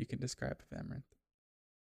characteristics that you can describe of Amaranth.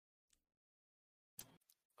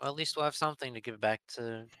 Well, at least we'll have something to give back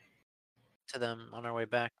to them on our way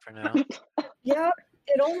back for now. Yep.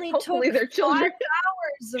 It only Hopefully took they're 5 children.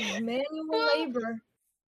 hours of manual labor.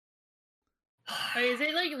 Wait, is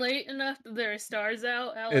it like late enough that there are stars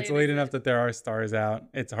out? How It's late late is enough it? that there are stars out.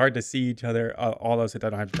 It's hard to see each other. All those who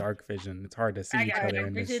don't have dark vision, it's hard to see I each got other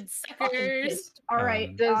in this. vision Fucking suckers. pissed. All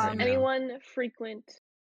right. Does right now. anyone frequent?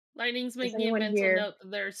 Lightning's Does making a anyone mental here- note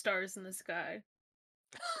that there are stars in the sky.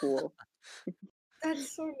 Cool.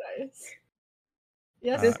 That's so nice.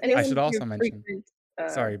 Yes. Does I anyone should here also mention. frequent,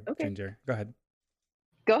 Sorry, okay. Ginger. Go ahead.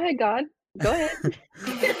 Go ahead, God. Go ahead.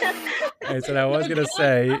 I said I was gonna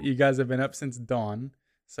say you guys have been up since dawn,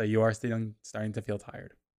 so you are starting to feel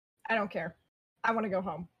tired. I don't care. I want to go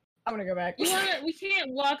home. I want to go back. We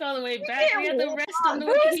can't walk all the way We back. We can't have to walk. rest on the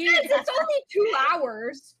Who way says here. it's only 2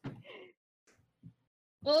 hours?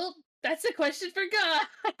 Well, that's a question for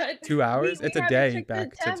God. 2 hours? We It's a haven't day checked the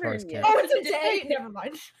back to tavern Forest yet. Camp. Oh, it's a day. Never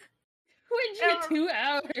mind. When'd you get 2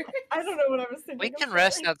 hours? I don't know what I was thinking. We I'm can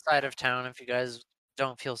rest sorry. outside of town if you guys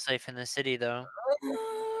don't feel safe in the city, though.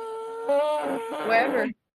 Wherever.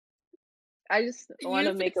 I just want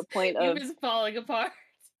to make a point of. Youth is falling apart.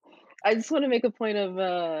 I just want to make a point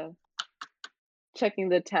of checking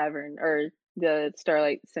the tavern or the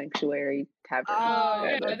Starlight Sanctuary Tavern. Oh,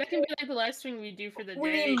 yeah, okay. that can be like the last thing we do for the day.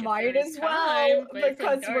 We if might there's as well, time, but it's,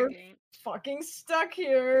 like, because we're dark game. fucking stuck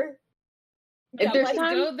here. If there's let's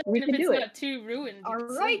time, go then we if can it's do it. not too ruined. All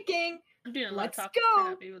because right, gang. I'm doing a lot Let's of talking for go.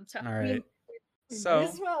 not being able to talk. All right. We So- might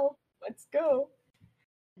as well. Let's go.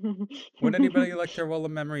 Would anybody like to roll a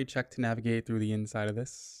memory check to navigate through the inside of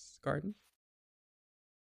this garden?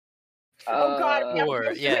 Oh, God, yeah, Or,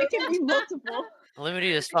 yeah. It can be multiple.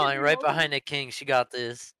 Liberty is falling right behind the king. She got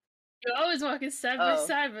this. You're always walking side by Oh.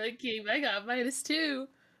 side with the king. I got -2.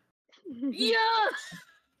 Yeah.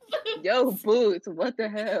 Yo, Boots, what the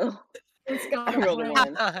hell? It's got I rolled a a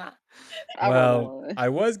one. That's I rolled a Well, one. I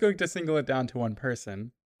was going to single it down to one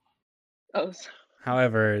person. Oh,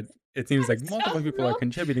 However, it seems like Stop multiple people are roll-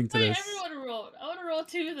 contributing to Wait, this. everyone rolled. I want to roll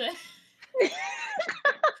 2 then.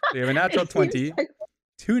 We have a natural It seems 20, like-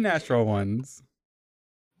 2 natural ones,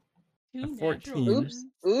 2 A natural 14. ones.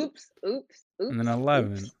 oops. and then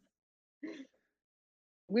 11. oops.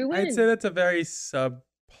 We win. I'd say that's a very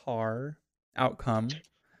subpar outcome.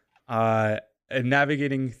 And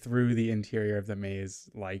navigating through the interior of the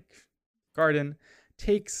maze-like garden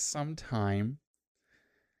takes some time.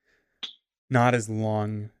 Not as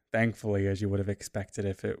long, thankfully, as you would have expected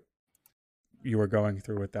if you were going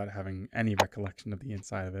through without having any recollection of the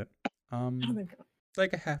inside of it. It's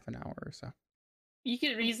like a half an hour or so. You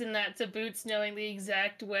could reason that to Boots knowing the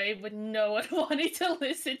exact way, but no one wanting to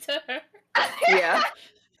listen to her. Yeah.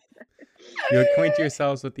 You acquaint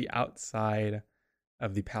yourselves with the outside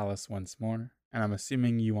of the palace once more, and I'm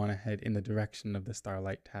assuming you want to head in the direction of the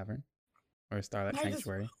Starlight Tavern or Starlight Might as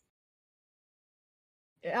Sanctuary.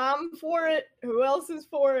 Yeah, I'm for it. Who else is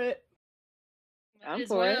for it? I'm Might as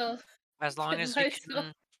for it. well. as long as we Might as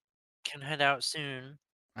well. can head out soon.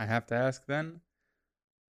 I have to ask then,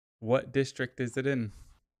 what district is it in?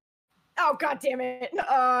 Oh, God damn it.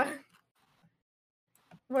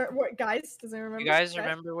 What, guys? Does anyone remember? You guys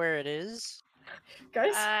remember where it is?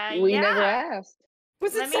 Guys? We yeah. never asked.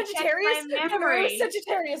 Was it let me check Sagittarius? my No, it memory. was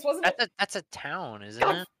Sagittarius, wasn't it? That's a town, isn't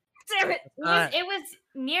God it? Damn it. It was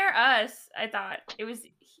near us, I thought. It was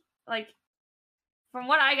like from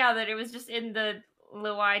what I gathered, it was just in the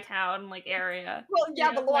Laway town area. Well,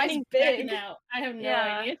 yeah, but mine's Laway's backing big. out. I have no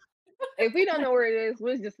Yeah. idea. If we don't know where it is,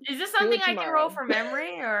 we'll just Is this do something it I can roll tomorrow. from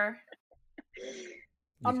memory or You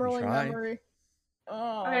I'm can rolling try. memory.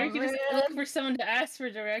 Oh, Or you can just look man. for someone to ask for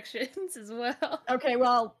directions as well. Okay,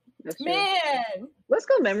 well, That's true. man. Let's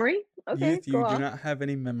go memory. Okay, Youth, go you do on. not have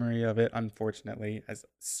any memory of it, unfortunately, as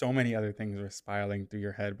so many other things were spiraling through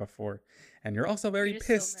your head before. And you're also very You're so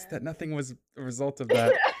pissed mad. that nothing was a result of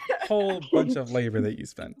that whole bunch of labor that you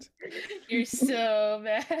spent. You're so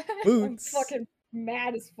mad. I'm Boots, fucking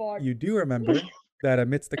mad as fuck. you do remember that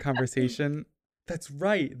amidst the conversation, that's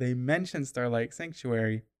right, they mentioned Starlight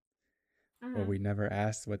Sanctuary, but we never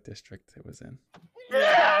asked what district it was in.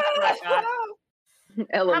 Yeah, I forgot.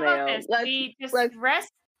 How about LMAO. this? Let's, We just let's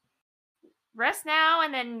rest now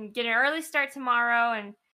and then get an early start tomorrow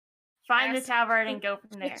and find the Ask tavern and go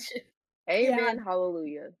from there. amen,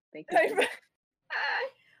 hallelujah. Thank you.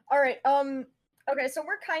 All right. Okay, so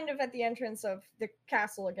we're kind of at the entrance of the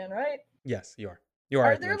castle again, right? Yes, you are. You are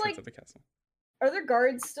Are at the there, entrance like- of the castle. Are there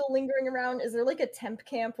guards still lingering around? Is there like a temp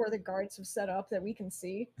camp where the guards have set up that we can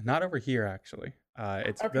see? Not over here, actually.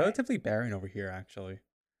 It's Okay. relatively barren over here, actually.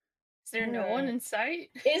 Is there no one in sight?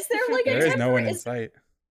 Is there like a There is no one in temporary? sight.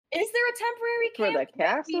 Is there a temporary For camp the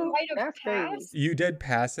that we castle? might have That's crazy. passed? You did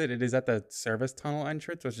pass it. It is at the service tunnel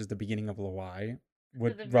entrance, which is the beginning of Laway. the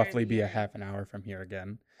Would very roughly be a beginning. half an hour from here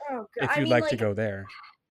again. Oh, God. If I you'd mean, like to go there.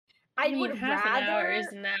 I mean, would half rather. an hour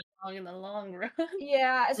isn't that long in the long run.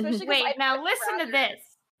 Yeah, especially 'cause Wait, I'd now much listen to rather-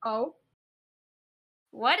 this. Oh,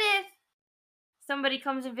 What if somebody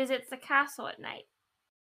comes and visits the castle at night?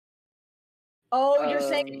 oh, you're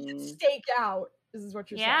saying we should Um, stake out. This is what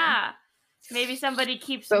you're saying. Yeah. Maybe somebody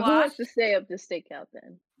keeps So who watch. wants to stay up to stakeout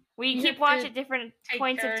then? We You keep have watch to at different Take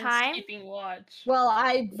points of turns time. keeping watch. Well,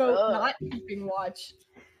 I vote Ugh. not keeping watch.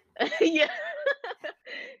 Yeah.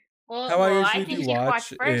 Well, How I well, I usually can do keep watch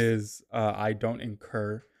watch first. is I don't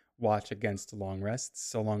incur watch against long rests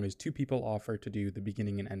so long as 2 people offer to do the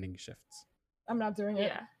beginning and ending shifts. I'm not doing it.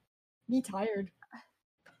 Yeah. Me tired.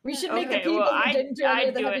 We should make the Okay, people well, who didn't do any I'd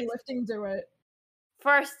of the do heavy it. lifting do it.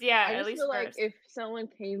 First, yeah, I at just least feel first. like if someone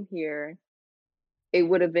came here, it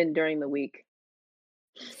would have been during the week.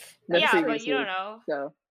 The yeah, but previous you don't week. know.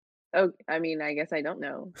 So, oh, I mean, I guess I don't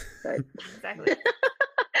know, but Exactly.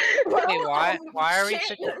 Wait, why are we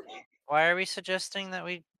shit. Why are we suggesting that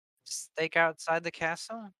we stake outside the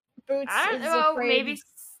castle? Boots I don't is know. afraid.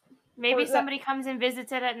 Maybe or that- somebody comes and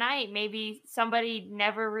visits it at night. Maybe somebody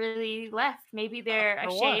never really left. Maybe they're For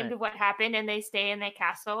ashamed what? of what happened and they stay in their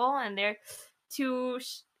castle and they're too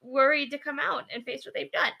worried to come out and face what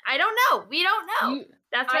they've done. I don't know. We don't know.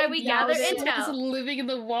 That's why I we doubt gather it. Someone's intel. living in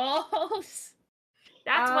the walls.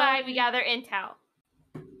 That's why we gather intel.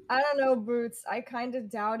 I don't know, Boots. I kind of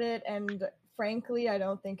doubt it, and frankly, I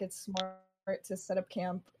don't think it's smart to set up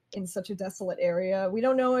camp in such a desolate area. We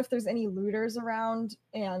don't know if there's any looters around,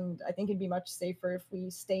 and I think it'd be much safer if we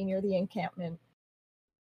stay near the encampment.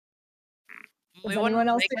 Does We wouldn't anyone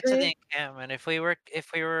else make it to the agree? encampment. If we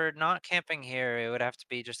were not camping here, it would have to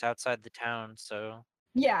be just outside the town. So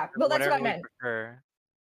Yeah, well, that's what whatever I we meant. prefer.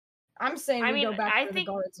 I'm saying I we go mean, back I where think-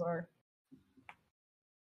 the guards are.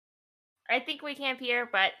 I think we camp here,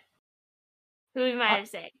 but who am I to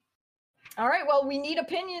say? All right, well, we need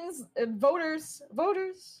opinions. Voters.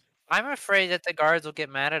 I'm afraid that the guards will get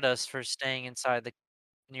mad at us for staying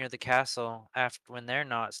near the castle after when they're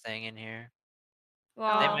not staying in here. They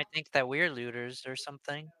Well, might think that we're looters or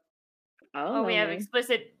something. I don't well, know, we have man.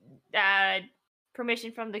 explicit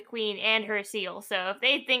permission from the queen and her seal. So if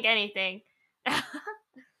they think anything,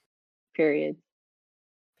 Period.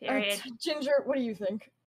 period. Ginger, what do you think?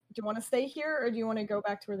 Do you want to stay here, or do you want to go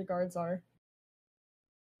back to where the guards are?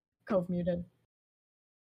 Cove muted.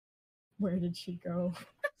 Where did she go?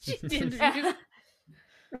 She did.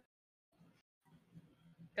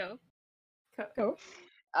 Go. Go. Cove?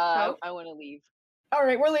 I want to leave. All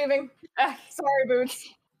right, we're leaving. Ah, Sorry, Boots.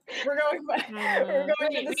 We're going back. We're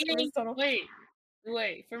going to the Wait, service tunnel.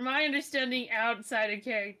 wait. From my understanding, outside of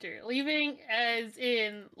character, leaving as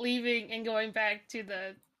in leaving and going back to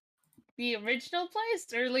the original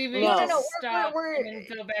place, or leaving No, to no, stop we're- and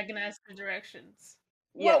then go back and ask for directions.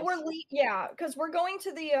 Well, Yes. because we're going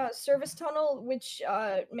to the service tunnel, which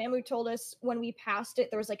Mamu told us when we passed it,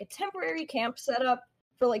 there was like a temporary camp set up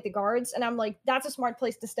for like the guards, and I'm like, that's a smart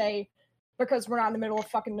place to stay because we're not in the middle of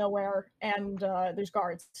fucking nowhere and there's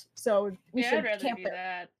guards, so we Yeah, should I'd rather camp do there.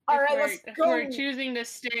 that. All If right, we're- let's If go. we're choosing to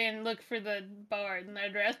stay and look for the bar, then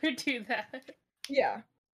I'd rather do that. Yeah.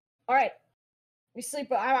 All right. We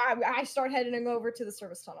sleep. I start heading over to the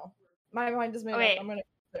service tunnel. My mind is made Wait. up. I'm gonna go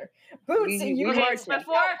there. Boots, We you Okay, march march it.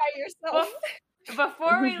 before out by yourself.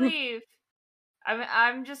 before we leave,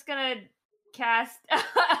 I'm just gonna cast.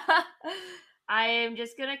 I am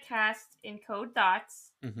just gonna cast Encode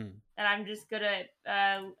Thoughts, Mm-hmm. and I'm just gonna.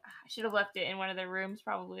 I should have left it in one of the rooms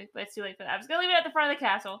probably, but it's too late for that. I'm just gonna leave it at the front of the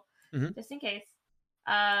castle, Mhm. just in case.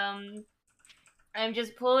 I'm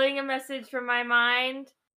just pulling a message from my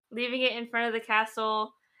mind, leaving it in front of the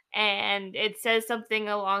castle, and it says something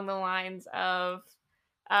along the lines of,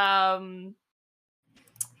 I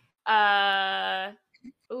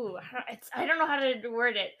don't know how to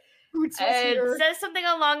word it. Boots was here. It says something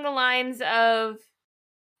along the lines of,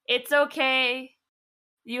 "It's okay.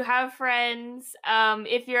 You have friends.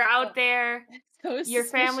 If you're out there, So your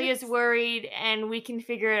family is suspicious. worried, and we can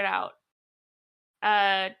figure it out.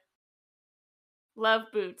 Love,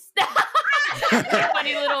 Boots."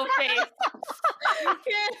 Funny little face.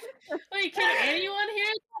 Can anyone hear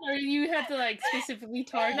that, or you have to like specifically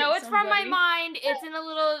target? No, it's from my somebody? mind. It's in a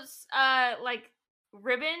little like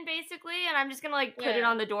ribbon basically, and I'm just gonna like put it Yeah.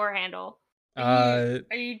 on the door handle. Are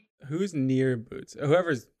you? Who's near Boots?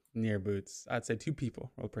 Whoever's near Boots, I'd say 2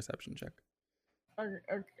 people. Roll a perception check. I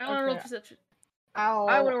want to roll perception.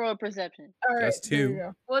 I want to roll perception. All right, Just there you 2.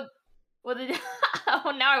 go. Well,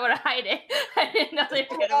 oh, now I want to hide it. I didn't know they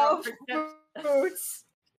were gonna roll Oh, perception. Boots.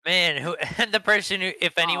 Man, who the person who,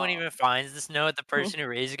 if anyone Aw. even finds this note, the person who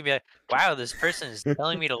raised it could be like, "Wow, this person is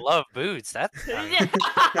telling me to love Boots." That's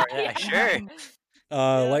yeah, sure.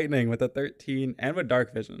 Lightning with a 13 and with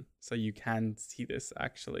dark vision, so you can see this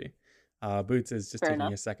actually. Boots is just Fair taking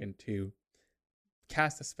enough. a second to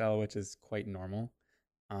cast a spell, which is quite normal.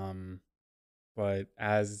 But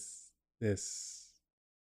as this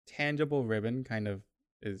tangible ribbon kind of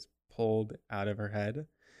is pulled out of her head,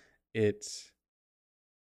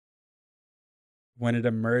 when it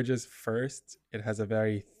emerges first, it has a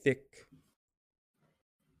very thick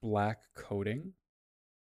black coating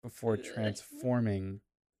before transforming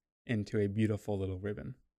into a beautiful little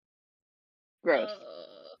ribbon. Gross.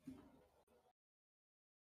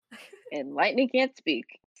 And lightning can't speak,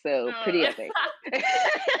 so pretty epic.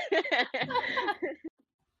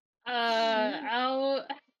 I'll.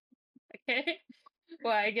 Okay.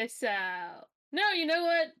 Well, I guess. No, you know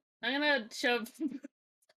what? I'm gonna shove.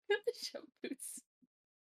 Shove Boots.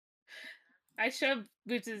 I shove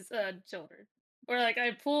Boots' shoulder, or like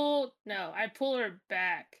I pull. No, I pull her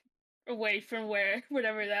back away from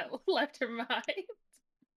whatever that left her mind.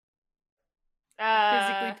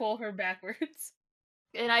 Physically pull her backwards.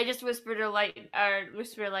 And I just whisper to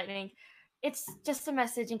Lightning, it's just a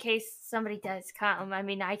message in case somebody does come. I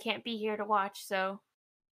mean, I can't be here to watch, so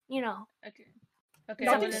you know. Okay. Okay,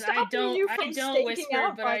 Nothing well then stopping you I from don't staking whisper,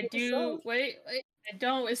 out but by I do yourself. wait, I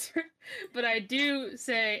don't whisper, but I do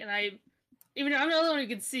say, and I even though I'm the only one who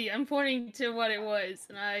can see, I'm pointing to what it was,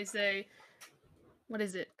 and I say, what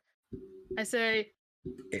is it? I say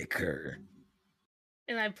Icker.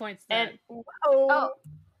 and I point to that. You.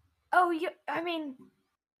 I mean,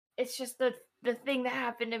 it's just the thing that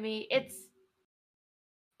happened to me. It's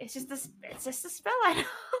just a spell I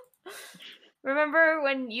know. Remember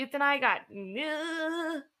when Youth and I got?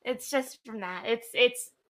 It's just from that.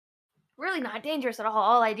 It's really not dangerous at all.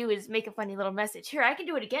 All I do is make a funny little message. Here, I can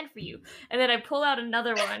do it again for you. And then I pull out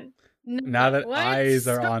another one. Now that What? eyes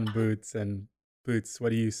are on Boots, and Boots, what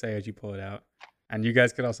do you say as you pull it out? And you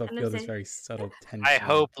guys could also And feel then this say- very subtle tension. I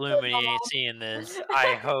hope Lumini ain't seeing this.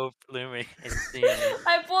 I hope Lumini ain't seeing this.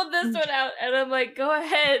 I pulled this one out, and I'm like, "Go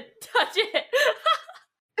ahead, touch it."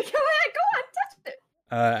 Go ahead, go on, touch it.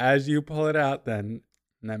 As you pull it out, then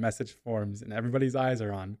and that message forms, and everybody's eyes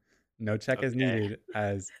are on. No check is Okay. needed,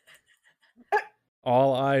 as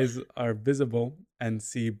all eyes are visible and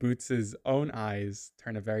see Boots's own eyes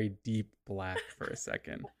turn a very deep black for a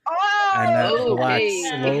second. And that black Okay.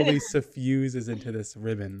 slowly suffuses into this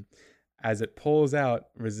ribbon as it pulls out,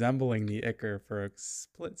 resembling the ichor for a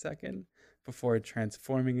split second before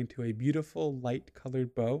transforming into a beautiful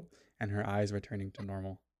light-colored bow and her eyes returning to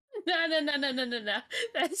normal. No.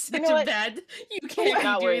 That's such You know a what? bad. You can't be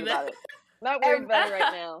Not doing worried that. about it. Not worried about it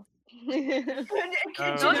right now. Oh,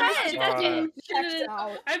 Go ahead, touch it. Checked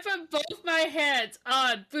out. I put both my hands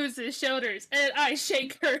on Boots' shoulders and I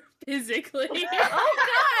shake her physically. Oh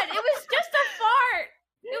God! It was just a fart.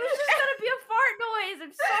 It was just gonna be a fart noise.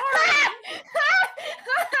 I'm sorry.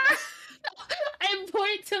 I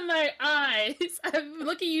point to my eyes. I'm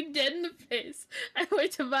looking you dead in the face. I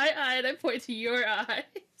point to my eye and I point to your eyes.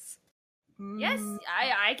 Yes,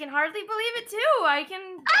 I can hardly believe it too. I can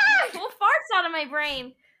pull farts out of my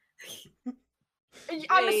brain.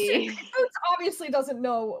 I'm assuming Boots obviously doesn't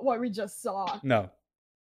know what we just saw. No.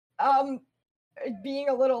 Being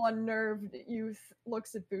a little unnerved, Youth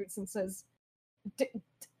looks at Boots and says,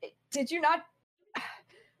 "Did you not?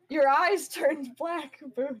 Your eyes turned black,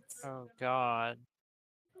 Boots, Oh God.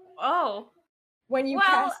 Oh, when you well,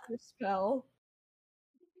 cast the spell.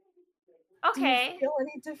 Do okay. you feel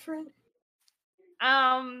any different?"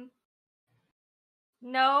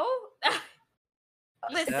 No.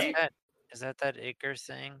 Is Listen, that ichor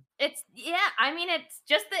thing? it's I mean, it's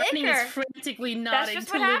just the Lightning is ichor. frantically That's nodding just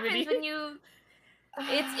to what happens Liberty. when you.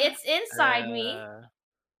 It's inside me.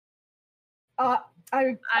 I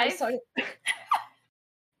I've- started. Go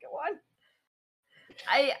on.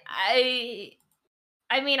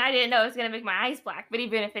 I mean, I didn't know it was gonna make my eyes black, but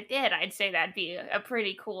even if it did, I'd say that'd be a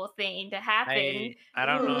pretty cool thing to happen. I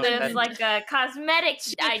don't know if It's that- like a cosmetic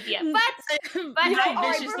idea, but You know, I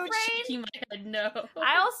alright, was Boots, afraid. shaking my head no.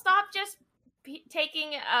 I'll stop just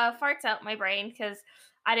taking farts out my brain because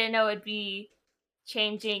I didn't know it'd be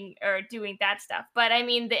changing or doing that stuff. But I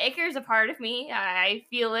mean, the ichor's a part of me. I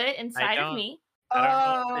feel it inside of don't- me.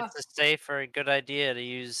 I don't know if it's a safe or a good idea to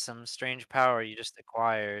use some strange power you just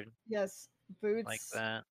acquired Yes, Boots. like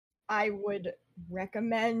that. I would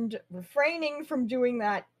recommend refraining from doing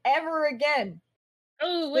that ever again.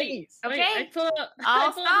 Oh wait, Please. wait! Okay, I pull out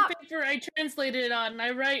I'll the paper I translated it on, and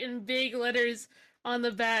I write in big letters on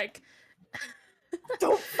the back.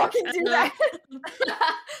 Don't fucking do that.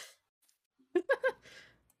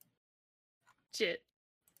 Shit.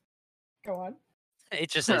 Go on. It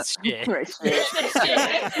just says shit. Right, shit.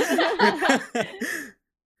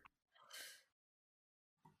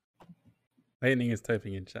 Lightning is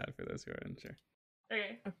typing in chat for those who are unsure.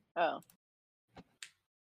 Okay. Oh.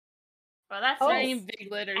 Well, that's Oh, nice. Same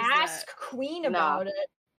big letters. Ask Queen about it.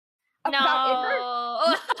 No.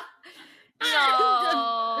 About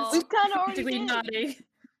No. We kind of already Practically did. nodding.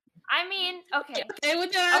 I mean, okay. Okay, well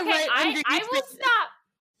then I Okay, write I underneath will it. stop.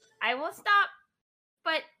 I will stop.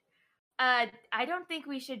 But I don't think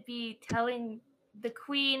we should be telling the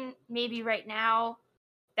queen maybe right now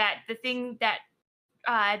that the thing that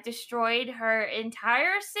destroyed her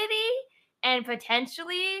entire city and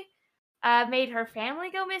potentially made her family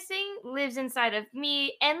go missing lives inside of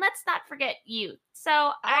me. And let's not forget you.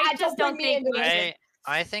 So I just don't think we should.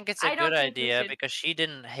 I think it's I a don't good think we idea should. because she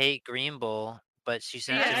didn't hate Green Bull, but she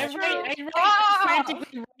sent Yeah, too I much. write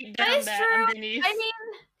frantically write That down is that true. underneath. I mean,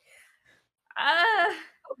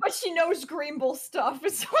 but she knows Greenbull stuff.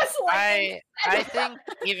 So it's like I think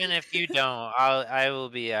even if you don't, I will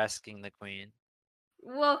be asking the queen.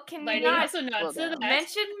 Well, can But you it not also not Well, so damn.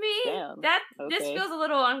 mention me? Damn. This Okay. feels a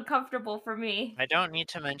little uncomfortable for me. I don't need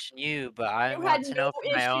to mention you, but I you want had to no know for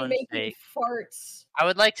my issue own making sake. farts. I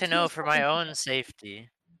would like to Two know for my fucking own people. safety.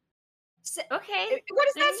 Okay. What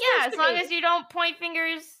is Then that yeah, supposed as to long mean? as you don't point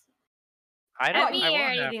fingers I at don't. me I or won't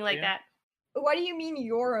have anything like to. that. What do you mean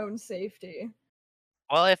your own safety?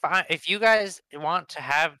 Well, if you guys want to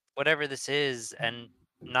have whatever this is and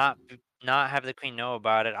not have the queen know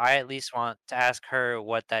about it, I at least want to ask her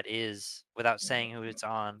what that is without saying who it's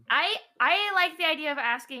on. I like the idea of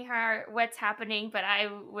asking her what's happening, but I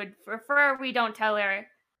would prefer we don't tell her.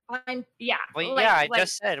 Fine. Yeah. Well, yeah, I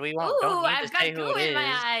just said we Ooh, don't need to I've say got who goo it in my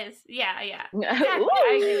is. eyes. Yeah. Exactly.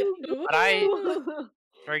 I agree with you. But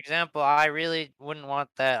for example, I really wouldn't want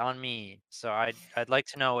that on me. So I'd like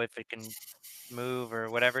to know if it can move or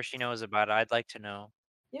whatever she knows about it. I'd like to know.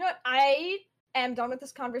 You know what? I am done with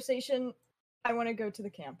this conversation. I want to go to the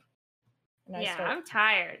camp. And I Yeah, start I'm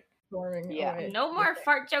tired. storming Yeah. away. No more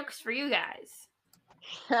fart jokes for you guys.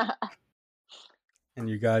 And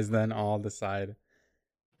you guys then all decide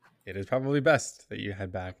it is probably best that you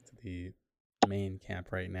head back to the main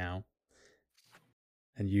camp right now.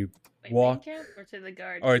 And you Wait, walk main camp or to the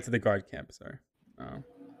guard? or to the guard camp, sorry.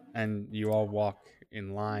 And you all walk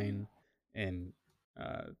in line in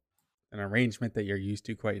an arrangement that you're used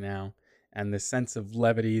to quite now. And the sense of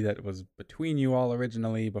levity that was between you all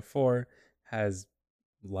originally before has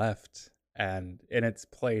left. And in its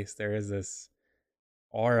place, there is this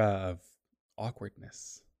aura of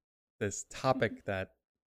awkwardness. This topic that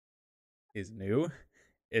is new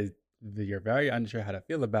is you're very unsure how to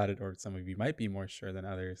feel about it, or some of you might be more sure than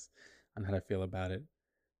others on how to feel about it.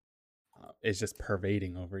 It's just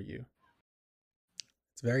pervading over you.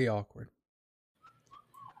 It's very awkward.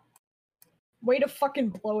 Way to fucking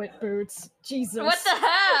blow it, Boots. Jesus. What the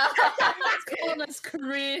hell? Calling us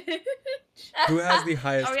cringe. Who has the Are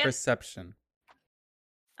highest we at- perception?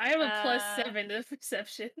 I have a Uh, +7 to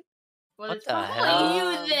perception. Well, What it's the probably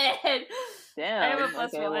hell? you then. Damn. I have a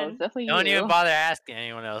plus okay, well, one. it's definitely Don't you. even bother asking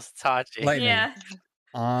anyone else. It's Hachi. Lightning. Yeah.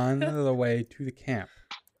 On the way to the camp,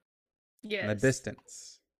 Yes. in the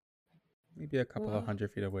distance, maybe a couple of Whoa.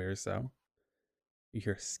 100 feet away or so, you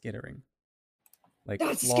hear skittering. Like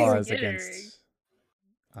That's claws scary. against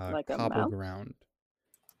Like a cobble mouse? ground.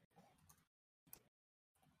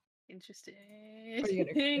 Interesting. Are you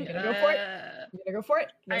gonna go for it? You gonna go for it?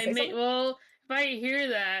 You gonna I say may something? well if I hear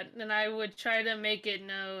that, then I would try to make it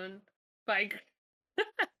known by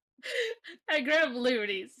I grab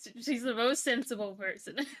Liberty. She's the most sensible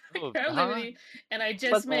person. I Ooh, grab huh? Liberty and I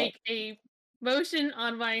just What's that? make a motion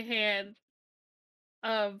on my hand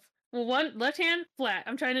of one left hand flat.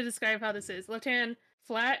 I'm trying to describe how this is. Left hand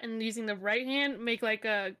flat and using the right hand make like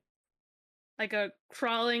a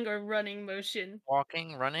crawling or running motion.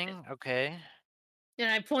 Walking, running, okay. And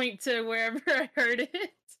I point to wherever I heard it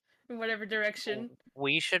in whatever direction.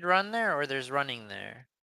 We should run there, or there's running there.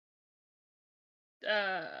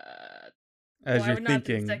 As I you're would not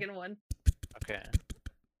do the thinking, second one. Okay.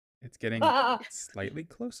 it's getting Ah. slightly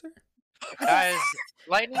closer. Guys,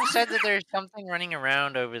 Lightning said that there's something running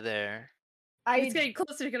around over there. It's getting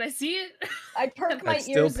closer. Can I see it? I perk my That's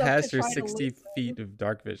still ears up to past your try to 60 listen. feet of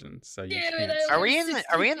dark vision, so you Damn it, can't. I see. Are only we have in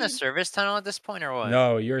 60 the feet. service tunnel at this point, or what?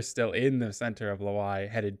 No, you're still in the center of Laway,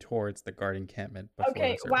 headed towards the guard encampment. Before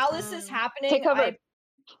Okay, the service while tunnel. this is happening, Take cover.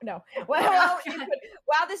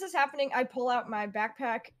 while this is happening, I pull out my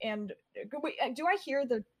backpack and wait, do I hear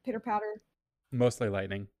the pitter patter? Mostly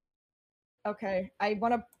lightning. Okay, I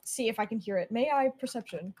want to see if I can hear it. May I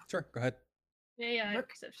perception? Sure, go ahead. Yeah, I have Look.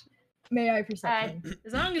 perception. May I perception?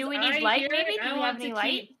 As long as Do we I need light, hear maybe? it, Do I we want have to any keep-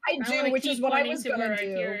 light? I I do, wanna which is keep what I pointing was to gonna where I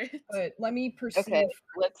hear do. it. But let me perceive. Okay,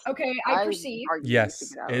 let's. Okay, I perceive. argue to Yes,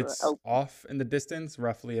 get out of it's the- oh, off in the distance,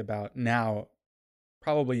 roughly about now,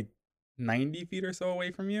 probably 90 feet or so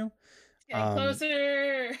away from you. Getting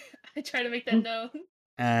closer. I try to make that known.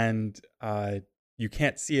 And you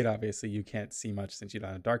can't see it, obviously. You can't see much since you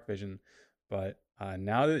don't have dark vision. But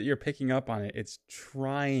now that you're picking up on it, it's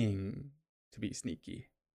trying to be sneaky.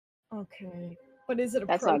 Okay, but is it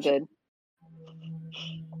That's not approaching? good.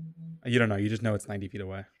 You don't know. You just know it's 90 feet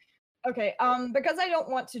away. Okay, because I don't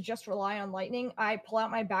want to just rely on lightning, I pull out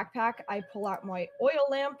my backpack, I pull out my oil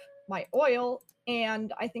lamp, my oil,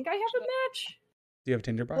 and I think I have a match. Do you have a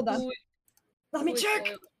tinderbox? Hold on. Let me Wait, check.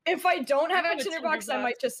 wait. If I don't have I a have a tinderbox, I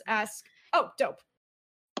might tinderbox. just ask. Oh, dope.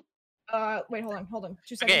 Wait, hold on.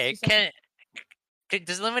 2 seconds. Okay, 2 seconds.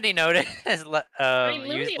 does Limity notice? I mean, You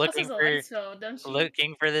Liberty also looking has a for light spell, don't you?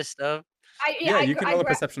 looking for this stuff? Yeah, you can I roll a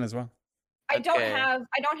grab- perception as well. I don't Okay. have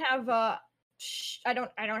I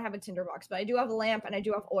don't have a tinderbox, but I do have a lamp and I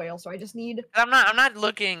do have oil, so I just need. I'm not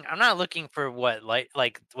looking for what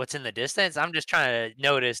like what's in the distance. I'm just trying to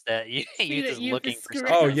notice that Youth is looking for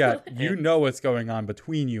something. Oh yeah, you know what's going on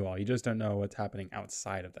between you all. You just don't know what's happening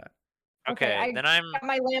outside of that. Okay, I then I'm got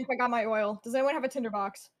my lamp, I got my oil. Does anyone have a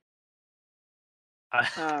tinderbox?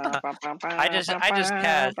 I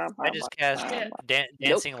just cast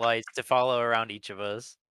dancing lights to follow around each of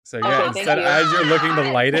us. So yeah, Okay, instead thank you. as you're looking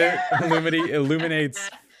to light it, Lumity illuminates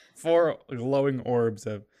 4 glowing orbs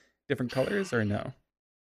of different colors, or no?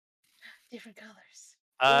 Different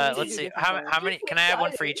colors. Let's see. How many? Can I have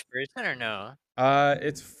one for each person or no?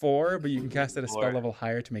 It's 4, but you can cast at a spell 4. level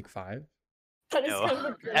higher to make 5. That is No, kind of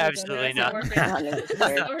a good absolutely idea. not. Not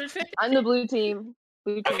necessary. I'm the blue team.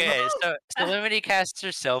 Okay, so Lumity casts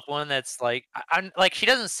herself one that's like I'm like she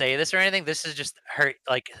doesn't say this or anything. This is just her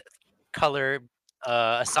like color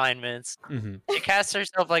assignments. Mm-hmm. She casts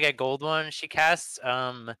herself like a gold one. She casts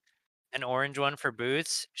an orange one for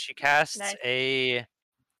boots. She casts Nice. a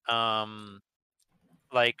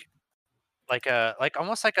like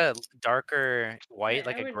almost like a darker white,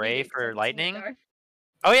 like a gray for lightning.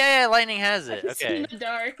 Oh yeah, lightning has it. Okay. In the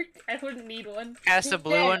dark. I wouldn't need one. Cast a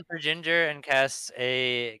blue one for Ginger and casts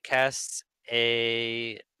a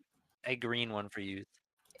green one for Youth.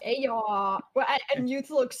 Hey y'all. Well, and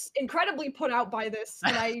Youth looks incredibly put out by this,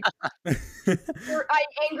 and I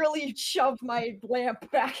angrily shove my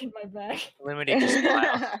lamp back in my bag. Lumity just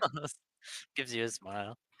smiles. Gives you a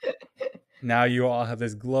smile. Now you all have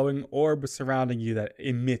this glowing orb surrounding you that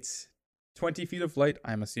emits 20 feet of light,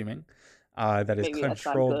 I'm assuming, that is Maybe that's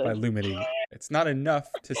not controlled by good. Lumity. It's not enough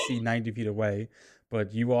to see 90 feet away,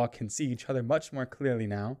 but you all can see each other much more clearly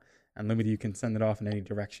now, and Lumity, you can send it off in any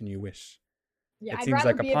direction you wish. Yeah, It I'd seems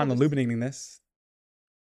rather like be upon able to illuminating this,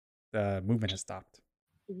 the movement has stopped.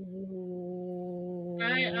 I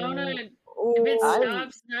wanna. If it Ooh.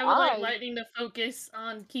 stops, I would like I- lightning to focus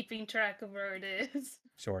on keeping track of where it is.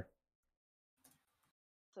 Sure.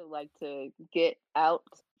 So like to get out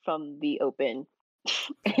from the open.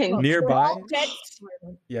 Look, And we're Nearby? all dead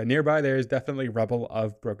silent. Yeah, nearby there is definitely rubble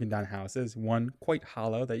of broken down houses, one quite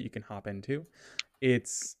hollow that you can hop into.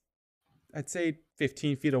 It's, I'd say,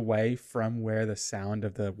 15 feet away from where the sound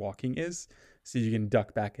of the walking is, so you can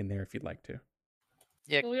duck back in there if you'd like to.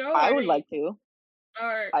 Yeah, We I would like to.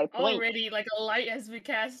 are I point. already like a light has been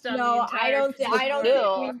cast on No, the I entire. don't thi- I don't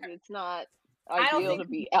Still, think it's not I don't ideal to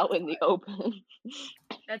think be out in the open.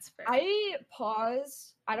 That's fair. I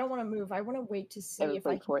pause. I don't want to move. I want to wait to see Ever if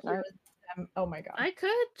I played can hear Fortnite? them. Oh my god. I could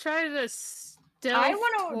try to stealth I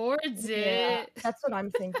wanna- towards Yeah, it. that's what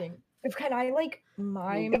I'm thinking. If can I like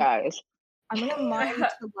mime? Guys, I'm gonna mime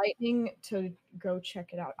to lightning to go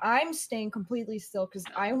check it out. I'm staying completely still because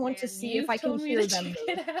I want to Man, see you if I can told me hear to them. check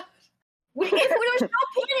Move. it out. There's no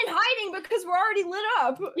point in hiding because we're already lit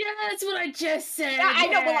up. Yeah, that's what I just said. Yeah, I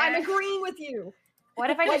know, but I'm yeah. agreeing with you. What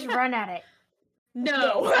if I just run at it? No.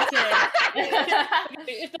 No. Okay.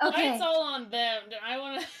 If the Okay. light's all on them, then I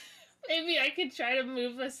want to. Maybe I could try to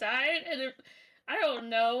move aside, and if I don't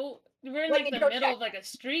know, we're in Let like me the go middle check. of like a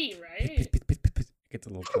street, Pit, right? pit, pit, pit, pit, pit. It gets a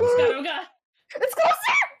little Oh closer. god! Oh god! It's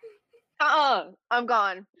closer. I'm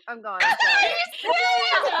gone. I'm gone. I'm sorry.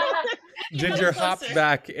 Ginger Closer. hops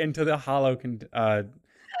back into the hollow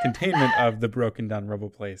containment of the broken down rubble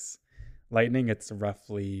place. Lightning, it's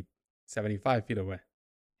roughly 75 feet away.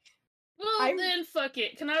 Well, then fuck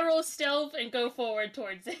it. Can I roll stealth and go forward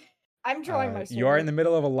towards it? I'm drawing my sword. You are in the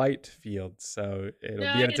middle of a light field, so it'll No, be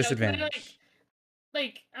I at a know, can I, disadvantage.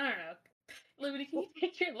 like I don't know. Liberty, can you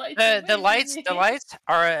take your lights? the away from me? lights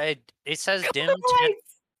are it says dim.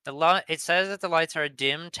 Lights. It says that the lights are a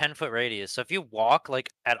dim 10-foot radius. So if you walk like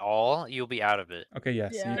at all, you'll be out of it. Okay,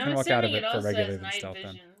 yes, Yeah. you And can I'm walk out of assuming it for also regular has than night stealth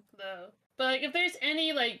then. vision, though. But like, if there's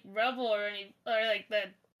any like rubble or any or like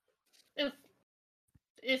that,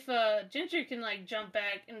 if Ginger can like jump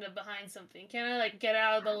back into behind something, can I like get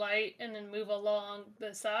out of the light and then move along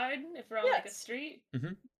the side if we're on like a Yes. street?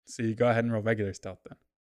 So you go ahead and roll regular stealth then.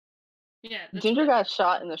 Yeah. that's Ginger what- got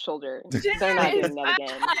shot in the shoulder. They're not doing that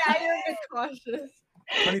again. I am a bit cautious.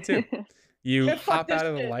 22. You Fuck hop this out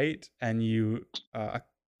of the shit. light and you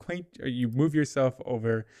you move yourself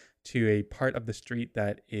over to a part of the street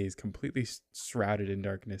that is completely shrouded in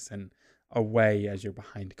darkness and away as you're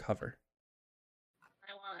behind cover.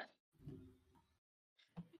 I want it.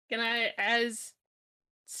 Can I, as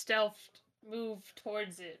stealthed, move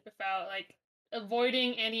towards it without like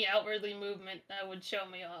avoiding any outwardly movement that would show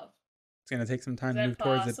me off? It's going to take some time Is to that move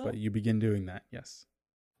towards it, possible? but you begin doing that, yes.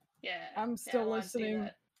 Yeah. I'm yeah, I still wanna do listening.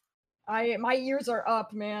 that. My ears are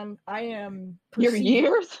up, man. I am Your perceiving.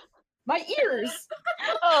 ears? My ears.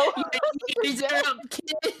 Oh, These are up,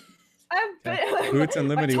 kid. Okay. Boots and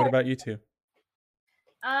Limity, what about you two?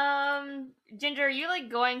 Ginger, are you like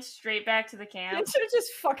going straight back to the camp? Ginger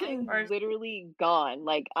just fucking. Or- literally gone.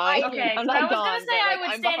 Like Okay, I'm 'cause I not was gone. gonna say but, I like, would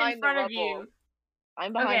I'm stand in behind front the of you. rubble.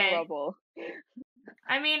 I'm behind Okay. the rubble.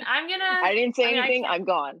 I mean, I'm gonna. I didn't say I mean, I anything. can't- I'm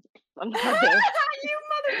gone. I'm not there. You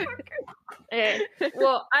motherfucker. Okay.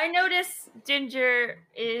 Well, I notice Ginger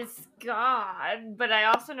is gone, but I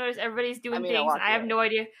also notice everybody's doing mean, I things. walked I have away. no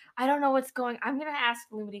idea. I don't know what's going. I'm gonna ask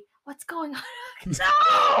Lumity, what's going on?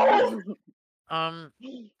 No!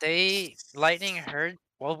 They lightning heard.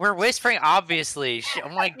 Well, we're whispering, obviously. Oh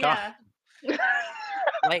my god. Yeah.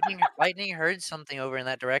 Lightning heard something over in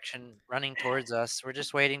that direction, running towards us. We're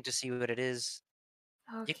just waiting to see what it is.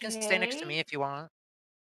 Okay. You can stay next to me if you want.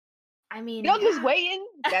 I mean, Y'all just yeah. waiting?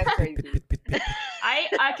 That's crazy. Can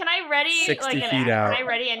I ready 60 like feet out. Can I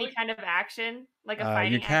ready any kind of action, like a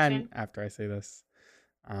fighting You can action? after I say this.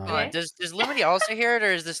 Okay. Does Limity also hear it,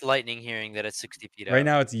 or is this lightning hearing that it's 60 feet out? Right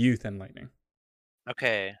now it's Youth and Lightning.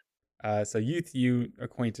 Okay. So Youth, you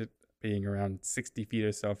acquainted being around 60 feet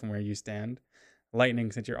or so from where you stand.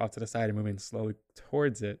 Lightning, since you're off to the side and moving slowly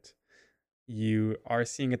towards it, you are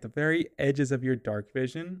seeing at the very edges of your dark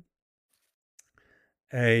vision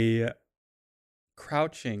a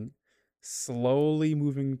crouching, slowly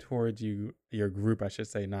moving towards you, your group, I should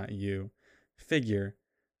say, not you, figure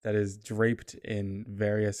that is draped in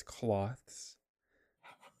various cloths,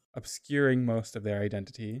 obscuring most of their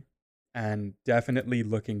identity, and definitely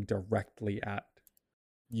looking directly at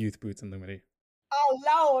Youth, Boots, and Lumity. Oh,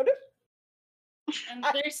 Lord. And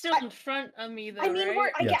they're still in front of me, though, I mean,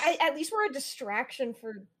 right? Yes. at least we're a distraction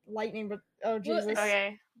for lightning, but oh Jesus.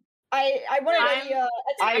 Okay. I want to I'm- ready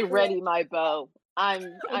I attack ready my bow. I'm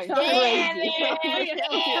Yeah, crazy.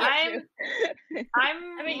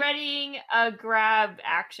 I'm readying a grab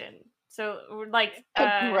action. So like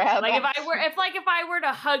grab like action. if I were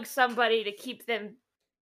to hug somebody to keep them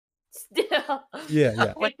still.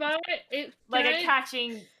 Yeah. If Like can a I-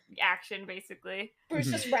 catching action basically. Bruce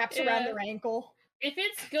just wraps around their ankle. If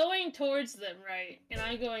it's going towards them, right, and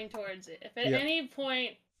I'm going towards it, if at Yep. any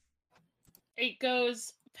point it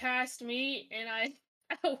goes past me and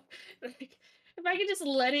like, if I could just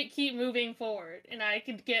let it keep moving forward and I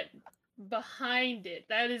could get behind it,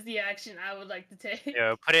 that is the action I would like to take.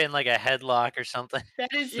 Yeah, put it in like a headlock or something.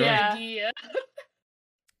 That is Sure. the idea.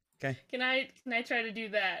 Okay. Can I try to do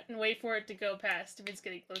that and wait for it to go past if it's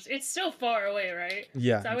getting closer? It's still far away, right?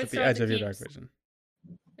 Yeah, So I it's would at the still have edge to of your keep- dark vision.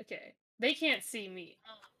 Okay. They can't see me.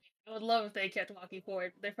 I would love if they kept walking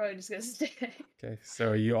forward. They're probably just gonna stay. Okay, so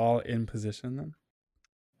are you all in position then?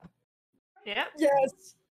 Yep.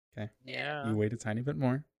 Yes. Okay. Yeah. You wait a tiny bit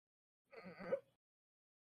more.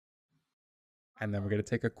 And then we're going to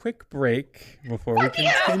take a quick break before we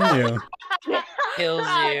continue. Kills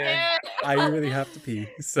you. I really have to pee.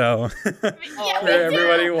 So, Yeah, for me too.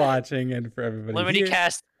 everybody watching and for everybody Limity here.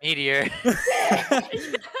 cast meteor.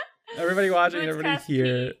 Everybody watching and Boots everybody cast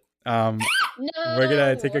here. No. We're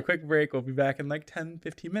going to take a quick break. We'll be back in like 10,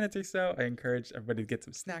 15 minutes or so. I encourage everybody to get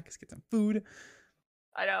some snacks, get some food,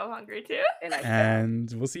 I know, I'm hungry too.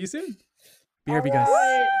 and we'll see you soon. BRB, guys.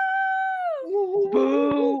 Alright.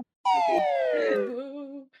 Boo!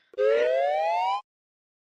 Boo.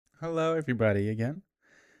 Hello, everybody, again.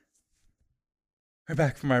 We're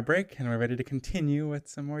back from our break, and we're ready to continue with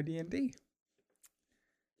some more D&D.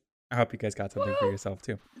 I hope you guys got something for yourself,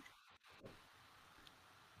 too.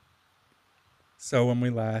 So when we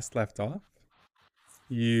last left off,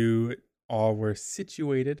 you all were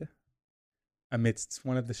situated amidst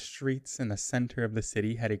one of the streets in the center of the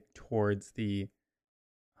city, heading towards the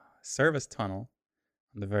service tunnel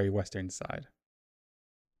on the very western side.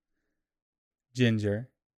 Ginger,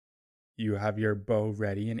 you have your bow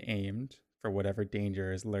ready and aimed for whatever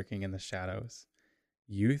danger is lurking in the shadows.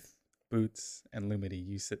 Youth, Boots, and Lumity,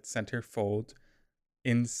 you sit center fold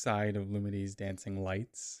inside of Lumity's dancing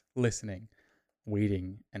lights, listening,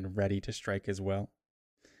 waiting, and ready to strike as well.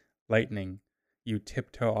 Lightning, you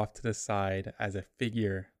tiptoe off to the side as a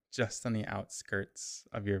figure just on the outskirts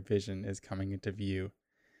of your vision is coming into view,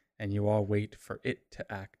 and you all wait for it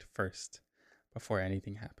to act first before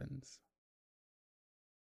anything happens.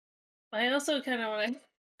 I also kind of want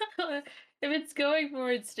to, if it's going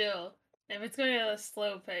forward still, if it's going at a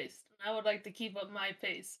slow pace, I would like to keep up my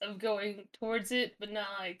pace of going towards it, but not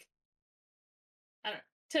like, I don't,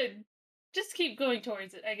 to just keep going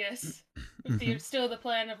towards it, I guess. If still the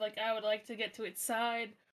plan of like, I would like to get to its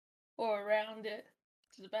side or around it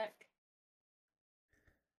to the back.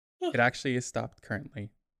 It actually is stopped currently,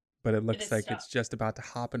 but it looks is like it's stopped. just about to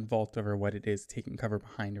hop and vault over what it is taking cover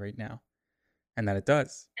behind right now. And that it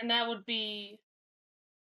does. And that would be...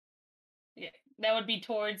 Yeah, that would be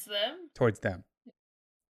towards them? Towards them.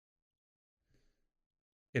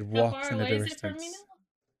 It How walks far in the away is it from me distance,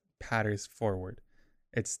 now? patters forward.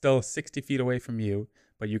 It's still 60 feet away from you,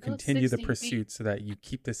 but you continue the 60 pursuit feet. so that you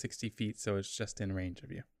keep the 60 feet so it's just in range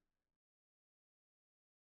of you.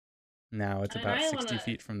 Now it's And about I 60 wanna-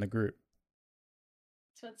 feet from the group.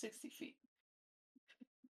 It's about 60 feet.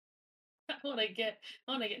 I want to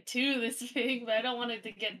get to this thing, but I don't want it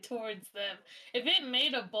to get towards them. If it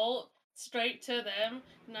made a bolt straight to them,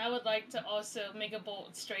 then I would like to also make a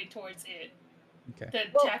bolt straight towards it Okay.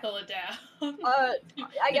 to Well, tackle it down. I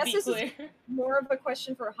to guess be this clear. is more of a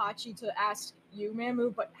question for Hachi to ask you,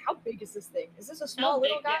 Mamu, but how big is this thing? Is this a small How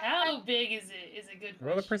little big, guy? how big is it? Is a good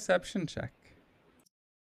Roll a question. perception check.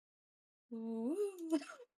 Ooh.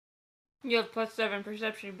 You have +7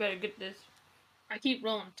 perception. You better get this. I keep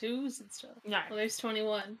rolling 2s and stuff. Nice. Well, there's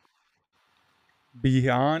 21.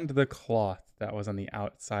 Beyond the cloth that was on the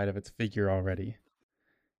outside of its figure already,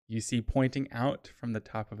 you see pointing out from the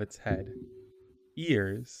top of its head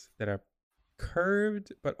ears that are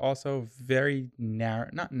curved but also very narrow,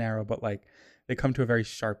 not narrow, but like they come to a very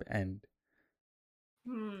sharp end.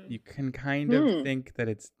 You can kind of think that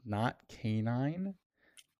it's not canine,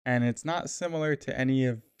 and it's not similar to any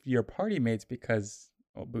of your party mates because,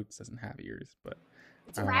 well, Boots doesn't have ears, but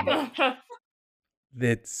It's a rabbit.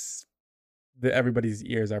 everybody's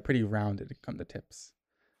ears are pretty rounded and come to tips.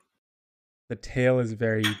 The tail is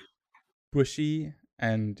very bushy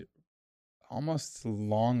and almost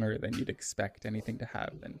longer than you'd expect anything to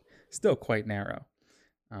have, and still quite narrow.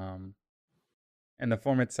 And the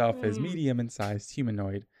form itself is medium in sized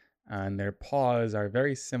humanoid, and their paws are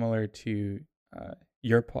very similar to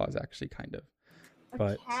your paws, actually, kind of.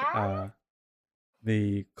 But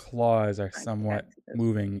the claws are somewhat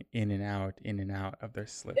moving in and out of their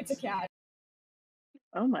slits. It's a cat.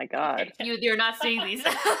 Oh my god. You're not seeing these.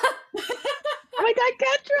 Oh my god,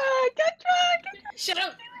 Ketra! Shut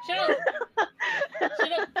up! Shut up!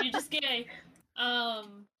 Shut up! You're just gay.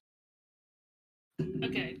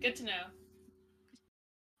 Okay, good to know.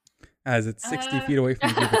 As it's 60 feet away from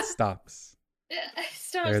the group, it stops.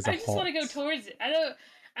 Stop! There's a I just want to go halt. towards it.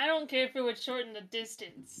 I don't care if it would shorten the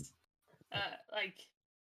distance.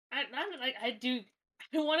 I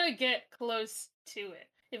want to get close to it.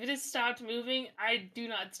 If it has stopped moving, I do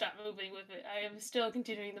not stop moving with it. I am still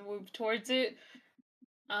continuing to move towards it.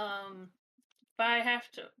 But I have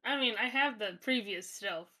to. I mean, I have the previous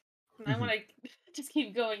stealth, and I want to just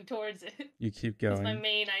keep going towards it. You keep That's going. my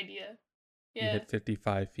main idea. You Yeah. hit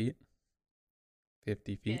 55 feet.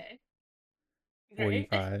 50 feet. Okay. Great.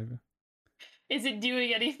 45. Is it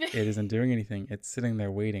doing anything? It isn't doing anything. It's sitting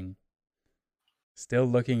there waiting. Still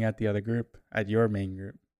looking at the other group, at your main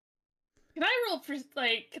group. Can I roll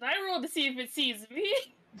can I roll to see if it sees me?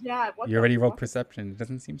 Yeah. You already rolled perception. It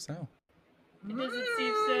doesn't seem so. It doesn't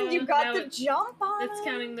seem so. You got Now the jump on It's it.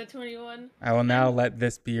 counting the 21. I will now let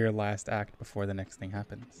this be your last act before the next thing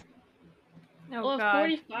happens. Oh Well, god.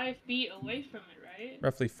 45 feet away from it, right?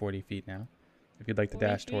 Roughly 40 feet now. If you'd like to 40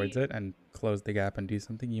 dash towards feet? it and close the gap and do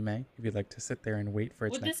something, you may. If you'd like to sit there and wait for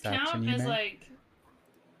its Would this next action, count you as may. like...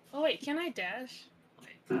 Oh wait, can I dash?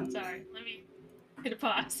 Wait, sorry, let me hit a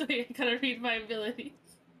pause so I gotta read my abilities.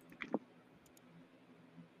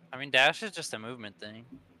 I mean, dash is just a movement thing.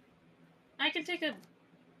 I can take a...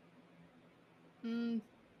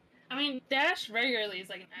 I mean, dash regularly is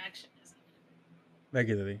like an action, isn't it?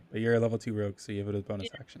 Regularly. But you're a level 2 rogue, so you have it as bonus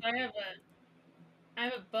action. I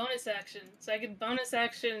have a bonus action, so I can bonus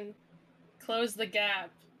action close the gap.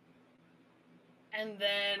 And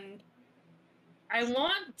then I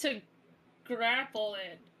want to grapple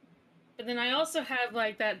it. But then I also have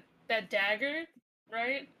like that dagger,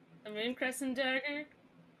 right? The Moon Crescent dagger.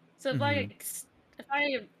 So if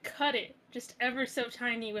I cut it just ever so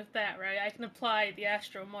tiny with that, right, I can apply the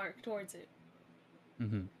astral mark towards it.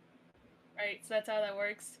 Mm-hmm. Right? So that's how that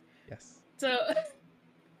works. Yes. So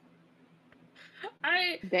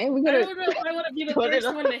I Dang, don't know if I want to be the put it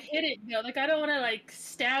first one on. to hit it though. Like I don't want to like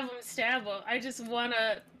stab him. I just want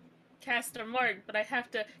to cast a mark, but I have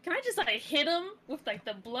to. Can I just like hit him with like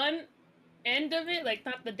the blunt end of it, like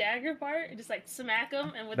not the dagger part, and just like smack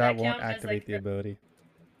him? And would That that won't count as activate like the ability.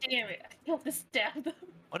 Damn it! I have to stab them.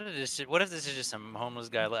 What if this is just some homeless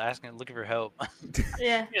guy looking for help?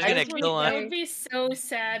 Yeah. You're gonna That kill him. would be so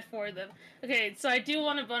sad for them. Okay, so I do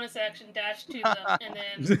want a bonus action dash to them, and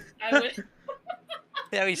then I would.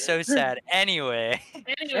 That'd be so sad. Anyway.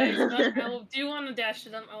 Anyways, I will do want to dash to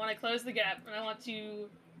them. I want to close the gap, and I want to.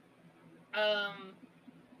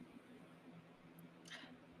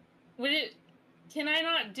 Would it? Can I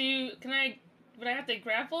not do? Can I would I have to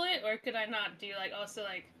grapple it, or could I not do like also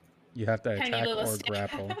like You have to tiny attack little or stab?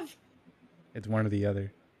 grapple. It's one or the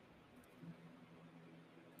other.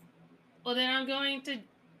 Well, then I'm going to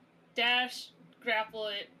dash, grapple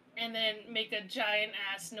it, and then make a giant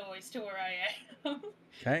ass noise to where I am.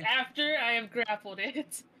 Okay. After I have grappled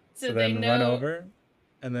it. So they then know run over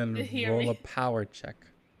and then to hear roll me. a power check.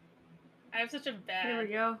 I have such a bad Here we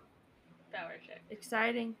go. power check.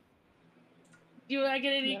 Exciting. Do I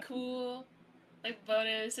get any Yeah. cool like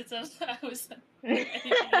bonus since I was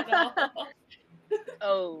anything at all?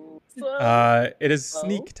 Oh. It is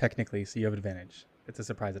sneak technically, so you have advantage. It's a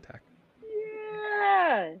surprise attack.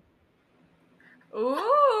 Yeah.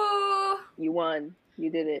 Ooh. You won. You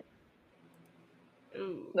did it.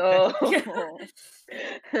 Ooh. No.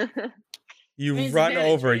 You Means run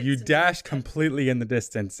advantage, over, right? you Since dash it's- completely in the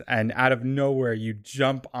distance, and out of nowhere, you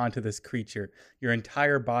jump onto this creature, your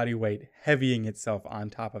entire body weight heavying itself on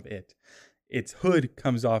top of it. Its hood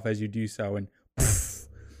comes off as you do so, and poof,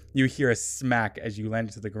 you hear a smack as you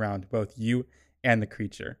land to the ground, both you and the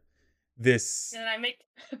creature. This. And I make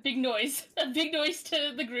a big noise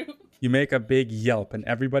to the group. You make a big yelp, and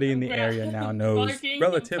everybody in the Gra- area now knows barking,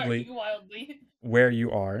 relatively barking wildly. where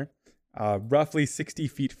you are. Roughly 60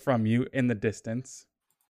 feet from you in the distance.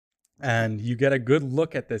 And you get a good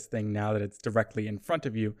look at this thing now that it's directly in front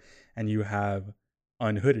of you and you have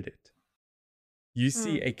unhooded it. You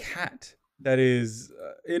see a cat that is,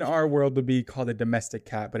 in our world, would be called a domestic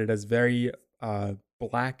cat, but it has very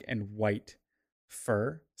black and white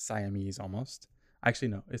fur, Siamese almost. Actually,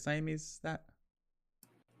 no, is Siamese that?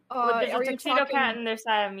 There's are a you tuxedo talking? cat and there's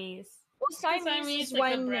Siamese. Well, Siamese is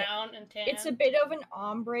like when a brown and tan. it's a bit of an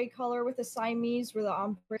ombre color with a Siamese, where the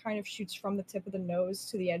ombre kind of shoots from the tip of the nose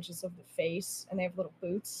to the edges of the face, and they have little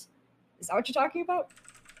boots. Is that what you're talking about?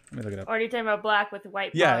 Let me look it up. Or are you talking about black with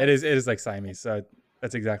white Yeah, bars? it is. It is like Siamese. So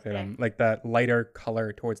that's exactly what Okay. I'm like. That lighter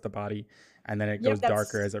color towards the body, and then it Yep, goes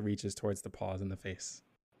darker as it reaches towards the paws and the face.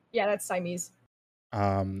 Yeah, that's Siamese.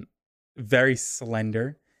 Very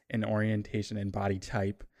slender in orientation and body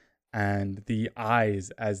type, and the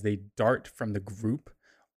eyes as they dart from the group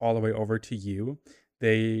all the way over to you,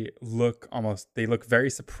 they look very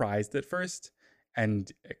surprised at first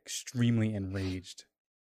and extremely enraged.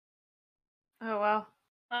 Oh wow.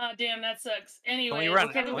 Damn, that sucks. Anyway, Can we run,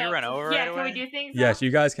 can can we we run over Yeah, right can away? we do things? Yes, though?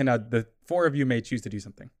 you guys can. The four of you may choose to do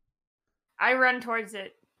something. I run towards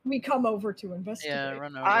it. We come over to investigate. Yeah,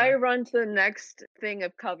 run over. I run to the next thing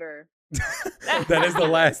of cover. That is the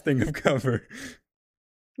last thing of cover.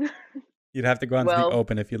 You'd have to go onto the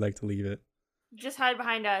open if you'd like to leave it. Just hide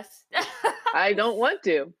behind us. I don't want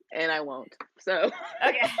to, and I won't. So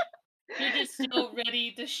Okay. You're just still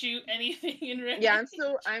ready to shoot anything in range. yeah,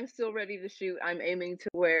 I'm still ready to shoot. I'm aiming to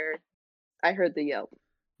where I heard the yelp.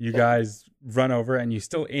 You guys run over and you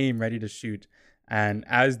still aim ready to shoot. And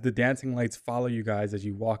as the dancing lights follow you guys as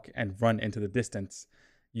you walk and run into the distance,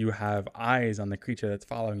 you have eyes on the creature that's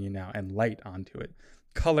following you now and light onto it.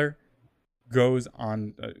 Color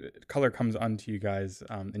comes onto you guys,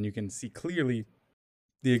 and you can see clearly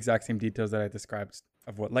the exact same details that I described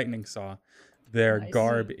of what Lightning saw. Their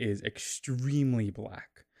garb is extremely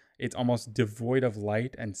black. It's almost devoid of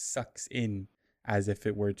light and sucks in as if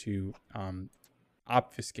it were to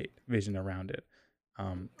obfuscate vision around it.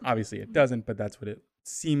 Obviously it doesn't, but that's what it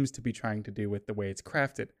seems to be trying to do with the way it's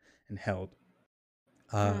crafted and held.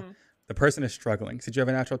 The person is struggling. Since you have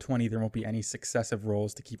a natural 20, there won't be any successive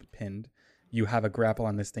rolls to keep it pinned. You have a grapple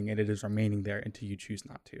on this thing, and it is remaining there until you choose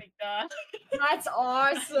not to. Oh my God. That's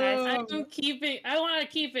awesome. I want to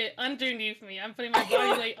keep it underneath me. I'm putting my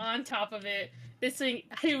body weight on top of it. This thing,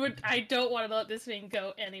 I don't want to let this thing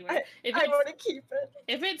go anywhere. I want to keep it.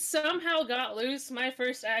 If it somehow got loose, my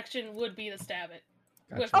first action would be to stab it.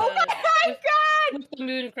 Gotcha. Oh my god! With the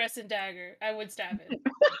moon crescent dagger, I would stab it.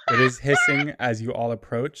 It is hissing as you all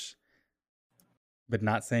approach, but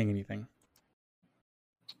not saying anything.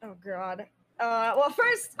 Oh god. Well,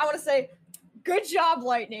 first I want to say, good job,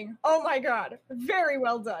 Lightning. Oh my god, very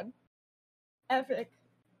well done. Epic.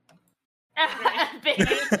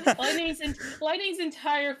 Lightning's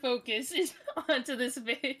entire focus is onto this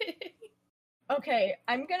thing. Okay,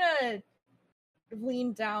 I'm gonna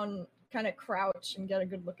lean down, kind of crouch, and get a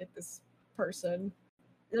good look at this person.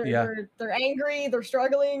 They're angry. They're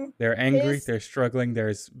struggling. They're angry. Pissed. They're struggling.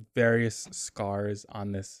 There's various scars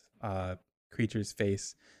on this creature's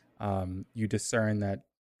face. You discern that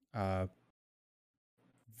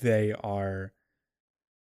they are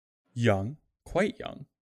young, quite young.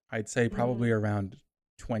 I'd say probably around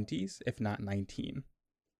 20s, if not 19.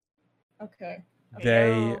 Okay.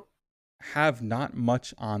 They have not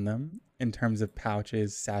much on them in terms of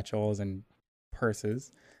pouches, satchels, and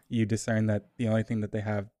purses. you discern that the only thing that they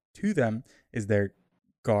have to them is their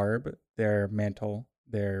garb, their mantle,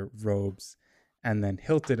 their robes, and then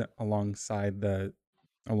hilted alongside their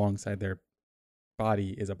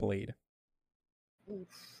body is a blade. Oof,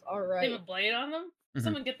 all They right. have a blade on them. Mhm.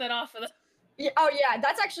 Someone get that off of them. Yeah, oh yeah,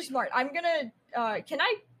 that's actually smart. I'm gonna. Can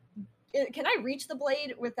I reach the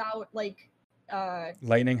blade without like?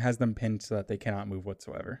 Lightning has them pinned so that they cannot move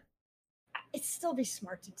whatsoever. It'd still be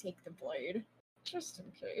smart to take the blade, just in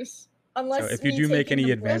case. Unless So if you me do make taking any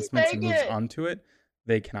the blade- advancements and Take moves it! onto it,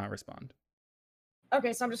 they cannot respond.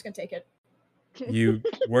 Okay, so I'm just gonna take it. You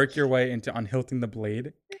work your way into unhilting the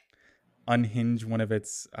blade, unhinge one of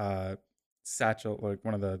its satchel, like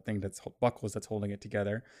one of the thing that's buckles that's holding it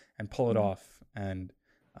together, and pull it off. And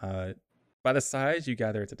by the size, you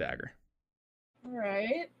gather it's a dagger. All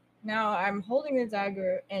right. Now I'm holding the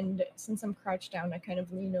dagger, and since I'm crouched down, I kind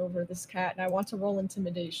of lean over this cat, and I want to roll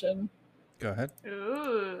intimidation. Go ahead.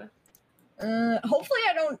 Ooh. Hopefully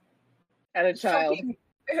I don't. At a child. fucking-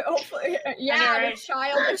 Hopefully, yeah, know, a right?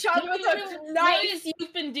 child with a What knife. is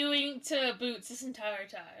you've been doing to Boots this entire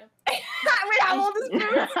time? Wait, how old is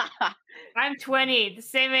Boots? I'm 20, the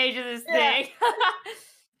same age as this Yeah. thing.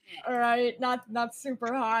 All right, not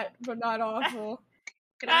super hot, but not awful.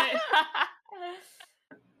 Can I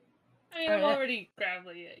mean, I'm Alright. already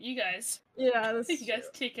grappling it. You guys, Yeah, this you guys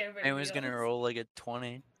take care of everything Anyone's gonna else. roll like a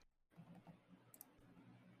 20.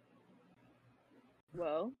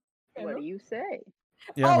 Well, what do you say?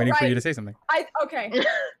 Yeah, I'm Oh, waiting for you right. to say something. Okay.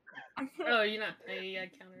 Oh, you're not. I gotta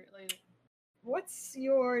counter it later. What's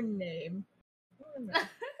your name? What's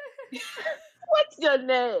your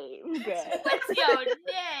name? Good. What's your name?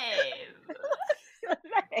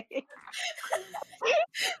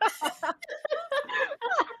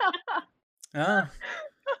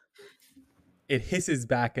 It hisses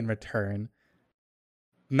back in return,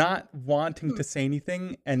 not wanting to say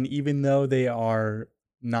anything, and even though they are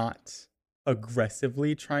not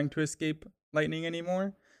aggressively trying to escape lightning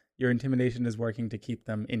anymore, your intimidation is working to keep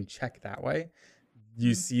them in check that way.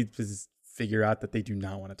 You see this figure out that they do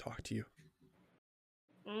not want to talk to you.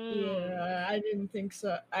 Yeah, I didn't think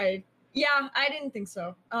so. I didn't think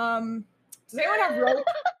so. Does anyone have rope?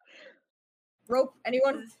 Rope?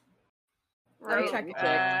 Anyone? Rope. check it.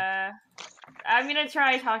 I'm gonna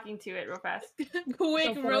try talking to it real fast. Quick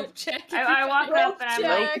Go for rope it. check. I walk up and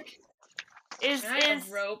I'm like, check. is I have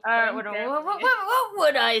rope, but I'm what grappling it.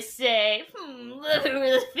 would I say? Let me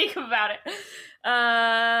really think about it.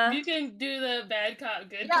 You can do the bad cop,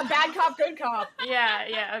 good Yeah, cop. bad cop, good cop.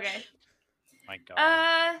 yeah, okay. My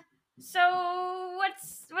God. So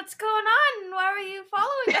what's going on? Why were you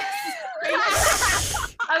following us?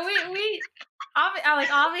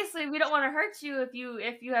 Obviously we don't want to hurt you if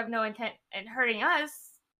you have no intent in hurting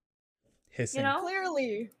us. Hissing. You know?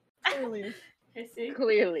 Clearly. Hissing.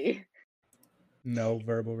 Clearly. No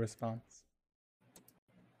verbal response.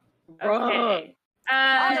 Okay. All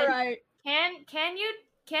right. Can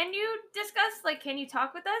you discuss, like, can you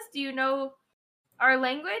talk with us? Do you know our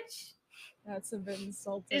language? That's a bit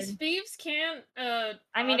insulting. Is thieves can't I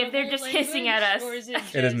mean, if they're audible just hissing at language, us. or is it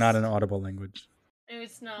just... It is not an audible language.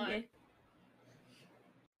 It's not. Okay.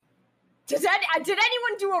 Did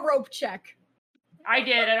anyone do a rope check? I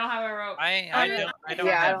did. I don't have a rope. I don't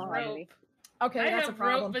Yeah, I have don't have any. Okay, I that's have a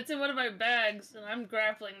problem. rope. It's in one of my bags, and I'm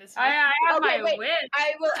grappling this. I have Okay, my wait. wit.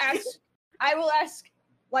 I will ask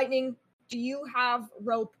Lightning, do you have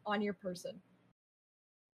rope on your person?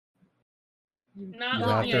 Not You looking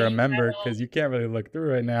have at to you remember at all. because you can't really look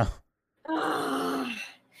through right now. All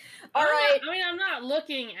right. I'm not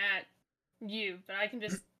looking at you, but I can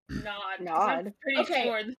just nod. 'cause Nod. I'm pretty Okay.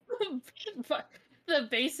 sure the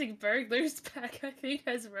basic burglar's pack, I think,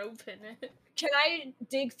 has rope in it. Can I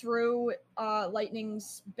dig through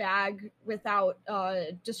Lightning's bag without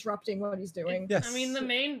disrupting what he's doing? Yes. I mean, the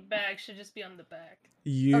main bag should just be on the back.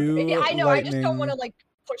 You, Okay. I know. I just don't want to Lightning,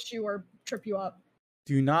 push you or trip you up.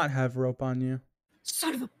 do not have rope on you.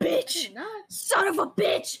 Son of a I bitch! did not. Son of a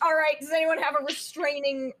bitch! All right. Does anyone have a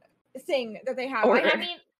restraining thing that they have? Or- I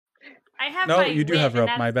mean, I have No, my you do wit, have and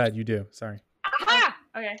rope. My that's- bad. You do. Sorry. Aha!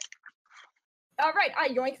 Okay. All right. I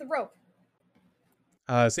yoink the rope.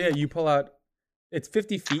 So yeah, you pull out. It's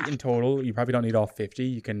 50 feet in total. You probably don't need all 50.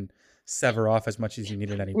 You can sever off as much as you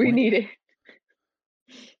need at any point. We need it.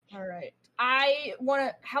 All right. I want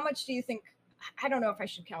to. How much do you think? I don't know if I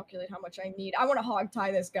should calculate how much I need. I want to hog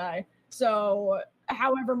tie this guy. So,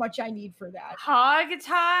 however much I need for that. Hog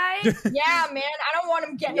tie. Yeah, man. I don't want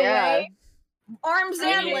him getting Yeah. away. Arms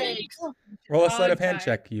and Okay. legs. Roll a sleight of Hog hand tie.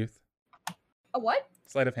 check, youth. A what?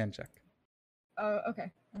 Sleight of hand check.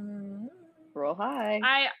 Okay. Roll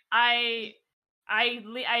high. I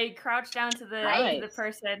I crouch down to the Nice.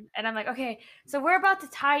 person, and I'm like, okay, so we're about to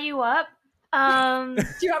tie you up. Do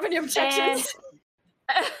you have any objections?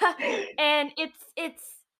 And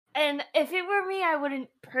and if it were me, I wouldn't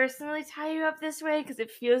personally tie you up this way because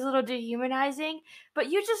it feels a little dehumanizing.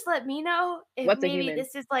 But you just let me know if What's a maybe human?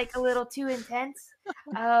 this is like a little too intense.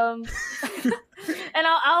 And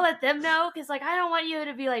I'll let them know because like I don't want you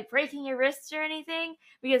to be like breaking your wrists or anything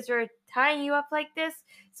because we're tying you up like this.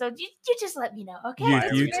 So you just let me know, okay?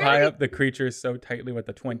 You tie up the creatures so tightly with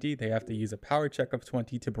the 20, they have to use a power check of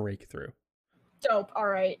 20 to break through. Dope. All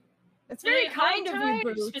right. It's very kind of you,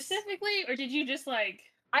 Boots. Specifically, or did you just like?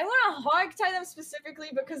 I want to hog tie them specifically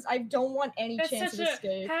because I don't want any chance of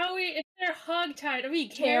escape. Howie, if they're hog tied, are we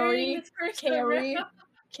Carry, carrying this person around?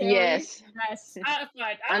 Yes. Yes. Fine.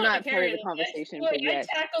 I'm not part carry of the them. conversation, Wait, but yes.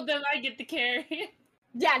 I tackled them. I get to carry.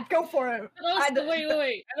 Yeah, go for it. But also,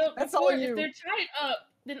 wait. I don't. That's before, all you. If they're tied up,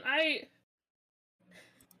 then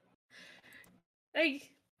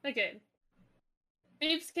okay.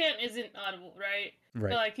 Thieves' Cant isn't audible, right? Right.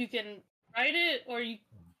 But like you can write it, or you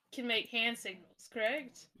can make hand signals,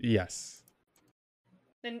 correct? Yes.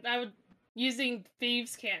 Then I would, using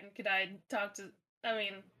Thieves' Cant, could I talk to? I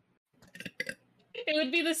mean, it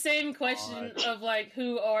would be the same question of like,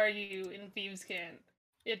 who are you in Thieves' Cant?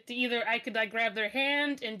 Either I could like grab their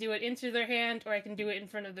hand and do it into their hand, or I can do it in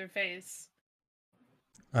front of their face.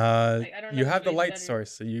 I don't know You have which the way's light better.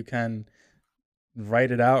 source, so you can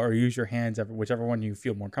write it out or use your hands, whichever one you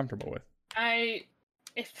feel more comfortable with.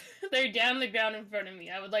 If they're down the ground in front of me,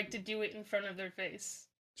 I would like to do it in front of their face.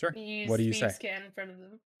 Sure. Use What do you say? Thieves' Cant in front of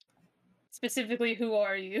them. Specifically, who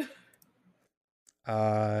are you?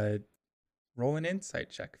 Roll an insight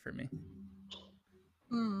check for me.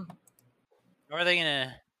 How are they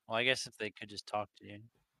gonna? Well, I guess if they could just talk to you. I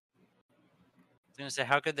was gonna say,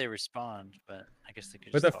 how could they respond? But I guess they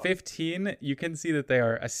could With just a talk. 15, you can see that they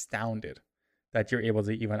are astounded that you're able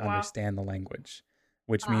to even understand the language,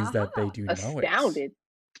 which means that they do know it. Astounded.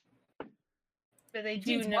 But they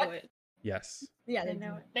do Means know what? it. Yes. Yeah, They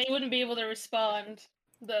know it. They wouldn't be able to respond,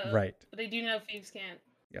 though. Right. But they do know Thieves' Cant.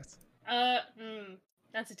 Yes.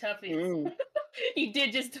 That's a toughie. Mm. You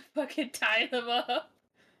did just fucking tie them up.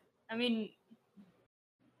 I mean,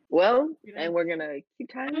 Well, and we're gonna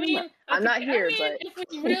keep tying them up. I'm not here, but if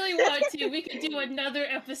we really want to, we could do another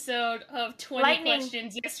episode of 20 Lightning.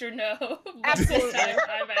 questions, yes or no. But Absolutely. This time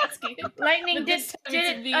I'm asking. Lightning, But did this time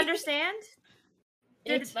it's it me. understand?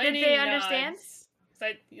 Did Lightning they understand? nods.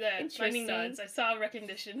 Lightning Interesting. nods. I saw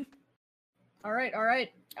recognition. All right.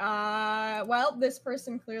 Well, this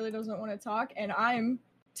person clearly doesn't want to talk, and I'm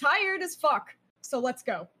tired as fuck. So let's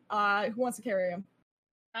go. Who wants to carry him?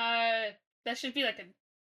 That should be like a.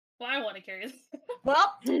 Well, I want to carry this.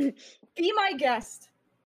 Well, be my guest.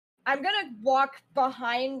 I'm gonna walk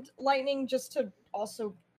behind Lightning just to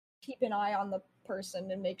also keep an eye on the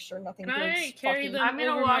person and make sure nothing Can goes I carry fucking... them I'm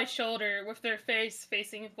gonna over my walk- shoulder with their face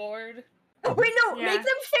facing forward? Oh, wait, no, Yeah. make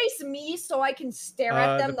them face me so I can stare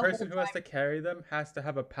at them The the person whole who has time. to carry them has to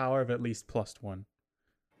have a power of at least +1.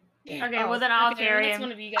 Okay, well then I'll Okay, carry that's him.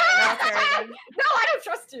 one of you guys. I'll carry them. No, I don't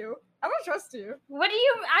trust you. I don't trust you. What do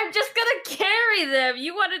you? I'm just gonna carry them.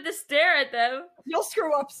 You wanted to stare at them. You'll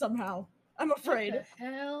screw up somehow. I'm afraid. What the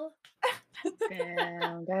hell?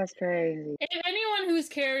 damn, that's crazy. If anyone who's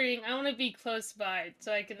carrying, I want to be close by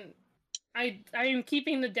so I can. I am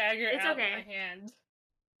keeping the dagger It's out okay. in my hand.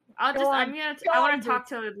 I'll Go just. on. Go I on, want to talk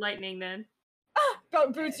to Lightning then.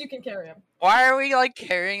 But Boots, you can carry him. Why are we like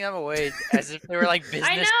carrying them away as if they were like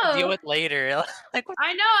business to deal know. with later? Like, what?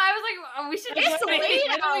 I know. I was like, oh, we should. It's just late wait.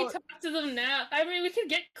 Why don't we out. talk to them now? I mean, we could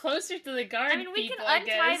get closer to the guard I mean, we can people, I untie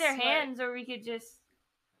guess, their but- hands, or we could just.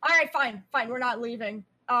 All right, fine. We're not leaving.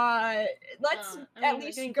 Let's I at mean, I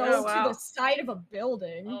least think go that's- to Oh, wow. the side of a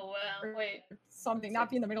building. Oh wow! or Wait. something, not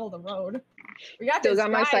be in the middle of the road. We got Still this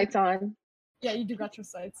got my guy. sights on. Yeah, you do got your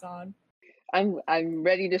sights on. I'm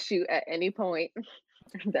ready to shoot at any point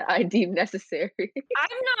that I deem necessary.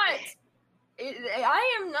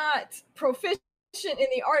 I am not proficient in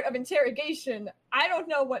the art of interrogation. I don't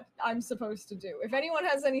know what I'm supposed to do. If anyone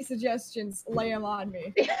has any suggestions, lay them on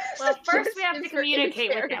me. Well, first we have to Suggestions for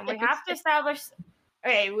communicate with them. We have to establish.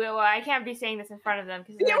 Okay, well, I can't be saying this in front of them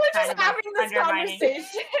because You were just having this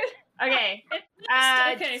conversation. Okay.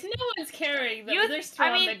 Okay, no one's carrying them. you- They're still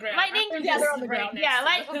I mean, on the ground. Lightning- I'm Yeah, they're just on the right ground. next Yeah, to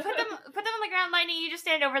like them. put them on the ground. Lightning, you just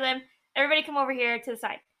stand over them. Everybody, come over here to the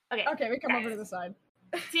side. Okay. Okay, we come over to the side.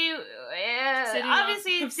 To Sitting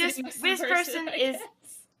obviously on- this sitting next to this the person I is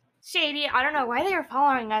guess. shady. I don't know why they were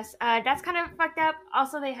following us. That's kind of fucked up.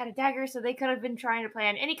 Also, they had a dagger, so they could have been trying to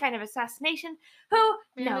plan any kind of assassination. Who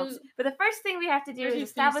knows? But the first thing we have to do is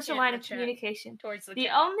establish a line of communication. Towards the The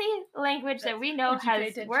cat. only language that we know Would you pay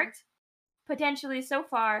has attention? worked potentially so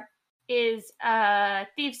far is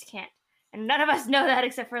thieves' cant, and none of us know that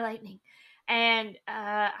except for Lightning. And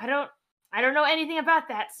I don't know anything about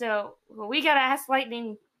that, so we gotta ask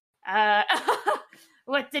Lightning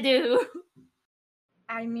what to do.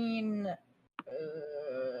 I mean,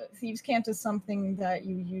 thieves' cant is something that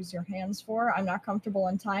you use your hands for. I'm not comfortable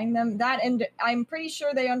untying them. That, and I'm pretty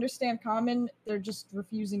sure they understand common. They're just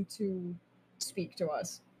refusing to speak to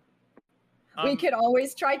us. We could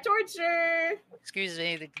always try torture. Excuse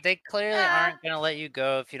me, they clearly aren't going to let you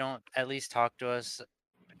go if you don't at least talk to us.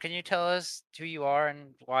 Can you tell us who you are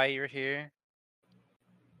and why you're here?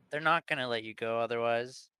 They're not going to let you go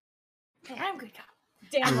otherwise. Hey, I'm good cop.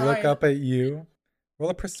 Damn They right. look up at you. Roll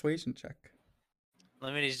a persuasion check.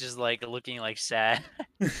 Limity's just like looking like sad.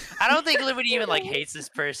 I don't think Limity even like hates this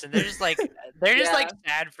person. They're just like like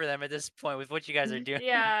sad for them at this point with what you guys are doing.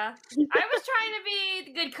 Yeah, I was trying to be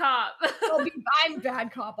the good cop. I'm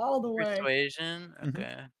bad cop all the way. Persuasion.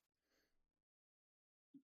 Okay.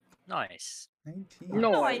 Nice. 19.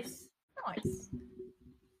 Nice.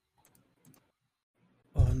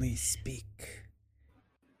 Only speak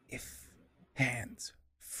if hands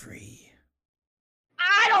free.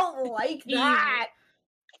 I don't like that.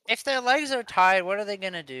 If their legs are tied, what are they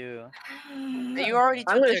gonna do? You already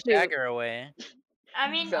I'm took gonna their shoot. dagger away. I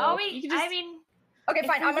mean, So, Okay, if fine.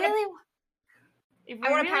 we I'm gonna. really, if we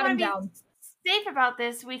I want really to pat want him to be down. safe about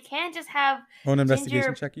this, we can't just have Roll an investigation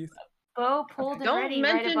Ginger check, youth. bow pulled and Don't ready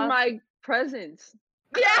right mention above. my presence.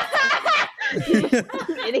 Yeah.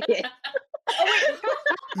 Idiot.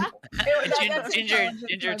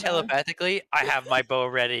 Ginger telepathically, I have my bow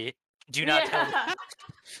ready. Do not tell me.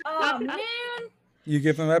 Oh man. You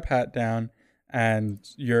give them a pat down, and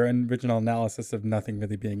your original analysis of nothing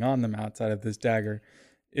really being on them outside of this dagger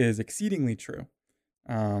is exceedingly true.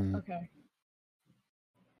 Okay.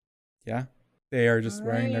 Yeah, they are just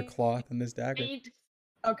wearing their Alright. cloth and this dagger.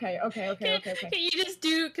 Okay. Can you just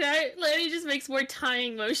do? Lenny just makes more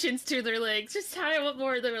tying motions to their legs. Just tie up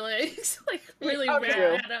more of their legs, like really Okay.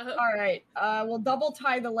 wrap that up. All right. We'll double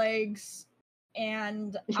tie the legs,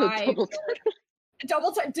 and triple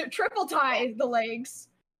tie the legs,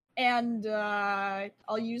 and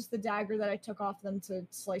I'll use the dagger that I took off them to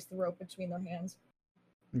slice the rope between their hands.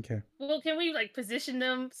 Okay. Well, can we like position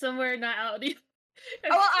them somewhere not out?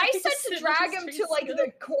 Well, I said to drag him to like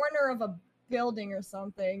the corner of a building or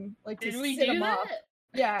something, like to Did we sit do him that? up.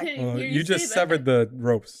 Yeah. Well, you just severed the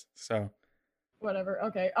ropes, so. Whatever.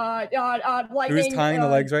 Okay. Lightning. Who's tying the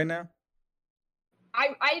legs right now?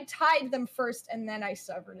 I tied them first and then I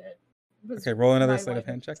severed it. Okay, roll another sleight of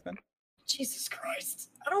hand check then. Jesus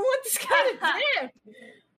Christ! I don't want this guy to dip.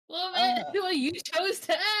 Well, man, you chose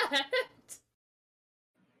to act.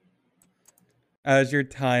 As you're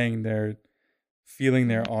tying, they're feeling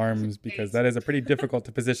their arms because that is a pretty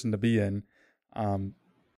difficult position to be in.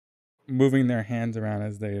 Moving their hands around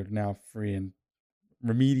as they are now free and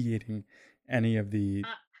remediating any of the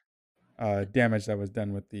damage that was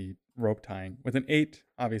done with the rope tying. With an 8,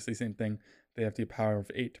 obviously same thing. They have the power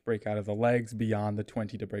of 8 to break out of the legs, beyond the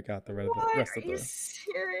 20 to break out the rest of Are you the.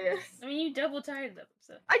 serious? I mean, you double tied them.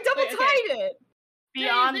 So. I double tied it.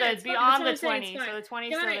 Beyond Yeah, the 20, so the 20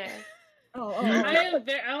 is still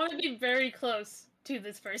there. I want to be very close to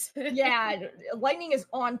this person. Yeah, Lightning is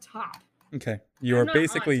on top. Okay, you are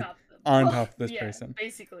basically on top of this person.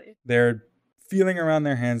 Basically. They're feeling around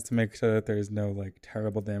their hands to make sure that there's no like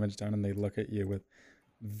terrible damage done, and they look at you with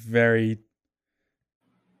very.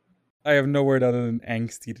 I have no word other than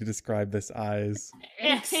angsty to describe this eyes.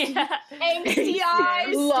 Angsty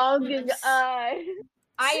eyes. Longing eyes.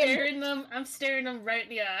 I'm staring them right in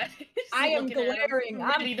the eye. I am glaring.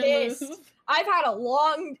 I'm pissed. I've had a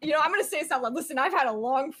long, I'm going to say this out loud. Listen, I've had a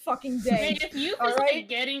long fucking day. If you was like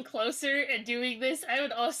getting closer and doing this, I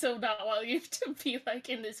would also not want you to be like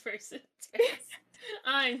in this person's face.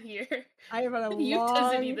 I'm here. I have had a You long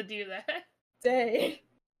doesn't need to do that. day.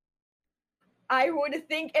 I would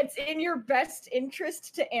think it's in your best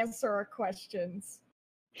interest to answer our questions.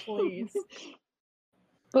 Please.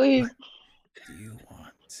 Please. What do you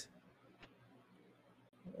want?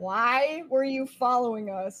 Why were you following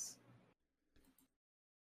us?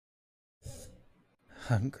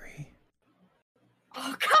 Hungry.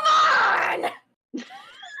 Oh, come on! Come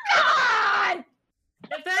on!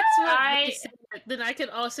 If that's what we said, then I could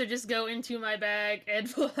also just go into my bag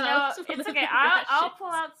and pull out. No, it's okay. I'll pull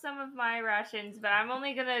out some of my rations, but I'm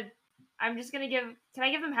only gonna I'm just gonna give. Can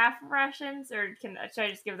I give them half rations, or should I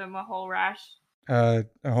just give them a whole rash? A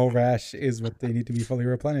whole rash is what they need to be fully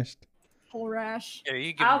replenished. Whole rash. Yeah,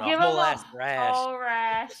 you give I'll them give a whole them ass a rash. whole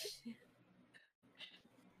rash.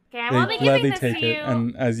 Okay, I'm They only gladly giving this take to it, you.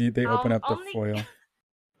 and as they open I'll up the only- foil.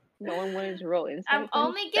 No one wanted to roll insight. I'm first?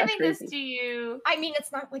 only That's giving this crazy. to you I mean,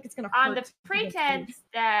 it's not like it's gonna hurt. on the to get pretense food.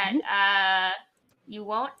 that you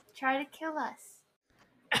won't try to kill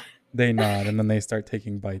us. They nod, and then they start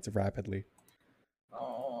taking bites rapidly.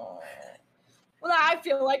 Oh. Well, I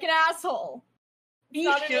feel like an asshole. It's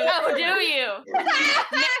not an Oh, asshole. do you?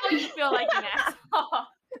 Now you feel like an asshole.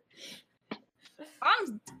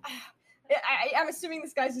 I'm assuming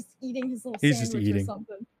this guy's just eating his little He's just sandwich eating. or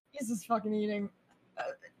something. He's just fucking eating.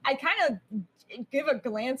 I kind of give a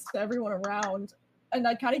glance to everyone around, and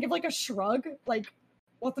I kind of give like a shrug, like,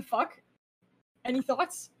 what the fuck? Any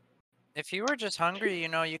thoughts? If you were just hungry,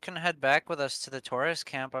 you can head back with us to the tourist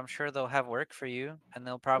camp. I'm sure they'll have work for you, and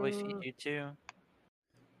they'll probably feed you too.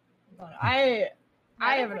 I They're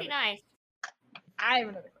have pretty another, nice. I have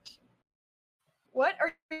another question. What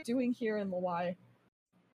are you doing here in Laway?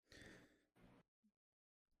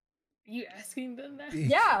 You asking them that?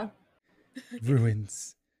 Yeah.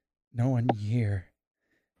 Ruins. No one here.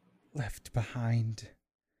 Left behind.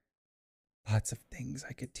 Lots of things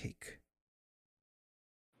I could take.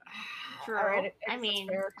 True. All right, I that's mean,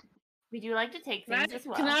 fair. we do like to take Can I, things as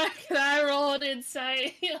well. can I roll an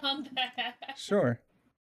insight on that? Sure.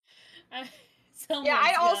 Yeah,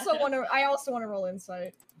 I also want to roll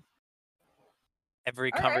insight.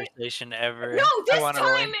 Every All right. conversation ever. No, I this wanna roll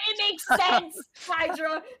time in- it makes sense,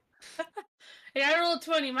 Hydra. Hey, I rolled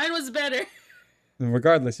 20. Mine was better.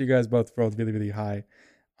 Regardless, you guys both rolled really, really high.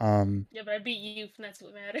 Yeah, but I beat you, and that's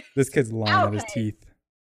what matters. This kid's lying at his Okay. teeth.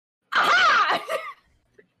 Aha!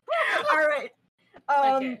 All right.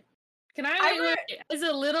 Okay. Can I I wait, as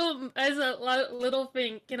a little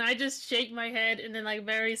thing? Can I just shake my head and then like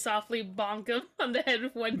very softly bonk him on the head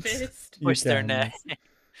with one fist? You Twist their can, neck.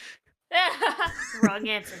 yes. Wrong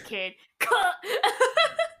answer, kid.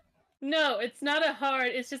 No, it's not a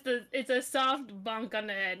hard. It's a soft bonk on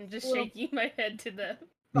the head and just Well- shaking my head to them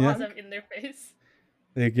Yeah. as I'm in their face.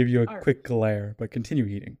 They give you a All right. quick glare, but continue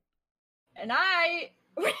eating. And should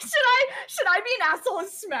I be an asshole and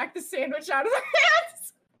smack the sandwich out of their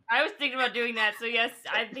hands? I was thinking about doing that, so yes,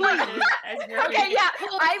 I think you should. As your Okay, yeah. I'm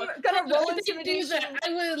Hold gonna on, roll if they do intimidation. that,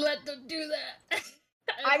 I wouldn't let them do that.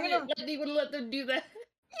 I'm gonna- I wouldn't let them do that.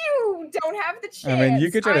 You don't have the chance. I mean,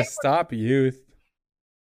 you could try to stop youth.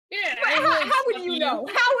 Yeah, But I how would would stop you know?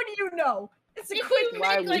 How would you know? It's a If quick. you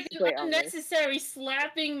Why make like would you play an on this? unnecessary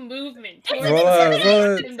slapping movement It's towards an Roll a-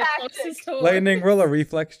 intimidation the tactic. closest door. Lightning, roll a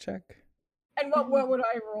reflex check. And what would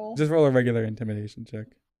I roll? Just roll a regular intimidation check.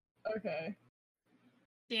 Okay.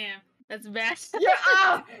 Damn, that's bad.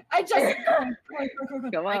 Yeah. I just. Come on.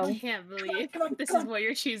 Come I on. can't believe come on, this come is on. what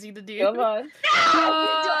you're choosing to do. Come on.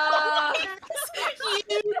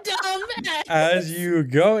 You dumb ass. As you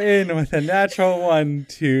go in with a natural one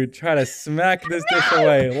to try to smack this dish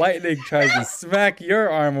away, Lightning tries to smack your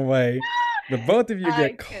arm away. The both of you I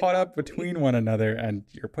get caught up between one another, and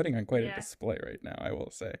you're putting on quite a Yeah. display right now, I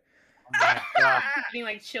will say. Oh my God. Being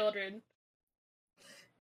like children.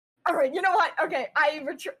 All right. You know what? Okay. I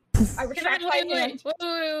Can I retract my hand.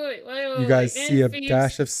 wait. You guys wait. see a Infuse-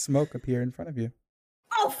 dash of smoke appear in front of you.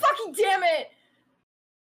 Oh fucking damn it!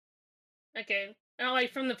 Okay. Oh,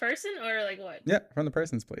 like from the person or like what? Yeah, from the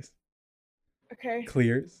person's place. Okay.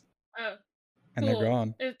 Clears, Oh, and cool. they're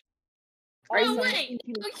gone. Oh wait.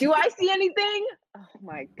 Do I see anything? Oh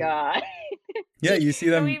my god. Yeah, you see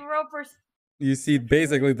Can we them. roll You see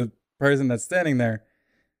basically the person that's standing there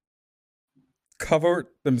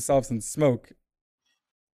cover themselves in smoke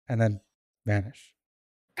and then vanish.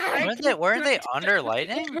 Weren't they under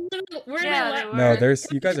lightning? Where Yeah, they they li- were. No, there's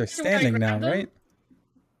you guys Can are I standing now, grab them? right?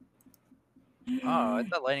 Oh, I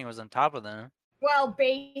thought lightning was on top of them. Well,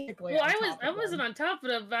 basically. Well, on I top of wasn't them. on top of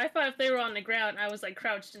them, but I thought if they were on the ground, I was like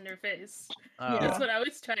crouched in their face. Oh. Yeah. That's what I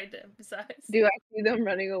was trying to emphasize. Do I see them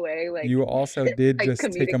running away? Like You also did like just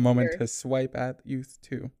take a comedic moment here. to swipe at youth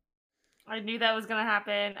too. I knew that was gonna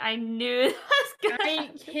happen. I knew that was gonna I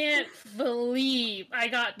happen. can't believe I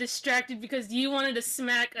got distracted because you wanted to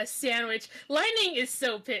smack a sandwich. Lightning is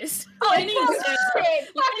so pissed. Oh, Lightning is bullshit! Fucking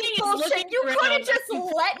Lightning is bullshit! looking You could around. have just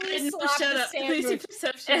let me No, slap shut the up. Please see sandwich.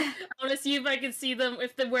 perception. I want to see if I can see them,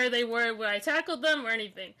 where they were when I tackled them or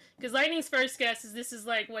anything. Because Lightning's first guess is this is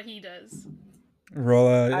like what he does. Roll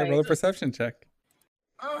a Alright. roll a perception check.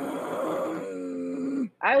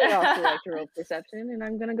 I would also like to roll perception, and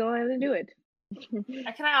I'm gonna go ahead and do it.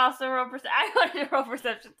 Can I also roll perception? I want to roll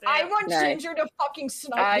perception too. I want Nice. Ginger to fucking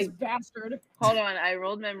snipe I- this bastard. Hold on, I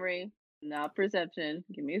rolled memory. Not perception.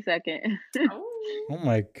 Give me a second. Oh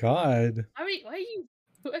my god. Why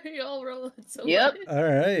are you all rolling so Yep. much? All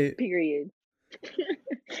right. Period.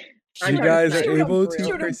 You guys are able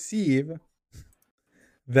to perceive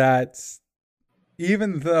that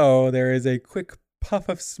even though there is a quick puff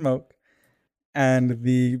of smoke and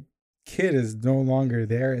the kid is no longer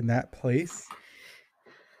there in that place,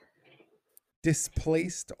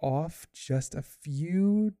 displaced off just a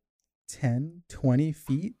few 10, 20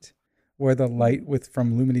 feet where the light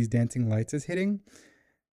from Luminy's dancing lights is hitting,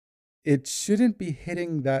 it shouldn't be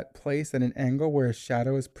hitting that place at an angle where a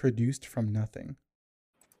shadow is produced from nothing.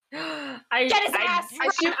 Get his ass! I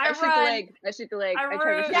shoot the leg. I shoot the leg. I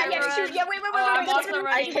try to shoot the leg. Shoot. Yeah, wait.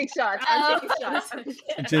 I take shots. I'm taking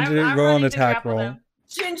shots. Ginger, roll an attack roll.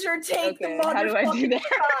 Ginger, take the motherfucking How do I do that?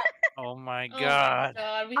 Oh my Oh god. my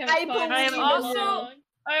god, we have I fun. believe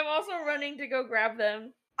I'm also running to go grab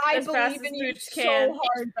them. I as fast believe as in you Boots so can.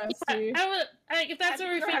 hard, Bestie. If that's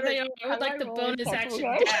where we think they are, I would like the bonus action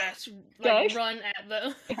Okay. dash, Okay. run at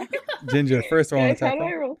them. Ginger, first roll an Guys, how attack do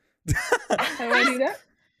I roll. roll? How do I do that?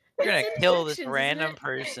 We're gonna It's kill this instructions, random isn't it?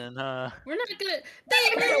 person, huh? We're not gonna.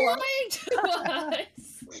 They were lying to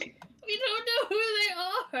us. We don't know who they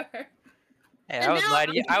are. Hey, I would lie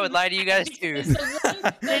to you. I would lie to you guys too.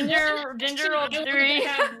 Ginger rolled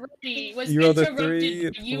 3. Was You rolled a interrupted 3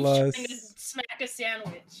 by you plus- trying to smack a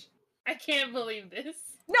sandwich. I can't believe this.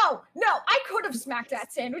 No, I could have smacked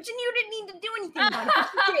that sandwich and you didn't need to do anything about it.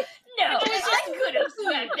 You did. No, I could have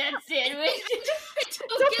smacked that sandwich.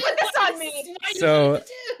 Don't put this on me. So,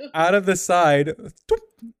 out of the side,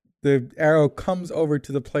 the arrow comes over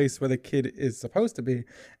to the place where the kid is supposed to be,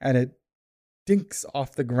 and it dinks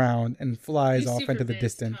off the ground and flies You off super into the missed,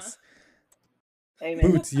 distance. Amen.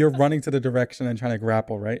 Boots, you're running to the direction and trying to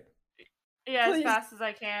grapple, right? Yeah, Please. as fast as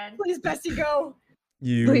I can. Please, Bestie, go.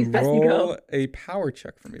 You Please, Bessie, roll go. a power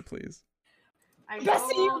check for me, please. I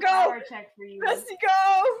Bessie, you rolled go. power check for you. Bestie,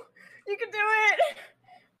 go. You can do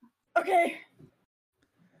it. Okay.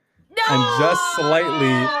 No! And just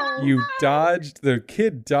slightly, you dodged, the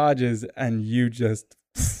kid dodges, and you just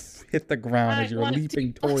hit the ground as you're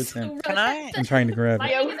leaping towards him Can I? and trying to grab it.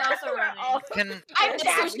 Lightning is also running. Can I'm That's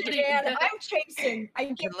dashing, so man. shitty. I'm chasing. I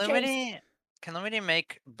can keep chasing. Lumity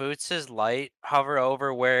make Boots' light hover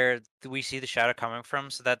over where we see the shadow coming from,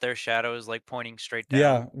 so that their shadow is like pointing straight down?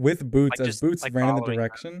 Yeah, with Boots, Like, as just, Boots like, ran in the following her.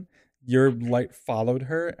 direction, your light followed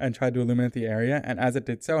her and tried to illuminate the area. And as it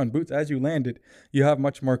did so, and Boots, as you landed, you have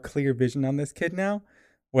much more clear vision on this kid now.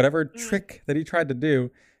 Whatever trick that he tried to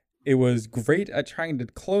do, it was great at trying to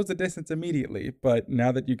close the distance immediately. But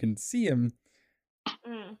now that you can see him,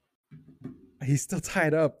 Mm. he's still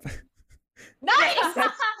tied up. Nice.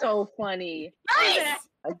 That's so funny. Nice!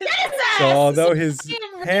 So although his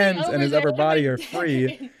hands Over and his there, upper body are my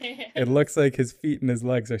free, dad. it looks like his feet and his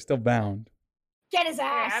legs are still bound. Get his Yeah,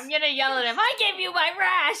 ass. I'm gonna yell at him. I gave you my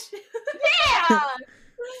rash! Yeah.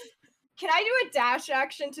 Can I do a dash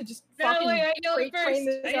action to just No, fucking wait, I yelled freight it train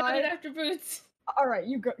first. this I yelled it guy? after Boots. All right,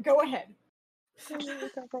 you go ahead.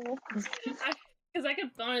 Because I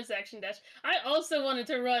could bonus action dash. I also wanted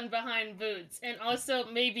to run behind Boots and also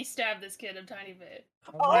maybe stab this kid a tiny bit.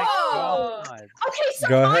 Oh my Oh. god. Okay, so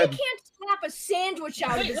Go I ahead. can't slap a sandwich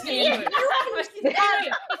out of his Wait, hand. wait, You can stab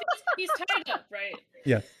him. He's tied up, right?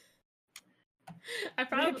 Yes. I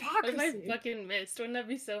probably hypocrisy. fucking missed. Wouldn't that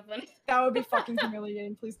be so funny? That would be fucking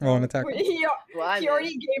humiliating. Please don't. Roll an attack. He Well, I already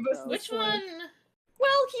missed, gave us so. the Which sword. one?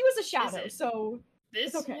 Well, he was a shadow, it? so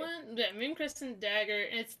This okay. one? Yeah, Moon Crescent Dagger.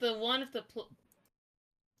 And it's the one with the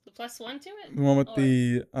 +1 to it? The one with Or-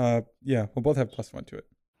 the, yeah, we'll both have +1 to it.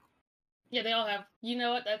 Yeah, they all have. You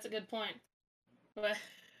know what? That's a good point. But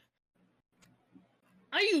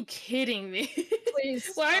are you kidding me?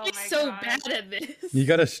 please. Why are Oh you my so God. bad at this? You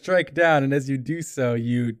gotta strike down, and as you do so,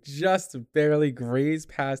 you just barely graze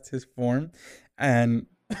past his form. And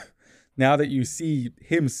now that you see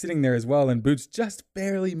him sitting there as well, and Boots just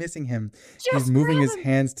barely missing him, he's Just moving grab his him.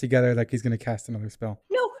 hands together like he's gonna cast another spell.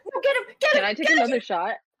 No, get him! Get him! Can I take get him! another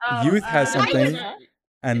shot? Youth has I something, was-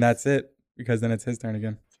 and that's it, because then it's his turn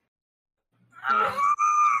again.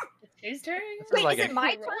 It's his turn? This Wait, is like is a it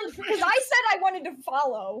my turn? Because I said I wanted to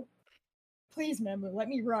follow. Please, Member, let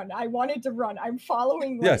me run. I wanted to run. I'm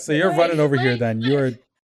following. Yeah, so you're running over here then. You are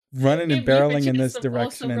running Give and me a barreling in chance this to also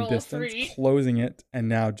direction and roll distance, 3. closing it, and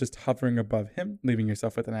now just hovering above him, leaving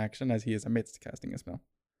yourself with an action as he is amidst casting a spell.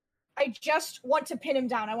 I just want to pin him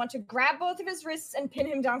down. I want to grab both of his wrists and pin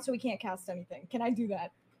him down so he can't cast anything. Can I do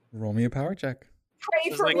that? Roll me a power check. Pray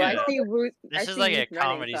This is for like me. Well, a- I see Ruth. this I is see like a Ruth running,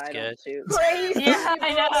 comedy so I don't sketch. shoot. Pray for Yeah, I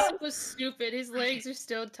me. know. That was stupid. His legs are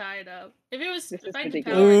still tied up. If it was This is if I could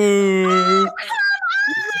ridiculous. power Ooh.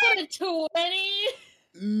 you got a 20.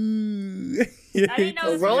 Ooh. I didn't know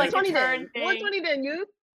this was Roll like a 20 a turn then. thing. Roll a 20 then, you.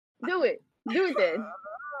 Do it. Do it then.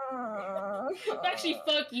 Actually,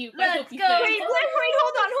 fuck you. I Let's hope you go. fail. Wait,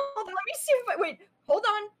 hold on. Let me see if I wait. Hold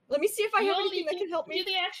on. Let me see if I You have only anything that can help me. do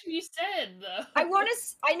the action you said, though.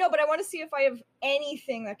 I know, but I want to see if I have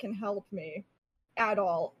anything that can help me at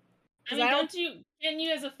all. I mean, can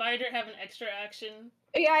you as a fighter have an extra action?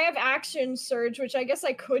 Yeah, I have action surge, which I guess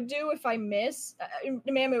I could do if I miss.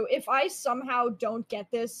 Mamu, if I somehow don't get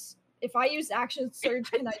this, if I use action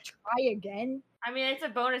surge, can I try again? I mean, it's a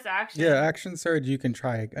bonus action. Yeah, action surge. You can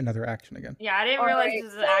try another action again. Yeah, I didn't All realize right, this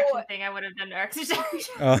was an so- action thing. I would have done action.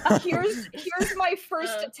 Here's my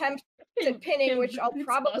first attempt at pinning, which I'll Boots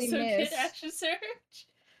probably also miss. get action surge.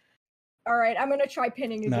 All right, I'm gonna try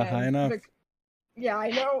pinning again. Not high enough. Yeah, I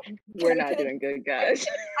know. We're Can I not pin doing good, guys.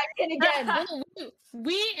 I pin again. Well,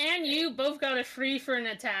 we and you both got a free for an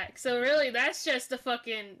attack, so really, that's just a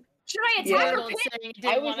fucking. Should I Yeah. attack or World pin? saying it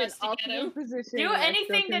I didn't was want in us to get him. optimal position. Do and I still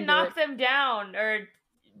anything to couldn't do knock it. them down or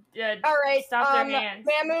All right, stop their hands.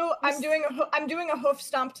 Mamu, I'm doing a hoof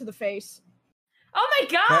stomp to the face. Oh my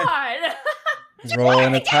god! Roll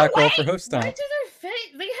an attack roll for hoof Right stomp. to their face.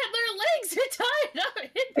 They had their legs tied up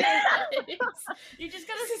in their legs. You just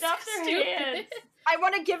gotta This is stop so their stupid. hands. I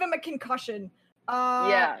want to give him a concussion. Oh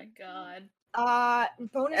Yeah, my god.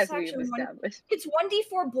 Bonus as we've action. established. It's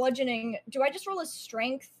 1d4 bludgeoning. Do I just roll a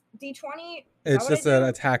strength d20? It's just an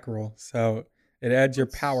attack roll, so it adds your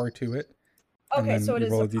power to it, and Okay, then so it you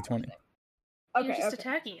is roll a a d20. You're Okay, just okay.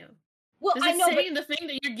 attacking him. Well, Does I it know, say but in the thing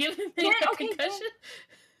that you're giving him Yeah, a okay, concussion?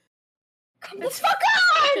 come the fuck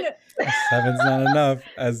on! Seven's not enough,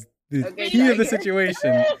 as the Okay, key of the Tiger.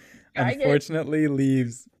 situation Tiger. unfortunately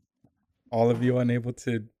leaves all of you unable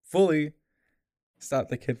to fully stop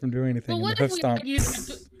the kid from doing anything. Well, And the what if hoof we stomp argued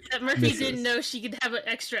that Murphy misses. didn't know she could have an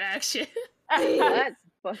extra action? That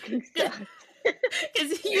fucking sucks.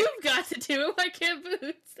 Because you've got to do it. Why can't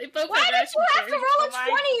Boots? They both Why have did action you have to surge. roll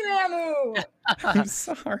a 20, Mamu? I'm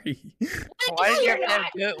sorry. Why do you have you're to have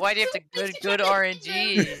good? Why do you have to good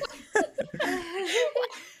RNG?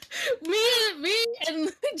 Me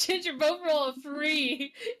and Ginger both roll a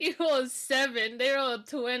 3. You roll a 7. They roll a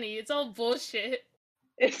 20. It's all bullshit.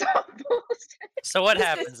 It's all bullshit. So what This is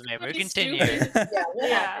happens, Mamer? fucking Continue. stupid. Yeah, what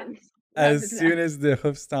Yeah. happens? As soon as the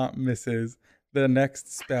hoof stomp misses, the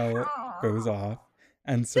next spell goes off,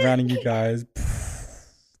 and surrounding you guys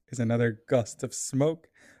is another gust of smoke,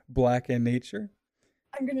 black in nature,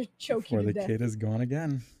 I'm gonna choke before you the to death. kid is gone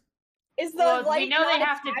again. Is the Well, light we know they not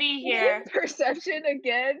have to be attached here. Perception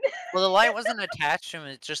again. Well, the light wasn't attached to him.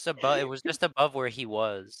 It's just above. It was just above where he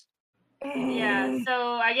was. him? Yeah,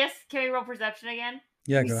 so I guess can we roll perception again?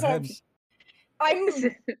 Yeah, go ahead. I'm. This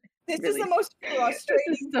is This is really- the most frustrating.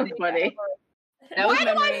 This is so thing funny. ever. That was Why do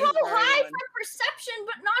I memory roll for high everyone. for perception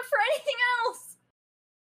but not for anything else?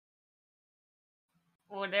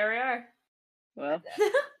 Well, there Well,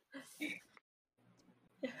 we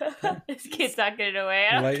are. This kid's not getting away.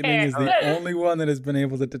 I don't Lightning care. is the only one that has been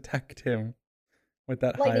able to detect him with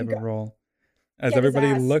that high Lightning, of a go- roll. As get his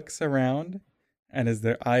everybody ass. looks around, and as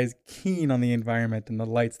their eyes keen on the environment and the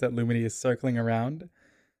lights that Lumity is circling around,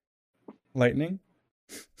 Lightning,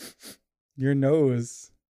 your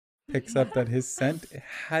nose picks up that his scent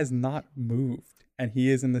has not moved, and he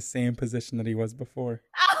is in the same position that he was before.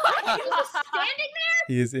 Oh my He's just God. standing there.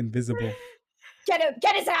 He is invisible. Get him!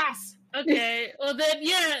 Get his ass! Okay, well then,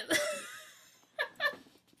 yeah.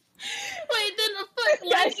 Wait, then That's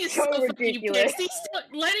Lightning is so so fucking ridiculous. pissed. He's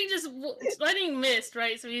still, Lightning missed,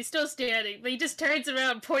 right? So he's still standing. But he just turns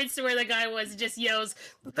around, points to where the guy was, and just yells,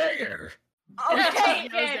 "There!" Okay.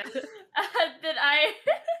 Okay. Did I?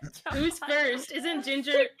 Who's first? Isn't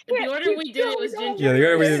Ginger? The order we did it was Ginger. Yeah, the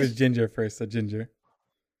order we did was Ginger first, so Ginger.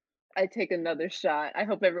 I take another shot. I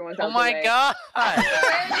hope everyone's out Oh the my way. god! Where are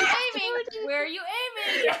you aiming? Where are you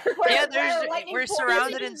aiming? Yeah, Where lightning we're bolts-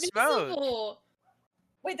 surrounded in smoke. Invisible.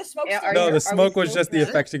 Wait, the smoke's Yeah, still are No, you- the we smoke was still just the good?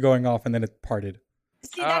 effects going off, and then it parted.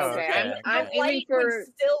 See, that's Oh, the okay. thing. I'm The aiming light for- would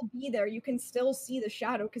still be there. You can still see the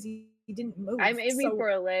shadow because he didn't move. I'm aiming so for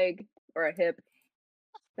a leg or a hip.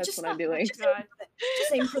 That's just what I'm not- doing. Just aim,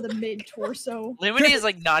 just aim for the mid torso. Lumity is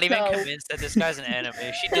like not even No. convinced that this guy's an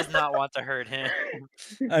enemy. She does not want to hurt him.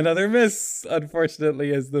 Another miss,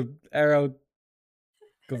 unfortunately, as the arrow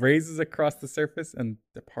grazes across the surface and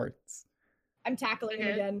departs. I'm tackling him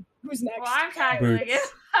Okay. again. Who's next? Well, I'm tackling Boots. it.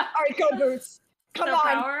 All right, go Boots. Come No on.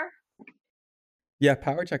 power. Yeah,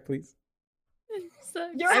 power check, please.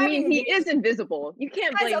 Sucks. You're I having mean, he me- is invisible. You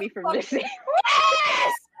can't Guys, blame a me for fuck- missing.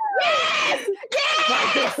 Yes! Yes!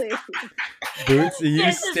 Yes! Finally. Boots, you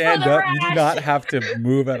This is for stand the up. You do rash. not have to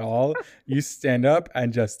move at all. You stand up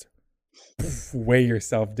and just weigh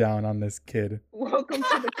yourself down on this kid. Welcome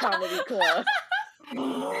to the comedy club.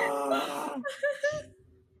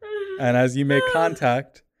 And as you make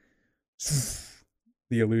contact,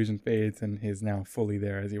 the illusion fades and he's now fully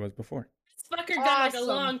there as he was before. This fucker got like a Awesome.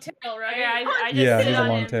 long tail, right? Yeah, I just Yeah, sit he's a on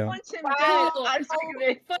long him. tail. Punch him Wow. dead. Oh, I'm sick of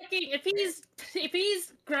it. Fucking if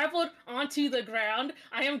he's grappled onto the ground,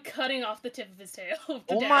 I am cutting off the tip of his tail. Oh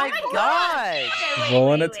my god! Okay,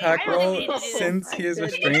 Roll an wait, attack I really roll need to do this. since he is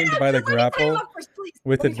Goodness. restrained by the Let me tie him grapple up first, please.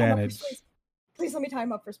 with Let me tie him up advantage. first, please. Please let me tie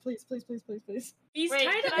him up first, please, please, please, please, please. He's Wait,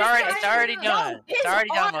 tied can up. I It's try already to- done. No, It's already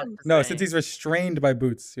his done. arms. No, since he's restrained by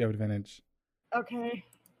boots, you have advantage. Okay.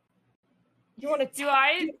 You want to? Do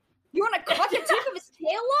I? You want to cut the tip of his tail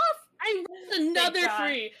off? I rolled another God.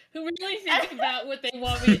 free who really think about what they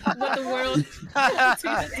want me, what the world wants me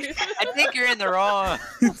to do. I think you're in the wrong.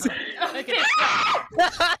 Okay. Okay.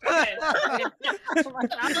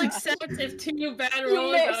 I'll accept if 2 bad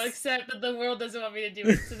rolls. I'll missed. accept that the world doesn't want me to do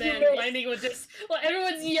it. So then missed. lightning will just. Well,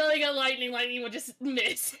 everyone's yelling at lightning. Lightning will just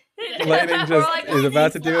miss. Lightning We're just like, is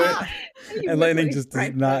about to do it, stop. and lightning just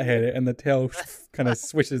does not hit it, and the tail kind of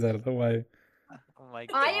swishes out of the way. Oh my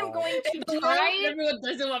god. I am going If to the world, tie. everyone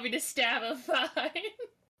doesn't want me to stab him. Fine.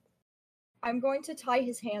 I'm going to tie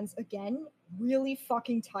his hands again, really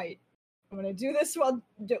fucking tight. I'm gonna do this while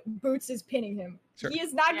Boots is pinning him. Sure. He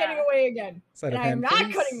is not getting Yeah. away again, Sleight and of I am hand, not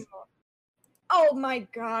please. cutting him off. Oh my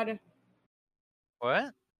god!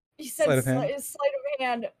 What? He said Sleight of hand. sleight of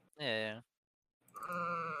hand. Yeah.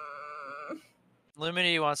 Mm.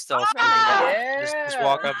 Lumini wants stealth. Ah! Just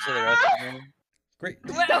walk up to the rest of them. Great.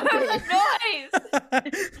 What was the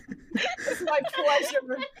noise? It's my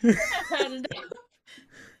pleasure.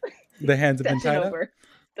 The hands have been Session tied up. over.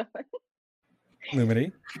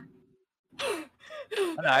 Lumity.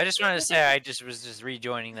 Oh, no, I just wanted to say I was just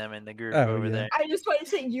rejoining them in the group Oh, over yeah. there. I just want to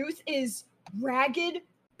say, Youth is ragged,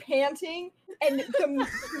 panting, and the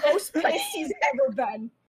most pissed he's ever been.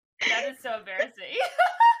 That is so embarrassing.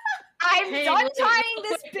 I'm Hey, done wait, tying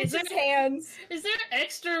this wait, is bitch's hands. Is there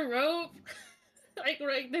extra rope?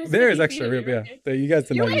 There is extra rope, yeah. You guys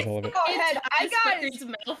did not use all of it. Go ahead, I got it. his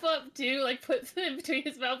mouth up too, like put it between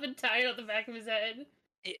his mouth and tie it on the back of his head.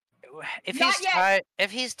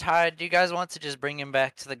 If he's tied, do you guys want to just bring him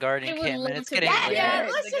back to the guard I would encampment? love It's to getting do Yeah, late. yeah,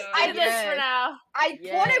 Yes, let's the just guard. I do this this for now. I want to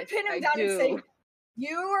Yes, pin him I down and say, do.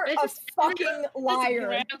 you're It's a just- fucking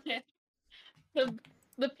liar.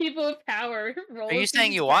 The people of power. Are you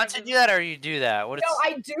saying you want to do that, or you do that? What? No,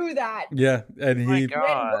 I do that. Yeah, and Oh my he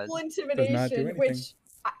God. When roll intimidation, anything. which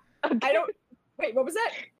I don't. Wait, what was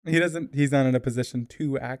that? he's not in a position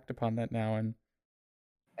to act upon that now, and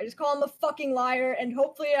I just call him a fucking liar, and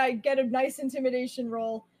hopefully I get a nice intimidation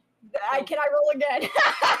roll. Can I roll again?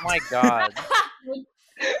 Oh my god.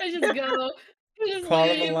 I just go. I just call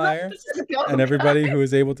him leave. a liar, Go. and everybody who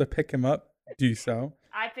is able to pick him up, do so.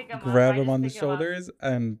 I pick him up. Grab I him just on the pick him up. shoulders,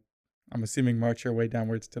 and I'm assuming march your way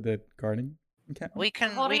downwards to the guarding encampment. We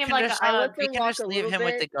can Holding him like just a hug. we Let him can walk just a leave little him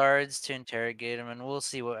with the bit. guards to interrogate him, and we'll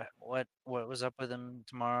see what was up with him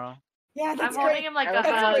tomorrow. Yeah, I'm that's holding great. him like I a let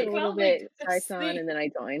him hug. wait a little bit, Probably Tyson, sleep. and then I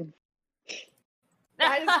join.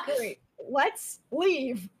 That is great. Let's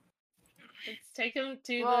leave. Let's take him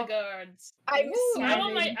to Well, the guards. I'm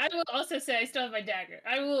I will also say I still have my dagger.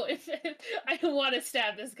 I will if I want to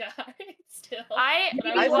stab this guy still. I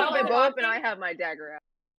But I while put my we're bow up and I walking- have my dagger out.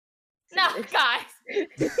 No, guys.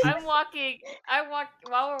 I'm walking.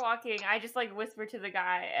 While we're walking. I just like whisper to the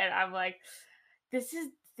guy, and I'm like,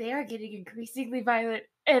 They are getting increasingly violent,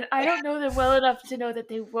 and I don't know them well enough to know that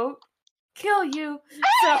they won't kill you.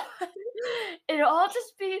 So it'll all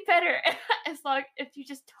just be better as long if you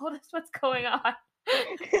just told us what's going on.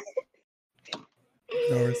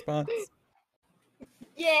 No response.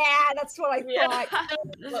 Yeah, that's what I Yeah. thought.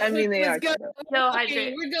 I mean, they Let's are. go. No, Okay,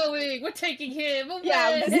 hydrate. we're going. We're taking him. Yeah,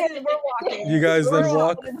 away. we're walking. You guys We're then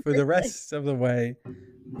walk walking. for the rest of the way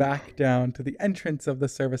back down to the entrance of the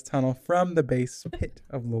service tunnel from the base pit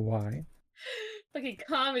of Laway. Fucking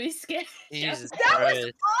comedy sketch. Jesus That was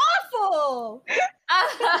Christ. awful.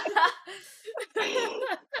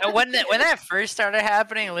 And when that first started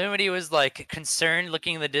happening, Lumity was like concerned,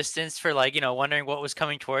 looking in the distance for like wondering what was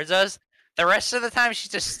coming towards us. The rest of the time, she's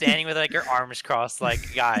just standing with like her arms crossed, like,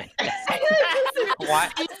 guy. Why?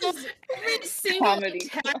 Every single Comedy.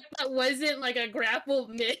 attack that wasn't like a grapple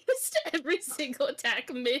missed. Every single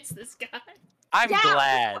attack missed this guy. I'm Yeah.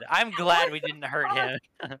 glad. I'm glad we didn't hurt him.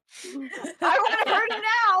 I want to hurt him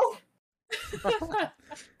now.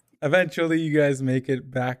 Eventually, you guys make it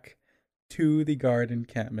back to the guard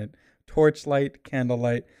encampment. Torchlight,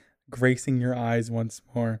 candlelight, gracing your eyes once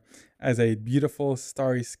more as a beautiful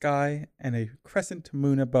starry sky and a crescent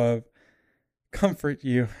moon above comfort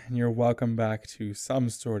you, and you're welcome back to some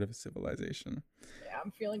sort of civilization. Yeah,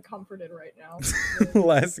 I'm feeling comforted right now.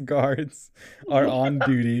 Less guards are on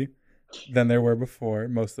duty than there were before.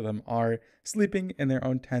 Most of them are sleeping in their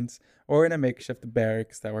own tents or in a makeshift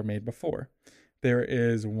barracks that were made before. There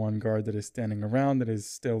is one guard that is standing around that is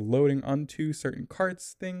still loading onto certain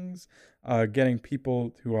carts things, getting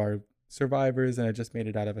people who are survivors and have just made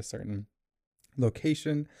it out of a certain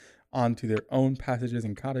location onto their own passages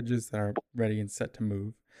and cottages that are ready and set to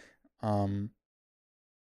move. And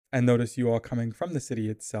notice you all coming from the city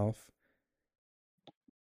itself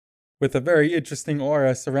with a very interesting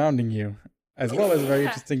aura surrounding you, as well as a very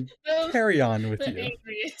interesting carry-on with the you.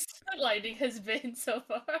 angriest Lightning has been so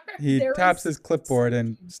far. He There taps is his clipboard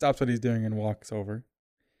and stops what he's doing and walks over.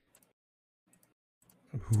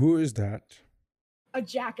 Who is that? A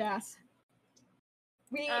jackass.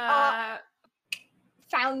 We Uh,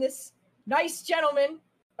 found this nice gentleman,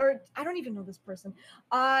 or I don't even know this person.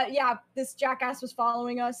 Yeah, this jackass was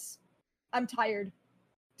following us. I'm tired.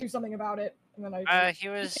 Do something about it. And then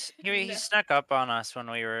He snuck up on us when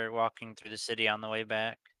we were walking through the city on the way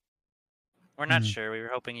back. We're not sure. We were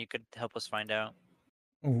hoping you could help us find out.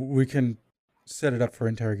 We can set it up for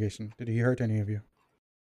interrogation. Did he hurt any of you?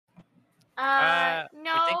 no.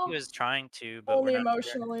 I think he was trying to, but only we're not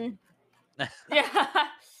sure. emotionally. Yeah.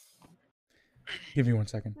 Give me 1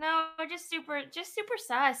 second. No, just super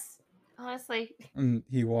sus. Honestly. And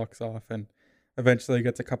he walks off and eventually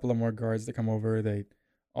gets a couple of more guards to come over. They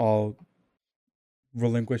all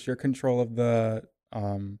relinquish your control of the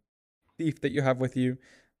thief that you have with you,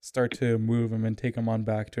 start to move him and take him on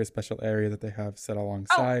back to a special area that they have set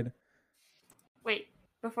alongside. Wait,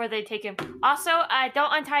 before they take him. Also,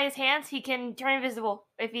 don't untie his hands. He can turn invisible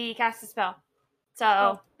if he casts a spell.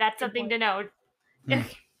 So that's good something point. to know.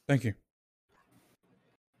 Thank you.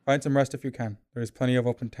 Find some rest if you can. There's plenty of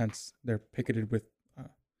open tents. They're picketed with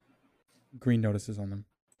green notices on them.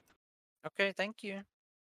 Okay, thank you.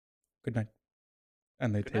 Good night.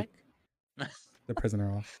 And they Good take the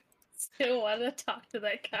prisoner off. Still want to talk to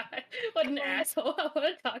that guy. What an asshole. I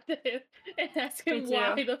want to talk to him and ask him Me too.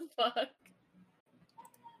 why the fuck.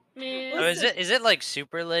 Man. Oh, is it like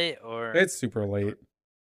super late or? It's super late.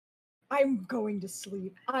 I'm going to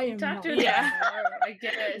sleep. I am Talk not. to him Yeah. tomorrow, I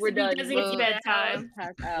guess. We're If he done. doesn't Well, get you out, bedtime.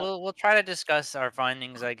 Pass out. We'll try to discuss our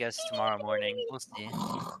findings, I guess, tomorrow morning. We'll see.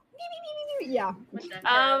 Yeah. what the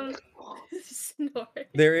hell? Um, Snort.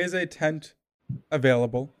 There is a tent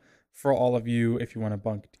available for all of you if you want to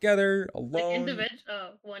bunk together, Like alone. individual. Oh,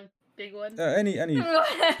 one big one. Any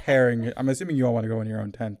pairing. I'm assuming you all want to go in your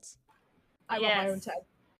own tents. I want my own Yes. tent.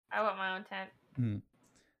 I want my own tent.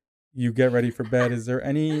 You get ready for bed. Is there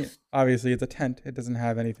any? Obviously, it's a tent. It doesn't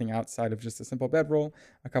have anything outside of just a simple bedroll,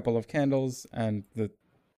 a couple of candles, and the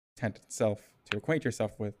tent itself to acquaint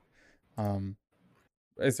yourself with.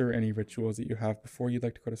 Is there any rituals that you have before you'd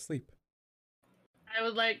like to go to sleep?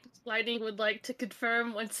 Lightning would like to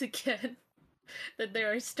confirm once again that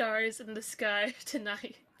there are stars in the sky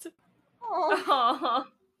tonight. Oh.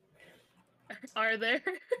 Are there?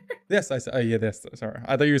 Yes, yeah, this. Sorry,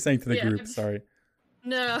 I thought you were saying to the Yeah. group. Sorry.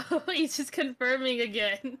 No, he's just confirming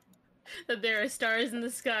again that there are stars in the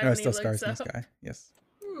sky. There are when he still looks stars in the up. sky. Yes.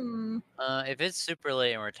 If it's super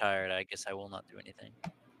late and we're tired, I guess I will not do anything.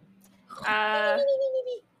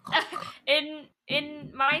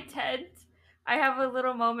 In my tent, I have a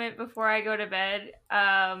little moment before I go to bed,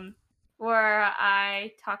 where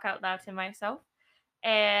I talk out loud to myself,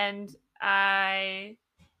 and I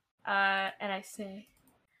say,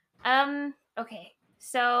 okay,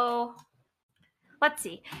 so let's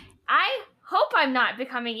see. I hope I'm not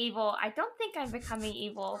becoming evil. I don't think I'm becoming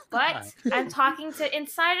evil, but I'm talking to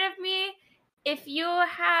inside of me. If you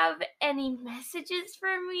have any messages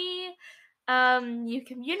for me, you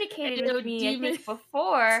communicated with me, I think,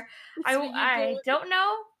 before. I don't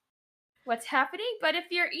know what's happening, but if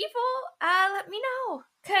you're evil, let me know.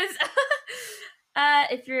 Because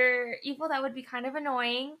if you're evil, that would be kind of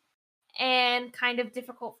annoying and kind of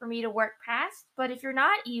difficult for me to work past. But if you're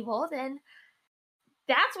not evil, then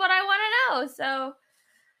that's what I want to know. So,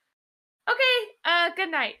 okay,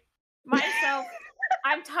 good night. Myself,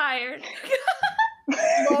 I'm tired.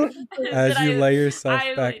 As you lay yourself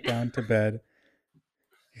back down to bed,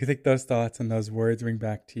 you think those thoughts and those words ring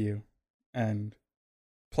back to you, and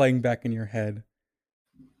playing back in your head,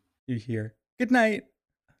 you hear, "Good night,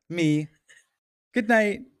 me. Good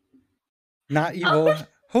night. Not evil.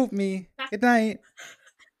 Hope me. Good night."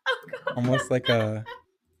 Oh, God. Almost like a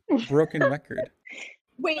broken record.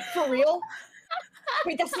 Wait, for real?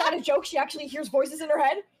 Wait, that's not a joke. She actually hears voices in her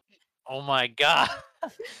head? Oh my god. Oh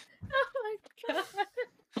my god.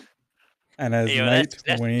 And as Yo, night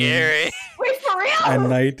that's wanes, scary. Wait, for real? and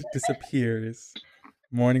night disappears.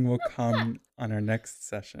 Morning will come on our next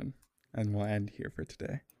session, and we'll end here for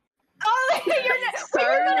today. Oh, you're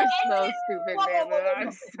Sorry, gonna you're so end it? stupid, Whoa, whoa, man. whoa, whoa, I'm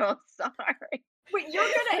whoa. so sorry. Wait, you're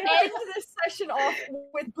gonna end this session off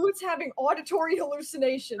with Boots having auditory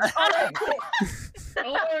hallucinations. All right, cool.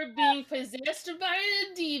 Or being possessed by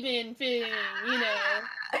a demon thing, you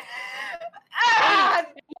know. Ah!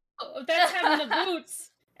 Oh, if that's having the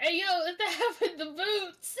boots. Hey, yo, if that having the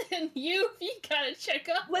boots, and you gotta check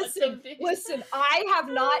up on something. Listen, I have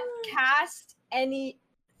not cast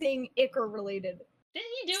anything Icar related.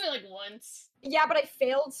 Didn't you do it like once? Yeah, but I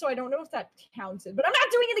failed, so I don't know if that counted. But I'm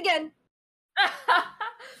not doing it again.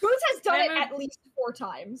 Boots has done it at least 4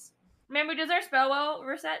 times. Remember, does our spell well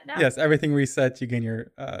reset now? Yes, everything resets. You gain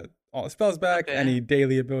your all spells back. Okay. Any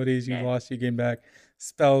daily abilities you Okay. lost, you gain back.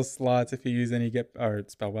 Spell slots if you use any, or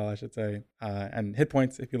spell well, I should say, and hit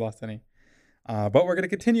points if you lost any. But we're gonna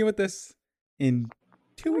continue with this in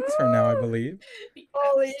 2 weeks from now, I believe.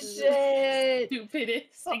 Holy shit!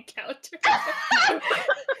 Stupidest encounter.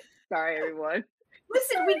 Sorry, everyone.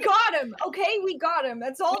 Listen, we got him, okay? We got him.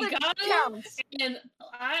 That's all We that got him. counts. And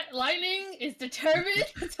Lightning is determined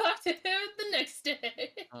to talk to him the next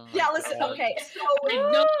day. Oh my Yeah, listen, God. okay, I so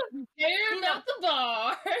don't care about the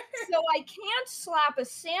bar. I can't slap a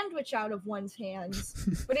sandwich out of one's hands,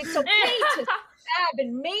 but it's okay to stab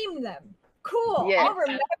and maim them. Cool, Yes. I'll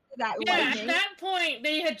remember that, Yeah, at Lightning. that point,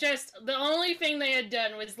 they had the only thing they had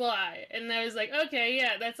done was lie. And I was like, okay,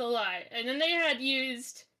 yeah, that's a lie. And then they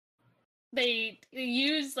used,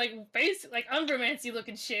 like, like, unvermancy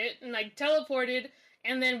looking shit, and, like, teleported,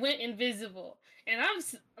 and then went invisible. And I'm,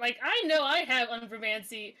 like, I know I have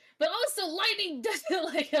unvermancy, but also Lightning doesn't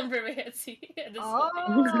like unvermancy at this point.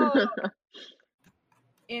 Oh,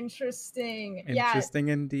 interesting. Yeah, Interesting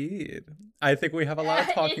indeed. I think we have a lot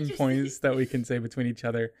of talking points that we can say between each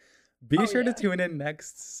other. Be sure to tune in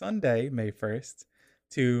next Sunday, May 1st,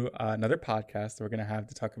 to another podcast we're going to have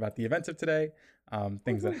to talk about the events of today,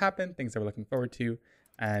 things that happened, things that we're looking forward to,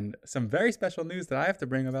 and some very special news that I have to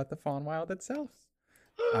bring about the Faunwild itself.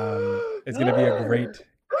 It's going to be a great,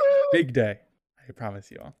 big day. I promise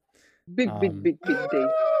you all. Big day.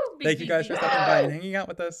 Thank you guys for stopping by and hanging out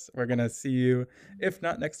with us. We're going to see you, if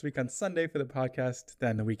not next week on Sunday for the podcast,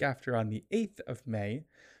 then the week after on the 8th of May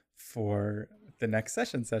for the next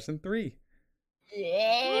session, session 3.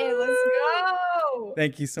 yeah, let's go.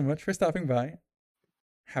 Thank you so much for stopping by.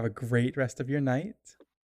 Have a great rest of your night.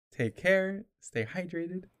 Take care. Stay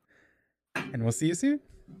hydrated. And we'll see you soon.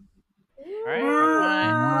 All right.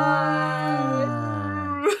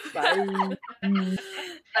 Bye.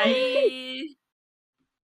 Bye.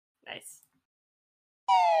 Nice.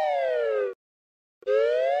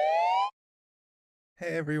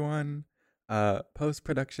 Hey everyone.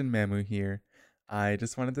 Post-production Mamu here. I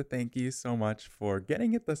just wanted to thank you so much for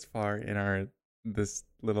getting it this far in this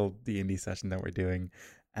little D&D session that we're doing.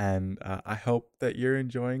 And I hope that you're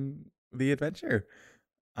enjoying the adventure.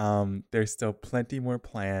 There's still plenty more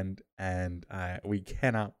planned, and we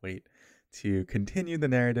cannot wait to continue the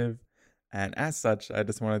narrative. And as such, I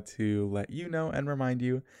just wanted to let you know and remind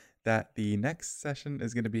you that the next session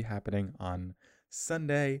is going to be happening on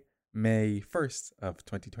Sunday, May 1st of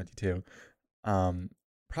 2022.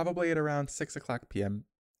 Probably at around 6 o'clock p.m.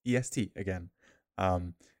 EST again.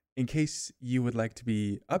 In case you would like to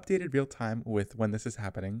be updated real time with when this is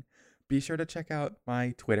happening, be sure to check out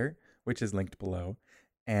my Twitter, which is linked below,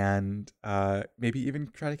 and maybe even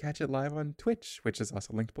try to catch it live on Twitch, which is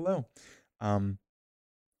also linked below.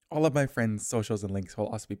 All of my friends' socials and links will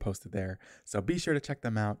also be posted there, so be sure to check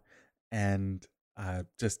them out. And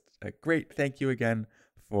just a great thank you again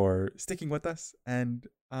for sticking with us. And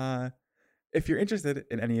if you're interested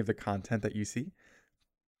in any of the content that you see,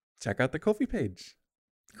 check out the Ko-fi page.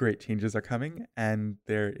 Great changes are coming, and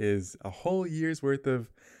there is a whole year's worth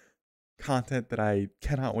of content that I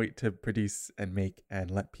cannot wait to produce and make and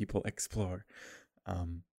let people explore.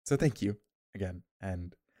 So thank you again,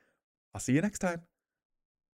 and I'll see you next time.